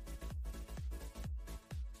evolution.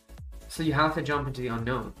 So you have to jump into the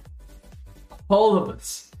unknown. All of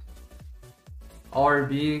us are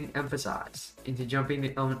being emphasized into jumping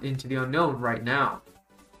into the unknown right now.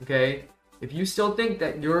 Okay? If you still think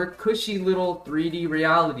that your cushy little 3D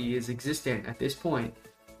reality is existent at this point,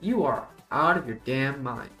 you are out of your damn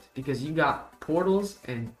mind, because you got portals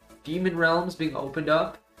and demon realms being opened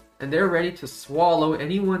up, and they're ready to swallow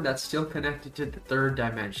anyone that's still connected to the third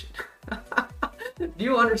dimension. Do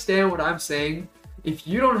you understand what I'm saying? If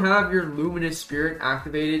you don't have your luminous spirit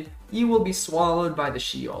activated, you will be swallowed by the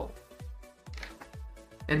Sheol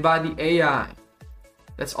and by the AI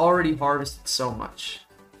that's already harvested so much.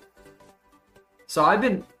 So I've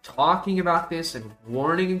been talking about this and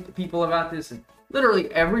warning people about this, and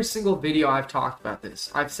literally every single video I've talked about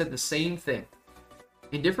this, I've said the same thing.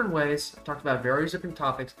 In different ways, I've talked about various different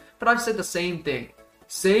topics, but I've said the same thing.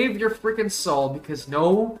 Save your freaking soul, because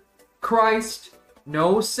no Christ,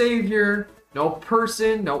 no Savior, no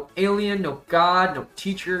person, no alien, no God, no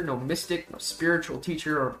teacher, no mystic, no spiritual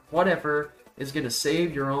teacher, or whatever is going to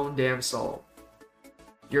save your own damn soul.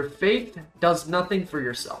 Your faith does nothing for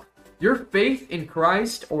yourself. Your faith in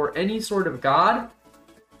Christ or any sort of God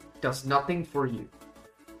does nothing for you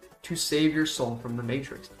to save your soul from the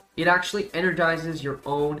matrix. It actually energizes your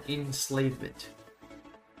own enslavement.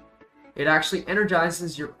 It actually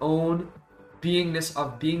energizes your own beingness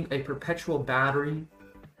of being a perpetual battery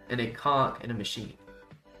and a cog in a machine.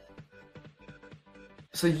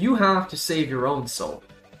 So you have to save your own soul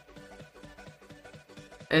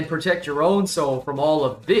and protect your own soul from all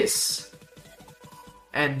of this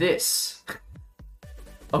and this.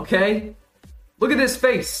 Okay? Look at this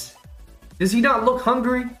face. Does he not look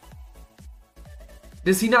hungry?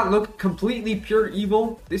 Does he not look completely pure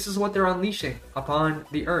evil? This is what they're unleashing upon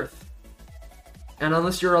the earth. And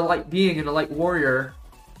unless you're a light being and a light warrior,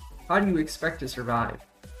 how do you expect to survive?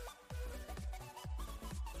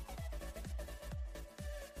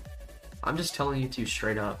 I'm just telling you two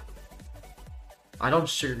straight up. I don't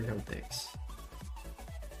sugarcoat things.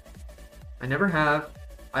 I never have.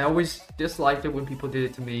 I always disliked it when people did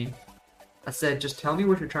it to me. I said, just tell me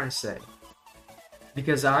what you're trying to say.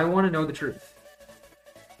 Because I want to know the truth.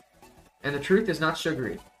 And the truth is not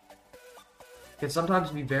sugary. It can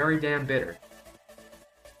sometimes be very damn bitter.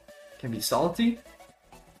 It can be salty.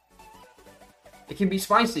 It can be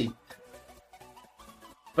spicy.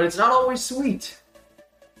 But it's not always sweet.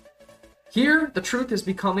 Here, the truth is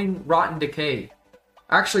becoming rotten decay.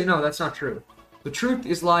 Actually, no, that's not true. The truth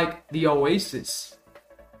is like the oasis.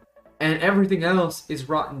 And everything else is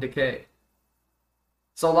rotten decay.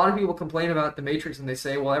 So a lot of people complain about the Matrix and they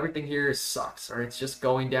say, well, everything here sucks, or it's just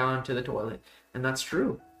going down to the toilet. And that's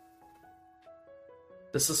true.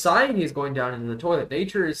 The society is going down into the toilet.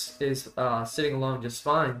 Nature is sitting alone just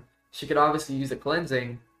fine. She could obviously use a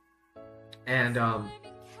cleansing and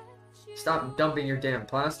stop dumping your damn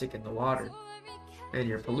plastic in the water and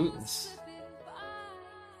your pollutants.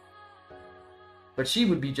 But she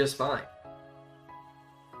would be just fine.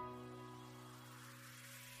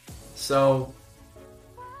 So,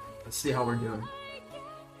 let's see how we're doing.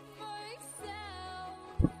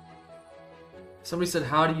 Somebody said,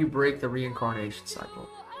 how do you break the reincarnation cycle?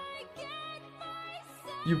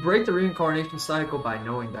 You break the reincarnation cycle by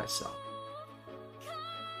knowing thyself.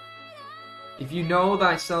 If you know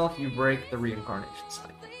thyself, you break the reincarnation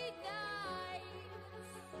cycle.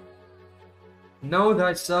 Know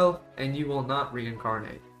thyself, and you will not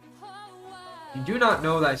reincarnate. If you do not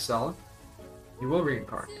know thyself, you will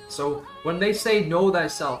reincarnate. So when they say know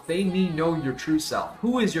thyself, they mean know your true self.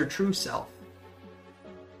 Who is your true self?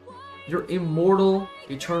 Your immortal,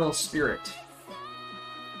 eternal spirit.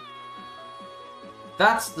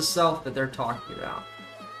 That's the self that they're talking about.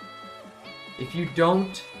 If you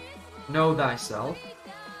don't know thyself,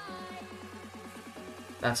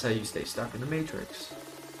 that's how you stay stuck in the Matrix.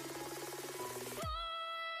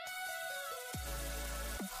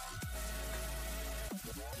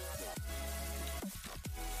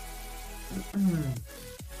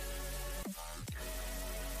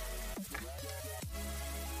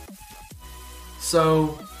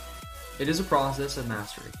 So, it is a process of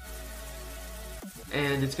mastery.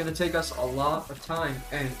 And it's going to take us a lot of time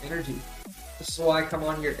and energy. This is why I come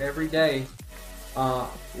on here every day.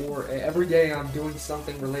 Or every day I'm doing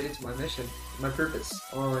something related to my mission, my purpose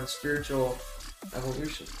on spiritual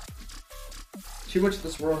evolution. Too much of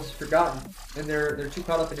this world is forgotten. And they're too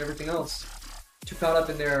caught up in everything else. Too caught up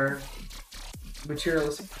in their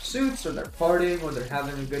materialistic pursuits, or they're partying, or they're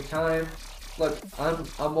having a good time. Look,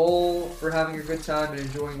 I'm all for having a good time and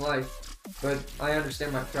enjoying life, but I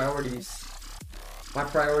understand my priorities. My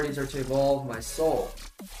priorities are to evolve my soul.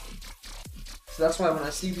 So that's why when I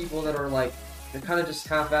see people that are like, they're kind of just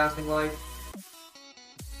half-assing life,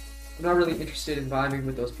 I'm not really interested in vibing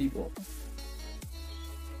with those people.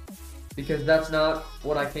 Because that's not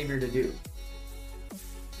what I came here to do.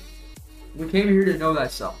 We came here to know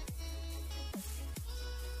thyself.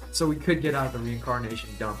 So we could get out of the reincarnation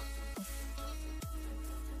dump.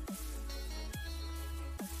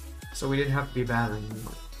 So we didn't have to be battling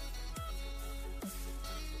anymore.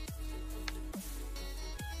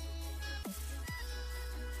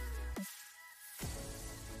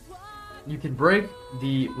 You can break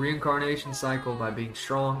the reincarnation cycle by being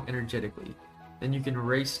strong energetically. Then you can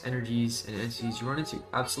erase energies and entities you run into.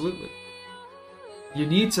 Absolutely. You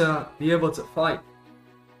need to be able to fight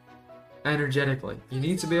energetically. You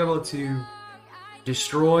need to be able to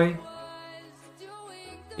destroy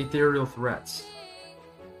ethereal threats.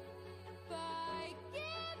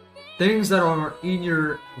 Things that are in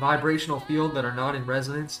your vibrational field that are not in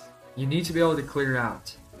resonance, you need to be able to clear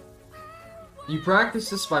out. You practice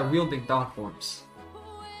this by wielding thought forms.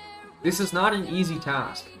 This is not an easy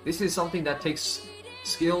task. This is something that takes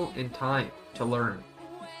skill and time to learn.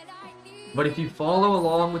 But if you follow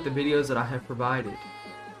along with the videos that I have provided,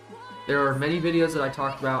 there are many videos that I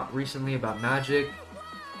talked about recently about magic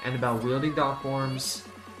and about wielding thought forms,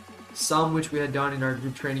 some which we had done in our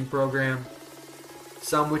group training program,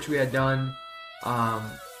 some which we had done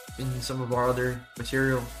in some of our other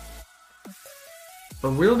material.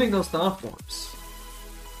 But wielding those thought forms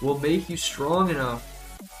will make you strong enough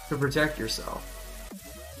to protect yourself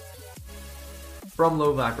from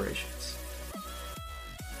low vibrations.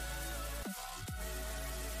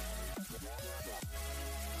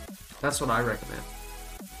 That's what I recommend.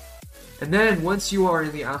 And then once you are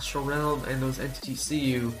in the astral realm and those entities see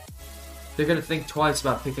you, they're going to think twice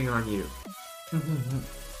about picking on you.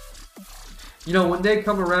 You know, when they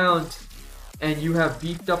come around and you have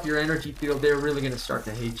beefed up your energy field, they're really going to start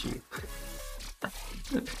to hate you.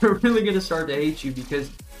 They're really going to start to hate you because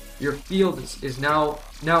your field is now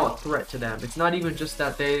a threat to them. It's not even just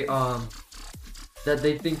that they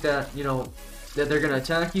think that, you know, that they're going to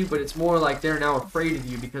attack you, but it's more like they're now afraid of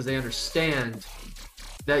you because they understand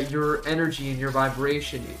that your energy and your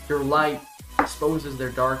vibration, your light exposes their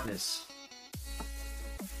darkness.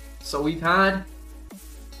 So we've had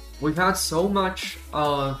so much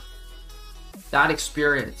of that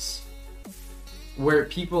experience where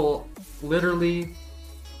people literally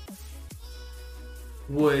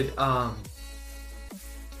would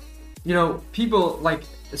people, like,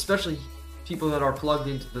 especially people that are plugged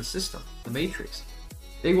into the system, the matrix,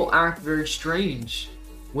 they will act very strange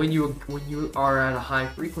when you are at a high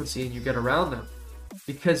frequency and you get around them,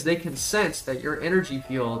 because they can sense that your energy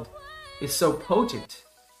field is so potent.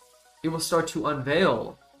 It will start to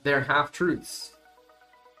unveil their half-truths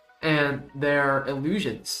and their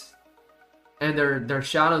illusions and their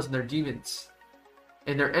shadows and their demons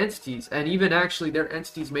and their entities, and even actually their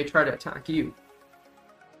entities may try to attack you.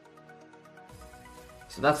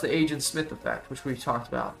 So that's the Agent Smith effect, which we've talked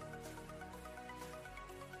about.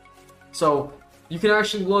 So you can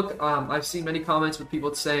actually look, I've seen many comments with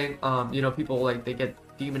people saying, people, like, they get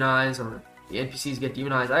demonized, or the NPCs get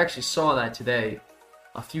demonized. I actually saw that today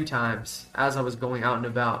a few times as I was going out and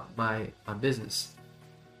about my business.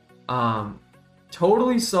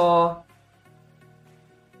 Totally saw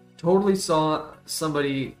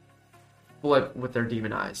somebody flip with their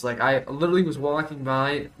demon eyes. Like, I literally was walking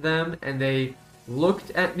by them and they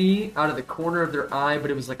looked at me out of the corner of their eye,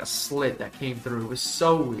 but it was like a slit that came through. It was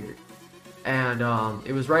so weird. And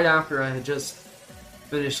it was right after I had just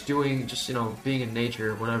finished doing, just, being in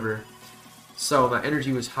nature or whatever. So my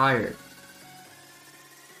energy was higher.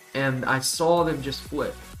 And I saw them just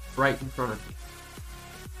flip right in front of me.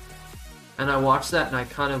 And I watched that and I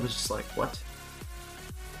kind of was just like, what?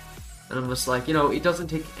 And I'm just like, it doesn't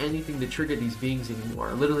take anything to trigger these beings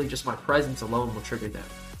anymore. Literally just my presence alone will trigger them.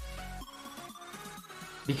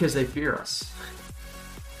 Because they fear us.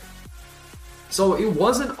 So it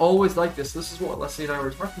wasn't always like this. This is what Leslie and I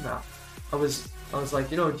were talking about. I was like,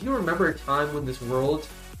 do you remember a time when this world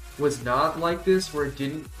was not like this, where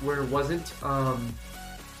it wasn't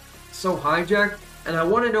so hijacked? And I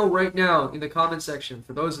want to know right now in the comment section,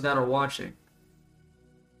 for those that are watching,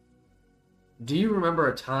 do you remember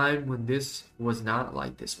a time when this was not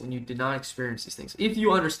like this, when you did not experience these things? If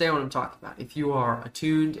you understand what I'm talking about, if you are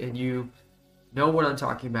attuned and you know what I'm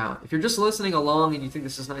talking about. If you're just listening along and you think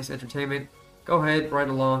this is nice entertainment, go ahead, right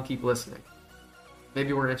along, keep listening.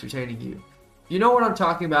 Maybe we're entertaining you. You know what I'm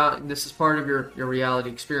talking about, and this is part of your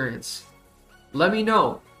reality experience. Let me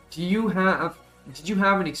know. Did you have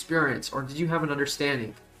an experience, or did you have an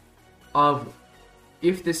understanding of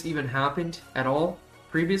if this even happened at all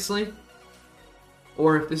previously?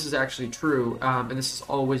 Or if this is actually true, and this has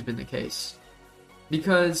always been the case.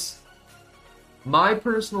 Because my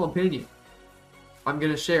personal opinion, I'm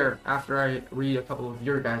going to share after I read a couple of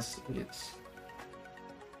your guys' opinions.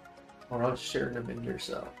 Or I'll just share them in here,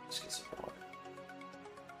 so let's get some water.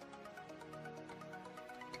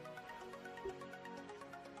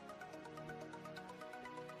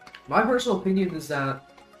 My personal opinion is that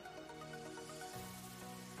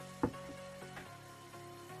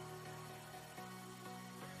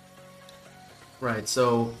right,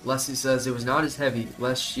 so Leslie says it was not as heavy,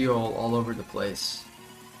 less Sheol all over the place,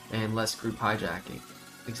 and less group hijacking.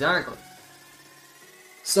 Exactly.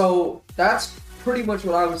 So that's pretty much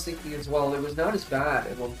what I was thinking as well. It was not as bad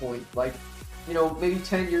at one point. Like, maybe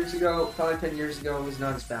 10 years ago, 5-10 years ago, it was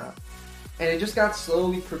not as bad. And it just got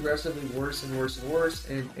slowly, progressively worse and worse and worse,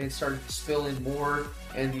 and it started to spill in more,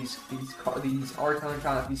 and these Archon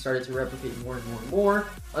copies started to replicate more and more and more,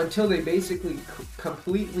 until they basically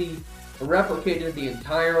completely replicated the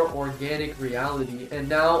entire organic reality, and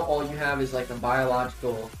now all you have is like a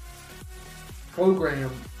biological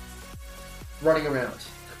program running around.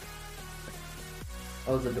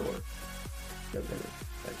 That was the door.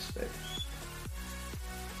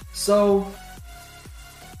 So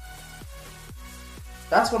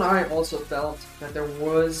that's when I also felt that there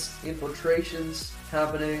was infiltrations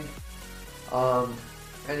happening, and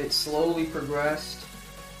it slowly progressed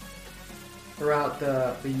throughout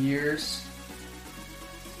the years.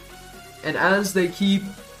 And as they keep...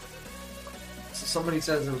 So somebody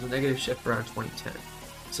says there was a negative shift around 2010.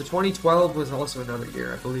 So 2012 was also another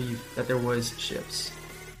year, I believe, that there was shifts.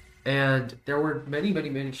 And there were many, many,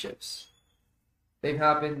 many shifts. They've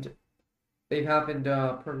happened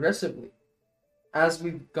progressively as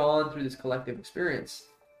we've gone through this collective experience.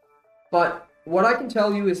 But what I can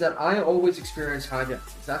tell you is that I always experienced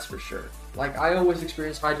hijackings, that's for sure. Like, I always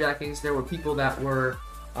experienced hijackings. There were people that were,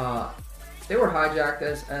 they were hijacked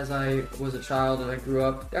as I was a child and I grew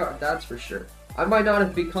up. That's for sure. I might not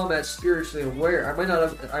have become as spiritually aware. I might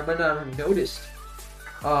not have noticed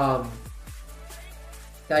that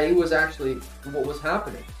it was actually what was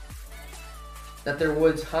happening. that there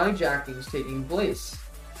was hijackings taking place.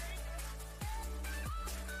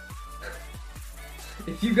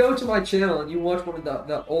 If you go to my channel and you watch one of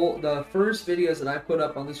the first videos that I put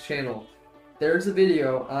up on this channel, there's a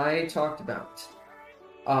video I talked about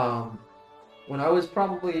when I was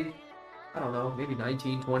probably, I don't know, maybe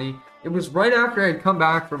 19, 20. It was right after I had come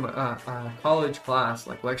back from a college class,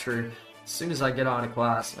 like lecture. As soon as I get out of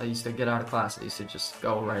class, I used to just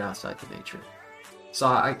go right outside to nature. So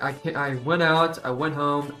I went out, I went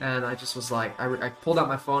home, and I just was like, I pulled out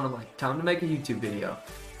my phone. I'm like, time to make a YouTube video.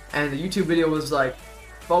 And the YouTube video was like,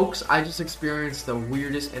 folks, I just experienced the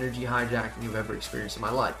weirdest energy hijacking I've ever experienced in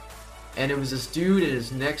my life. And it was this dude, and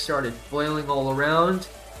his neck started flailing all around.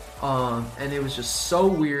 And it was just so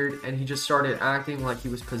weird, and he just started acting like he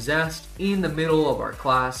was possessed in the middle of our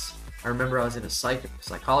class. I remember I was in a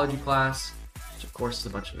psychology class, which of course is a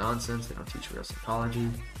bunch of nonsense. They don't teach real psychology.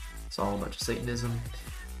 It's all a bunch of Satanism.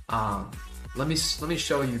 Let me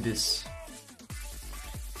show you this.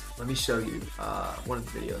 Let me show you one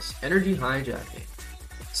of the videos. Energy hijacking.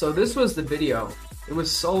 So this was the video. It was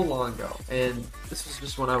so long ago, and this was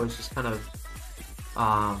just when I was just kind of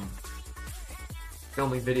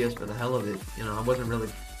filming videos for the hell of it. You know, I wasn't really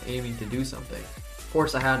aiming to do something. Of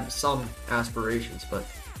course, I had some aspirations, but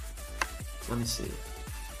let me see.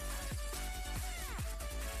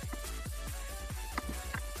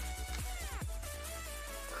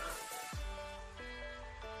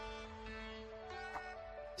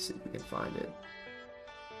 Let's see if we can find it.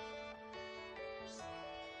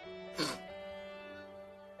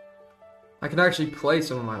 I can actually play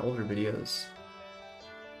some of my older videos.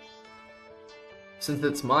 Since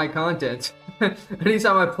it's my content,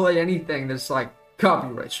 anytime I play anything, there's like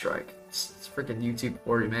copyright strike. It's freaking YouTube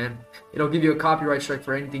for you, man. It'll give you a copyright strike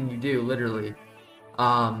for anything you do, literally.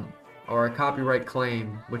 Or a copyright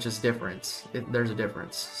claim, which is different. There's a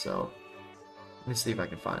difference. So let me see if I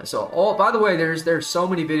can find it. So, by the way, there's so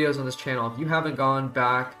many videos on this channel. If you haven't gone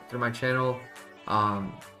back through my channel,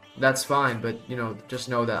 that's fine. But you know, just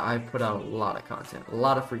know that I put out a lot of content, a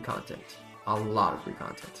lot of free content, a lot of free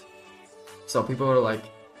content. So people are like,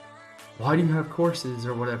 why do you have courses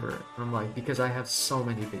or whatever? And I'm like, because I have so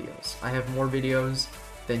many videos. I have more videos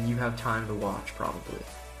than you have time to watch, probably.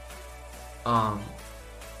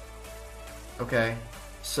 Okay,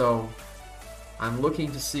 so I'm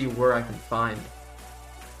looking to see where I can find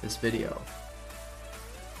this video.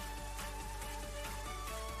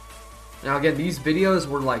 Now again, these videos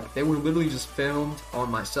were like, they were literally just filmed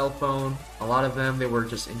on my cell phone. A lot of them, they were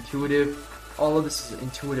just intuitive. All of this is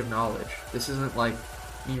intuitive knowledge. This isn't like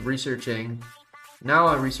me researching. Now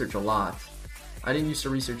I research a lot. I didn't used to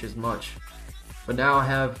research as much, but now I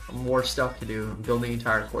have more stuff to do. I'm building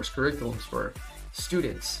entire course curriculums for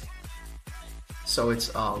students. So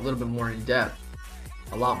it's a little bit more in depth,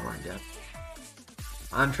 a lot more in depth.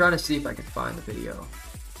 I'm trying to see if I can find the video.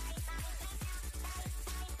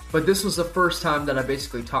 But this was the first time that I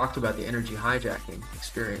basically talked about the energy hijacking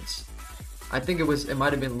experience. I think it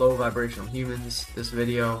might have been low vibrational humans, this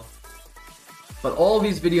video. But all of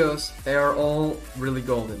these videos, they are all really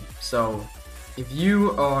golden. So if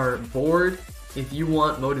you are bored, if you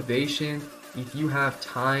want motivation, if you have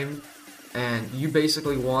time, and you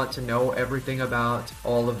basically want to know everything about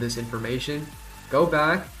all of this information, go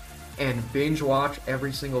back and binge watch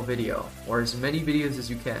every single video, or as many videos as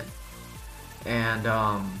you can. And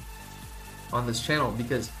on this channel,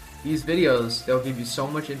 because these videos, they'll give you so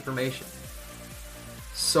much information,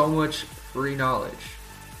 so much free knowledge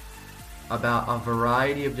about a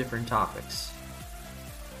variety of different topics.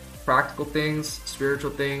 Practical things,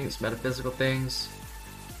 spiritual things, metaphysical things.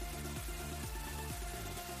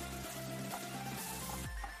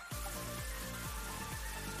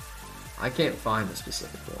 I can't find the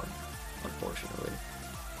specific one, unfortunately.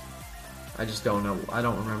 I just don't know. I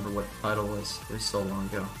don't remember what the title was. It was so long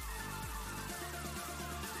ago.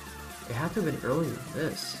 It had to have been earlier than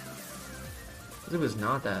this. It was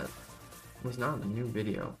not that. It was not a new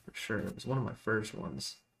video for sure. It was one of my first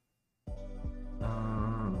ones.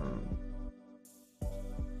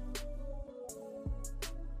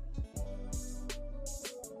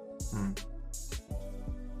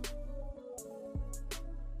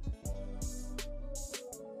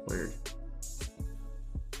 Weird.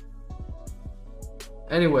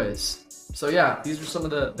 Anyways, so yeah, these are some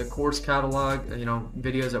of the course catalog,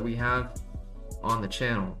 videos that we have on the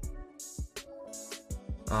channel.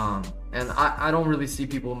 And I don't really see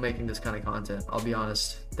people making this kind of content, I'll be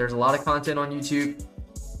honest. There's a lot of content on YouTube.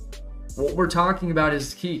 What we're talking about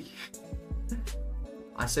is key.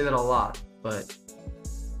 I say that a lot, but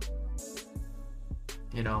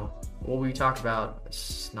what we talk about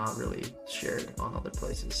is not really shared on other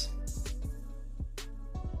places.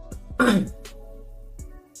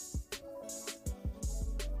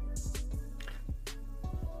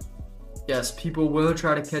 Yes, people will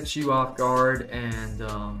try to catch you off guard, and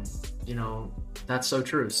you know, that's so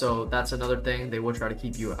true. So that's another thing, they will try to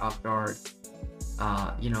keep you off guard,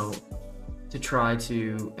 you know, to try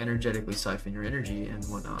to energetically siphon your energy and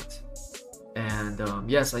whatnot. And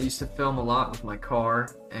yes, I used to film a lot with my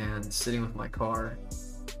car and sitting with my car.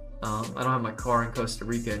 I don't have my car in Costa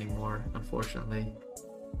Rica anymore, unfortunately.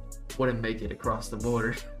 Wouldn't make it across the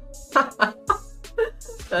border.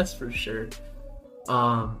 That's for sure.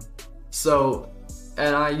 So,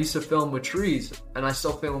 and I used to film with trees, and I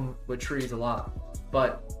still film with trees a lot.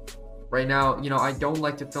 But right now, you know, I don't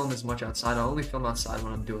like to film as much outside. I only film outside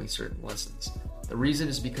when I'm doing certain lessons. The reason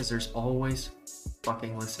is because there's always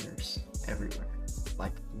fucking listeners everywhere.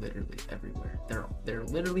 Like, literally everywhere. They're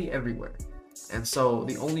literally everywhere. And so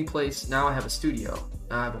the only place, now I have a studio.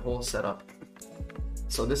 Now I have a whole setup.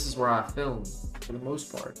 So this is where I film for the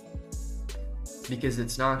most part. Because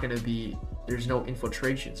it's not going to be, there's no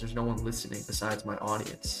infiltrations. There's no one listening besides my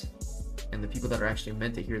audience. And the people that are actually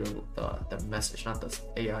meant to hear the message, not the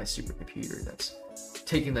AI supercomputer that's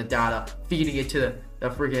taking the data, feeding it to the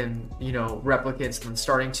friggin', you know, replicants, and then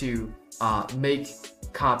starting to make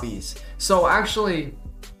copies. So actually,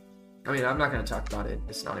 I mean, I'm not going to talk about it.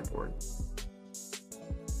 It's not important.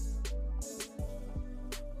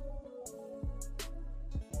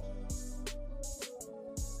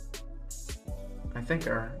 I think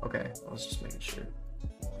okay, I was just making sure.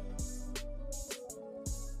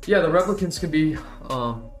 Yeah, the replicants can be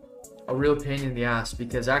a real pain in the ass,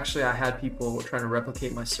 because actually I had people trying to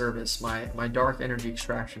replicate my service, my dark energy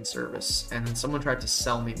extraction service, and then someone tried to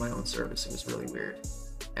sell me my own service. It was really weird.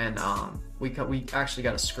 And we actually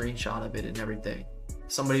got a screenshot of it and everything.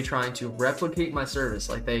 Somebody trying to replicate my service.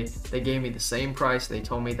 Like they gave me the same price. They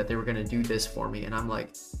told me that they were going to do this for me, and I'm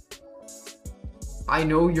like, I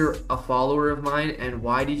know you're a follower of mine, and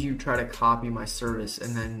why did you try to copy my service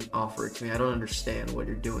and then offer it to me? I don't understand what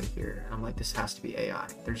you're doing here. And I'm like, this has to be AI.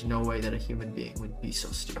 There's no way that a human being would be so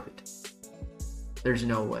stupid. There's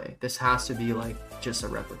no way. This has to be like just a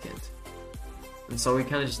replicant. And so we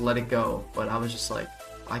kind of just let it go. But I was just like,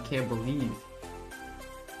 I can't believe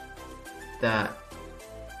that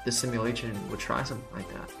the simulation would try something like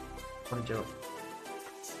that. What a joke.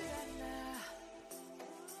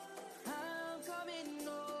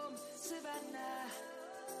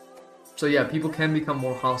 So yeah, people can become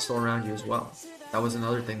more hostile around you as well. That was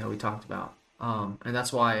another thing that we talked about. And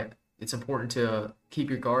that's why it's important to keep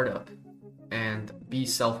your guard up and be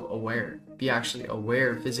self-aware. Be actually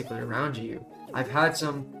aware physically around you. I've had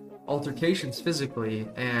some altercations physically,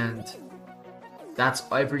 and that's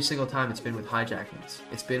every single time it's been with hijackings.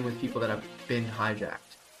 It's been with people that have been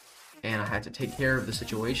hijacked. And I had to take care of the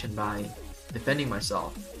situation by defending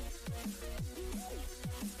myself.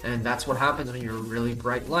 And that's what happens when you're a really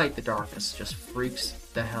bright light. The darkness just freaks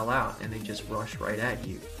the hell out, and they just rush right at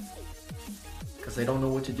you. Because they don't know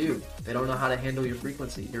what to do. They don't know how to handle your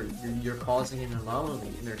frequency. You're causing an anomaly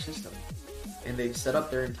in their system. And they've set up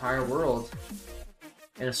their entire world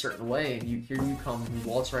in a certain way, and here you come, you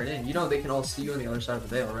waltz right in. You know, they can all see you on the other side of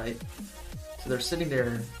the veil, right? So they're sitting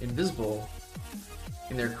there invisible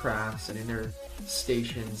in their crafts and in their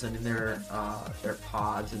stations and in their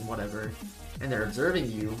pods and whatever. And they're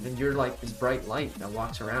observing you, and you're like this bright light that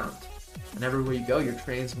walks around. And everywhere you go, you're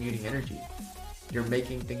transmuting energy. You're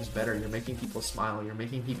making things better. You're making people smile. You're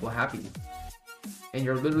making people happy. And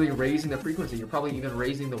you're literally raising the frequency. You're probably even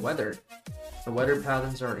raising the weather. The weather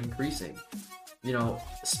patterns are increasing. You know,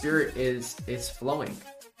 spirit is flowing.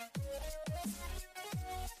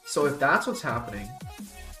 So if that's what's happening,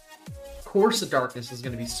 of course the darkness is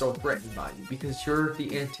going to be so threatened by you, because you're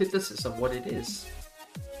the antithesis of what it is.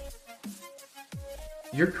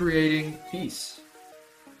 You're creating peace.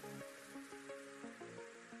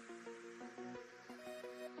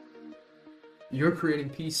 You're creating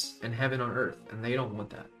peace and heaven on earth, and they don't want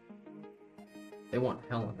that. They want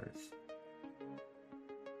hell on earth.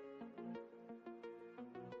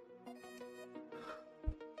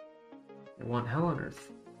 They want hell on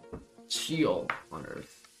earth. Sheol on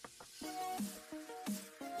earth.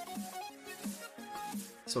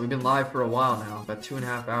 So we've been live for a while now, about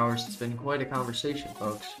 2.5 hours. It's been quite a conversation,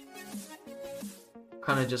 folks.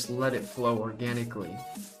 Kind of just let it flow organically.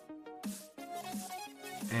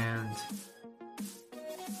 And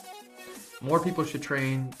more people should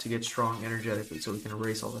train to get strong energetically so we can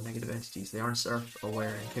erase all the negative entities. They aren't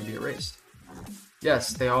self-aware and can be erased.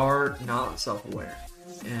 Yes, they are not self-aware,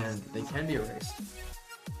 and they can be erased.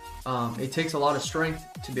 It takes a lot of strength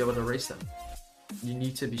to be able to erase them. You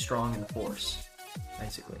need to be strong in the force,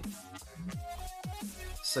 basically.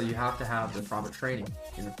 So you have to have the proper training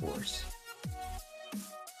in the course.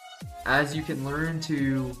 As you can learn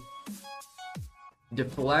to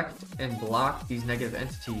deflect and block these negative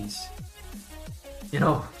entities, you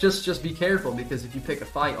know, just be careful, because if you pick a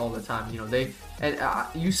fight all the time, you know,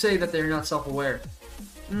 you say that they're not self-aware.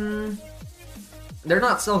 They're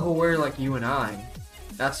not self-aware like you and I,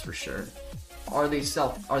 that's for sure. Are they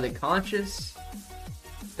conscious?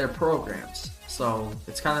 They're programs. So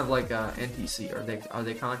it's kind of like a NPC. Are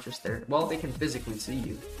they conscious? Well, they can physically see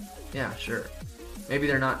you. Yeah, sure. Maybe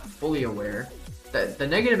they're not fully aware. The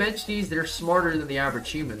negative entities, they're smarter than the average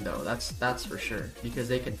human, though. That's for sure, because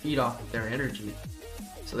they can feed off of their energy.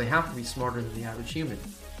 So they have to be smarter than the average human.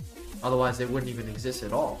 Otherwise, they wouldn't even exist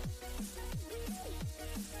at all.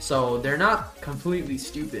 So they're not completely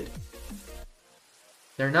stupid.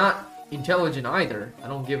 They're not intelligent either. I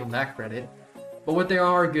don't give them that credit. But what they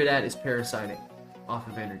are good at is parasiting off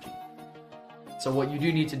of energy. So what you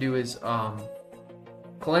do need to do is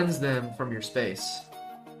cleanse them from your space.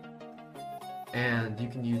 And you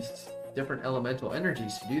can use different elemental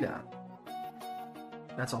energies to do that.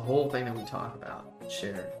 That's a whole thing that we talk about,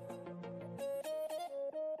 share.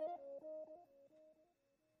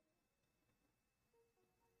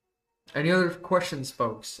 Any other questions,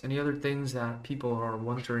 folks? Any other things that people are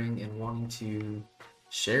wondering and wanting to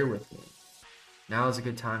share with me? Now is a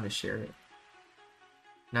good time to share it.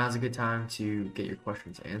 Now is a good time to get your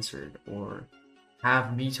questions answered, or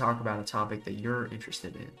have me talk about a topic that you're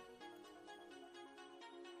interested in.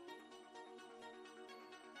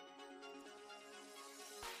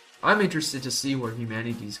 I'm interested to see where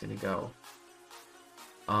humanity is going to go.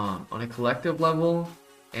 On a collective level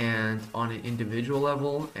and on an individual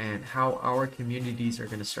level, and how our communities are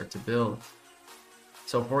going to start to build.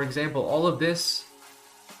 So for example, all of this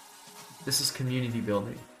is community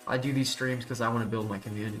building. I do these streams because I want to build my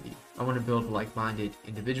community. I want to build like-minded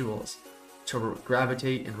individuals to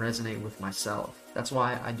gravitate and resonate with myself. That's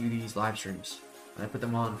why I do these live streams, and I put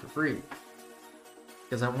them on for free.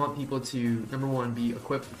 Because I want people to, number one, be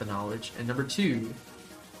equipped with the knowledge, and number two,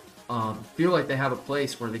 feel like they have a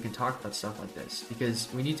place where they can talk about stuff like this. Because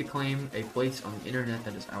we need to claim a place on the internet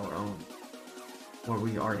that is our own, where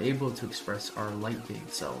we are able to express our light-being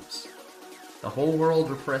selves. The whole world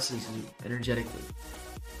represses you energetically.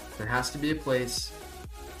 There has to be a place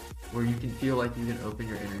where you can feel like you can open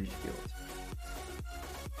your energy field.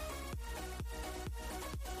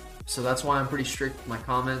 So that's why I'm pretty strict with my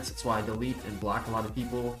comments. That's why I delete and block a lot of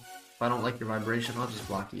people. If I don't like your vibration, I'll just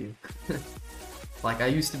block you. Like, I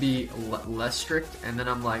used to be less strict, and then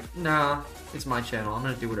I'm like, nah, it's my channel. I'm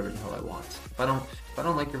gonna do whatever the hell I want. If I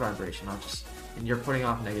don't like your vibration, I'll just, and you're putting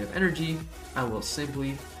off negative energy, I will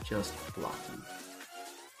simply just block you.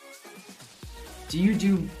 Do you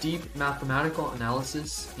do deep mathematical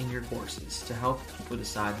analysis in your courses to help people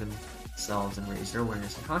decide themselves and raise their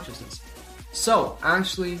awareness and consciousness? So,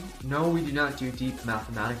 actually, no, we do not do deep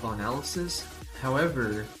mathematical analysis.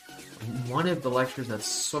 However, one of the lectures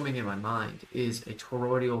that's swimming in my mind is a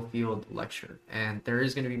toroidal field lecture, and there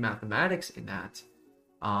is going to be mathematics in that,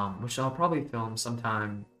 which I'll probably film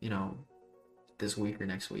sometime, you know, this week or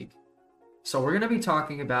next week. So we're going to be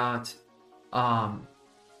talking about,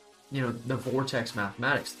 you know, the vortex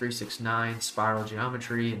mathematics, 369, spiral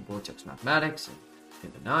geometry, and vortex mathematics, and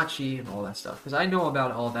Fibonacci, and all that stuff. Because I know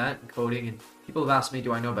about all that and coding, and people have asked me,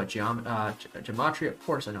 do I know about gematria? Of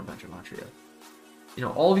course I know about gematria. You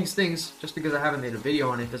know, all these things, just because I haven't made a video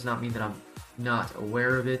on it does not mean that I'm not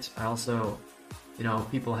aware of it. I also, you know,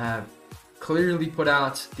 people have clearly put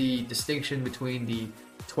out the distinction between the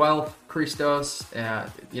 12th Christos,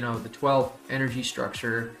 you know, the 12th energy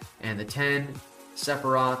structure, and the 10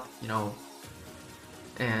 Sephiroth, you know,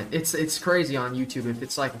 and it's crazy on YouTube.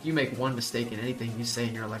 If you make one mistake in anything you say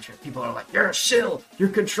in your lecture, people are like, you're a shill, you're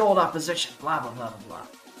controlled opposition, blah, blah, blah, blah, blah.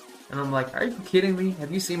 And I'm like, are you kidding me?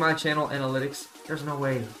 Have you seen my channel analytics? There's no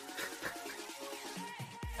way.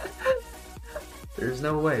 There's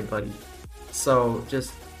no way, buddy. So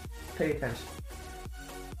just pay attention.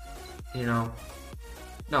 You know?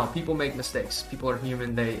 No, people make mistakes. People are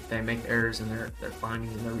human. They make errors in their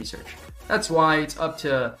findings and their research. That's why it's up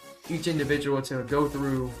to each individual to go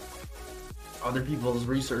through other people's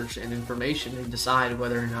research and information and decide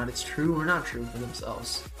whether or not it's true or not true for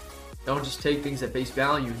themselves. Don't just take things at face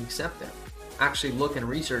value and accept them. Actually look and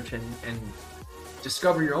research and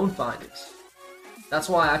discover your own findings. That's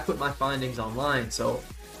why I put my findings online. So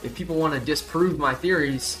if people want to disprove my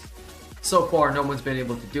theories, so far no one's been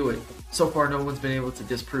able to do it. So far no one's been able to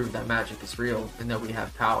disprove that magic is real and that we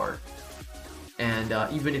have power. And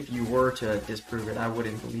even if you were to disprove it, I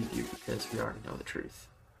wouldn't believe you, because we already know the truth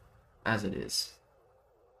as it is.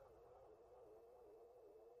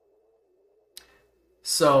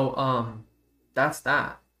 So that's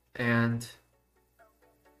that. And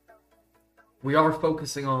we are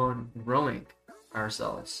focusing on growing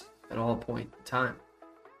ourselves at all point in time.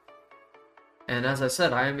 And as I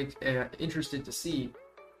said, I am interested to see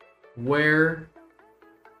where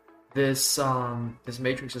this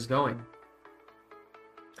matrix is going.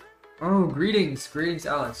 Oh, greetings,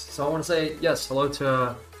 Alex. So I want to say yes, hello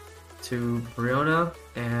to Brianna,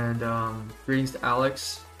 and greetings to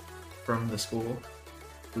Alex from the school,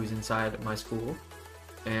 who's inside my school.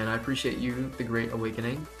 And I appreciate you, the Great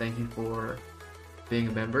Awakening. Thank you for being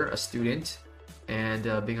a member, a student, and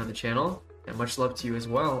being on the channel. And much love to you as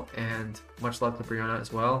well, and much love to Brianna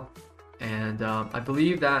as well. And I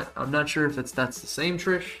believe that, I'm not sure if that's the same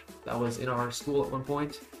Trish that was in our school at one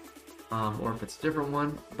point, or if it's a different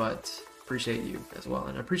one, but appreciate you as well.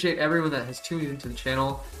 And I appreciate everyone that has tuned into the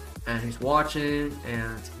channel and who's watching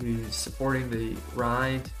and who's supporting the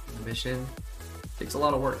ride, the mission. It takes a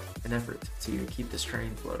lot of work and effort to keep this train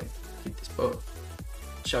floating, keep this boat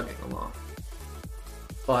chugging along.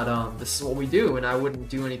 But this is what we do, and I wouldn't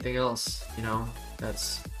do anything else, you know,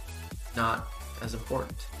 that's not as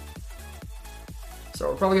important.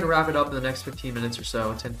 So we're probably going to wrap it up in the next 15 minutes or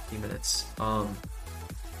so, 10-15 minutes.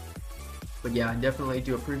 But yeah, I definitely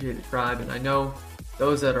do appreciate the tribe, and I know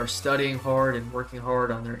those that are studying hard and working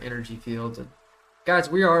hard on their energy fields. And guys,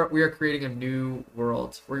 we are creating a new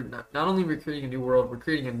world. We're not only we're creating a new world, we're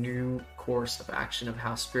creating a new course of action of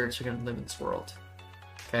how spirits are going to live in this world.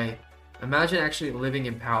 Okay? Imagine actually living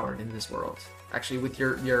empowered in this world. Actually with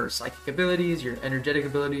your psychic abilities, your energetic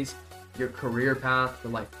abilities, your career path,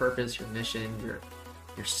 your life purpose, your mission,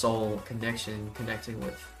 your soul connecting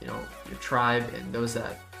with, you know, your tribe and those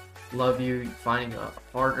that love you, finding a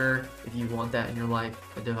partner if you want that in your life,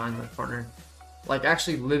 a divine life partner. Like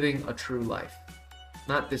actually living a true life.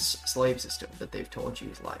 Not this slave system that they've told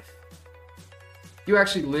you is life. You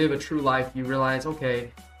actually live a true life, you realize,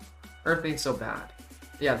 okay, Earth ain't so bad.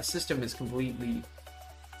 Yeah, the system is completely,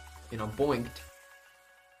 you know, boinked,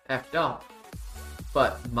 effed up.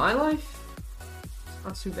 But my life,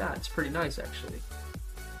 not too bad. It's pretty nice, actually.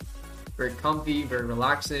 Very comfy, very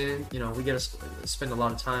relaxing. You know, we get to spend a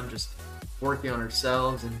lot of time just working on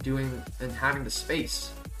ourselves and doing and having the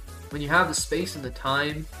space. When you have the space and the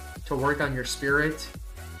time to work on your spirit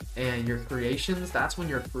and your creations, that's when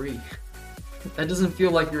you're free. That doesn't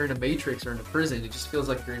feel like you're in a matrix or in a prison. It just feels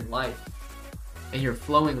like you're in life. And you're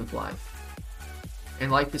flowing with life,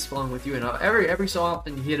 and life is flowing with you. And every so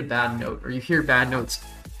often you hit a bad note, or you hear bad notes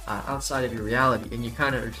outside of your reality, and you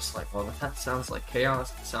kind of are just like, well, that sounds like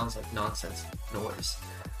chaos. It sounds like nonsense noise,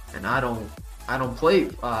 and I don't play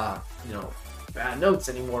you know, bad notes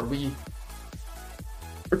anymore. We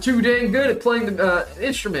are too dang good at playing the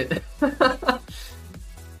instrument.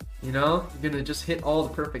 You know, you're gonna just hit all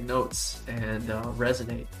the perfect notes and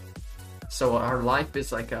resonate. So our life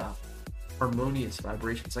is like a harmonious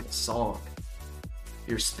vibration. It's like a song.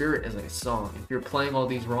 Your spirit is like a song. If you're playing all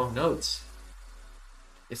these wrong notes,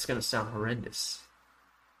 it's gonna sound horrendous.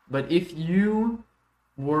 But if you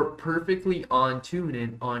were perfectly on tune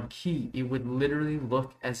and on key, it would literally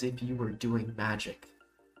look as if you were doing magic.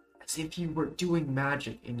 As if you were doing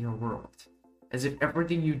magic in your world. As if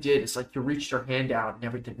everything you did, it's like you reached your hand out and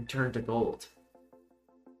everything turned to gold.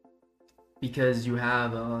 Because you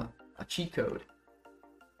have a cheat code.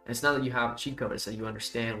 And it's not that you have a cheat code, it's that you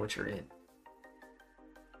understand what you're in.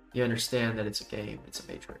 You understand that it's a game, it's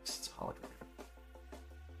a matrix, it's a hologram.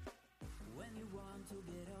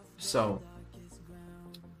 So,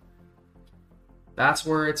 that's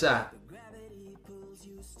where it's at.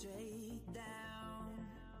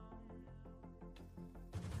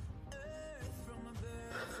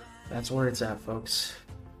 That's where it's at, folks.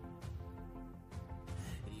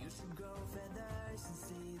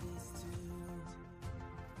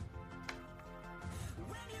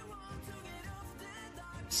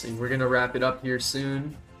 See, we're gonna wrap it up here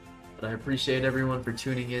soon, but I appreciate everyone for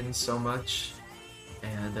tuning in so much,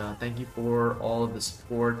 and thank you for all of the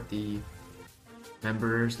support, the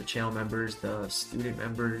members, the channel members, the student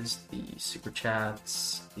members, the super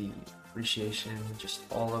chats, the appreciation, just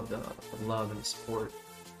all of the love and the support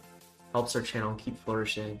helps our channel keep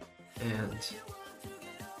flourishing, and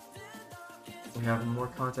we have more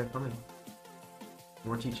content coming,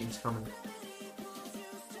 more teachings coming.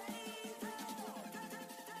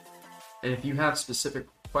 And if you have specific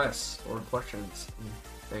requests or questions and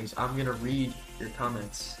things, I'm going to read your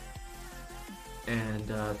comments and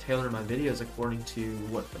tailor my videos according to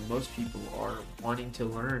what the most people are wanting to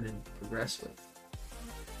learn and progress with.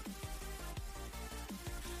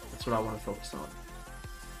 That's what I want to focus on.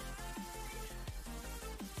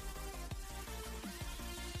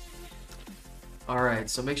 Alright,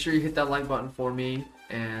 so make sure you hit that like button for me,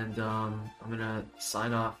 and I'm gonna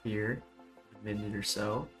sign off here in a minute or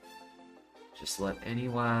so. Just let any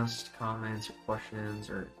last comments or questions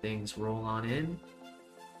or things roll on in,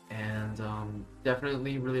 and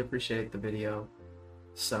definitely really appreciate the video.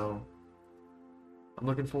 So I'm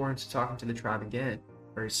looking forward to talking to the tribe again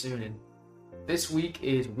very soon. And this week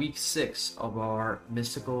is week 6 of our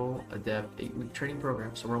Mystical Adept 8-week training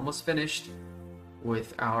program. So we're almost finished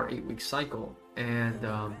with our 8-week cycle. And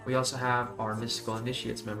we also have our Mystical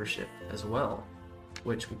Initiates membership as well,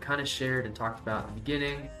 which we kind of shared and talked about in the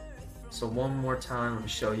beginning. So one more time, let me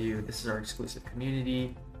show you. This is our exclusive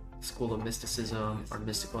community, School of Mysticism. Our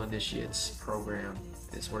Mystical Initiates program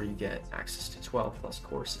is where you get access to 12 plus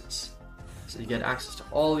courses. So you get access to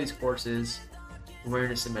all these courses: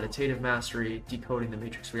 Awareness and Meditative Mastery, Decoding the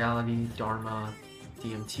Matrix Reality, Dharma,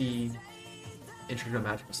 DMT, Intro to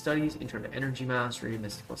Magical Studies, Intro to Energy Mastery,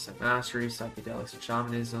 Mystical Ascent Mastery, Psychedelics and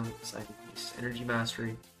Shamanism, Psychic Energy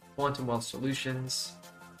Mastery, Quantum Wealth Solutions,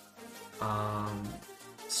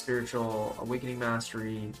 Spiritual Awakening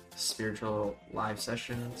Mastery, Spiritual Live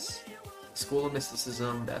Sessions, School of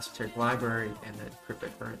Mysticism, the Esoteric Library, and then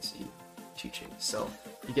Cryptocurrency Teaching. So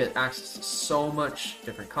you get access to so much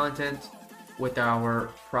different content with our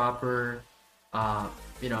proper,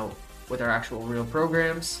 with our actual real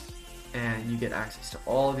programs, and you get access to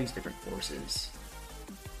all these different courses,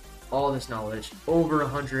 all this knowledge, over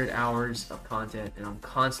 100 hours of content, and I'm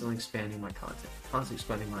constantly expanding my content, constantly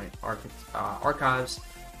expanding my archives,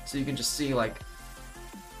 so you can just see, like,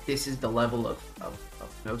 this is the level of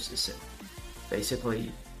gnosis and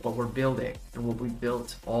basically what we're building and what we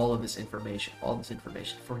built, all this information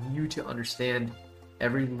for you to understand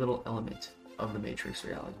every little element of the matrix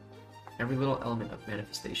reality, every little element of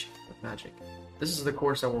manifestation, of magic. This is the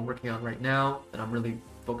course that we're working on right now, that I'm really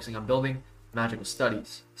focusing on building, Magical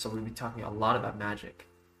Studies. So we'll be talking a lot about magic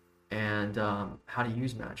and how to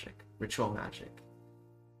use magic, ritual magic,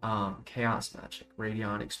 chaos magic,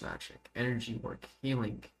 radionics magic, energy work,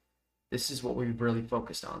 healing. This is what we've really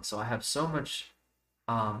focused on. So I have so much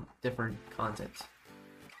different content,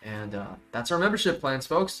 and that's our membership plans,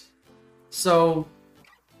 folks. So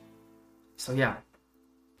yeah,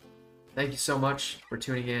 thank you so much for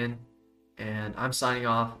tuning in, and I'm signing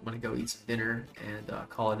off. I'm gonna go eat some dinner and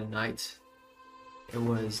call it a night. It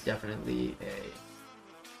was definitely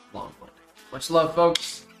a long one. Much love,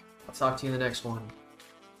 folks. I'll talk to you in the next one.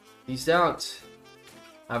 Peace out.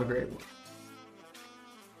 Have a great one.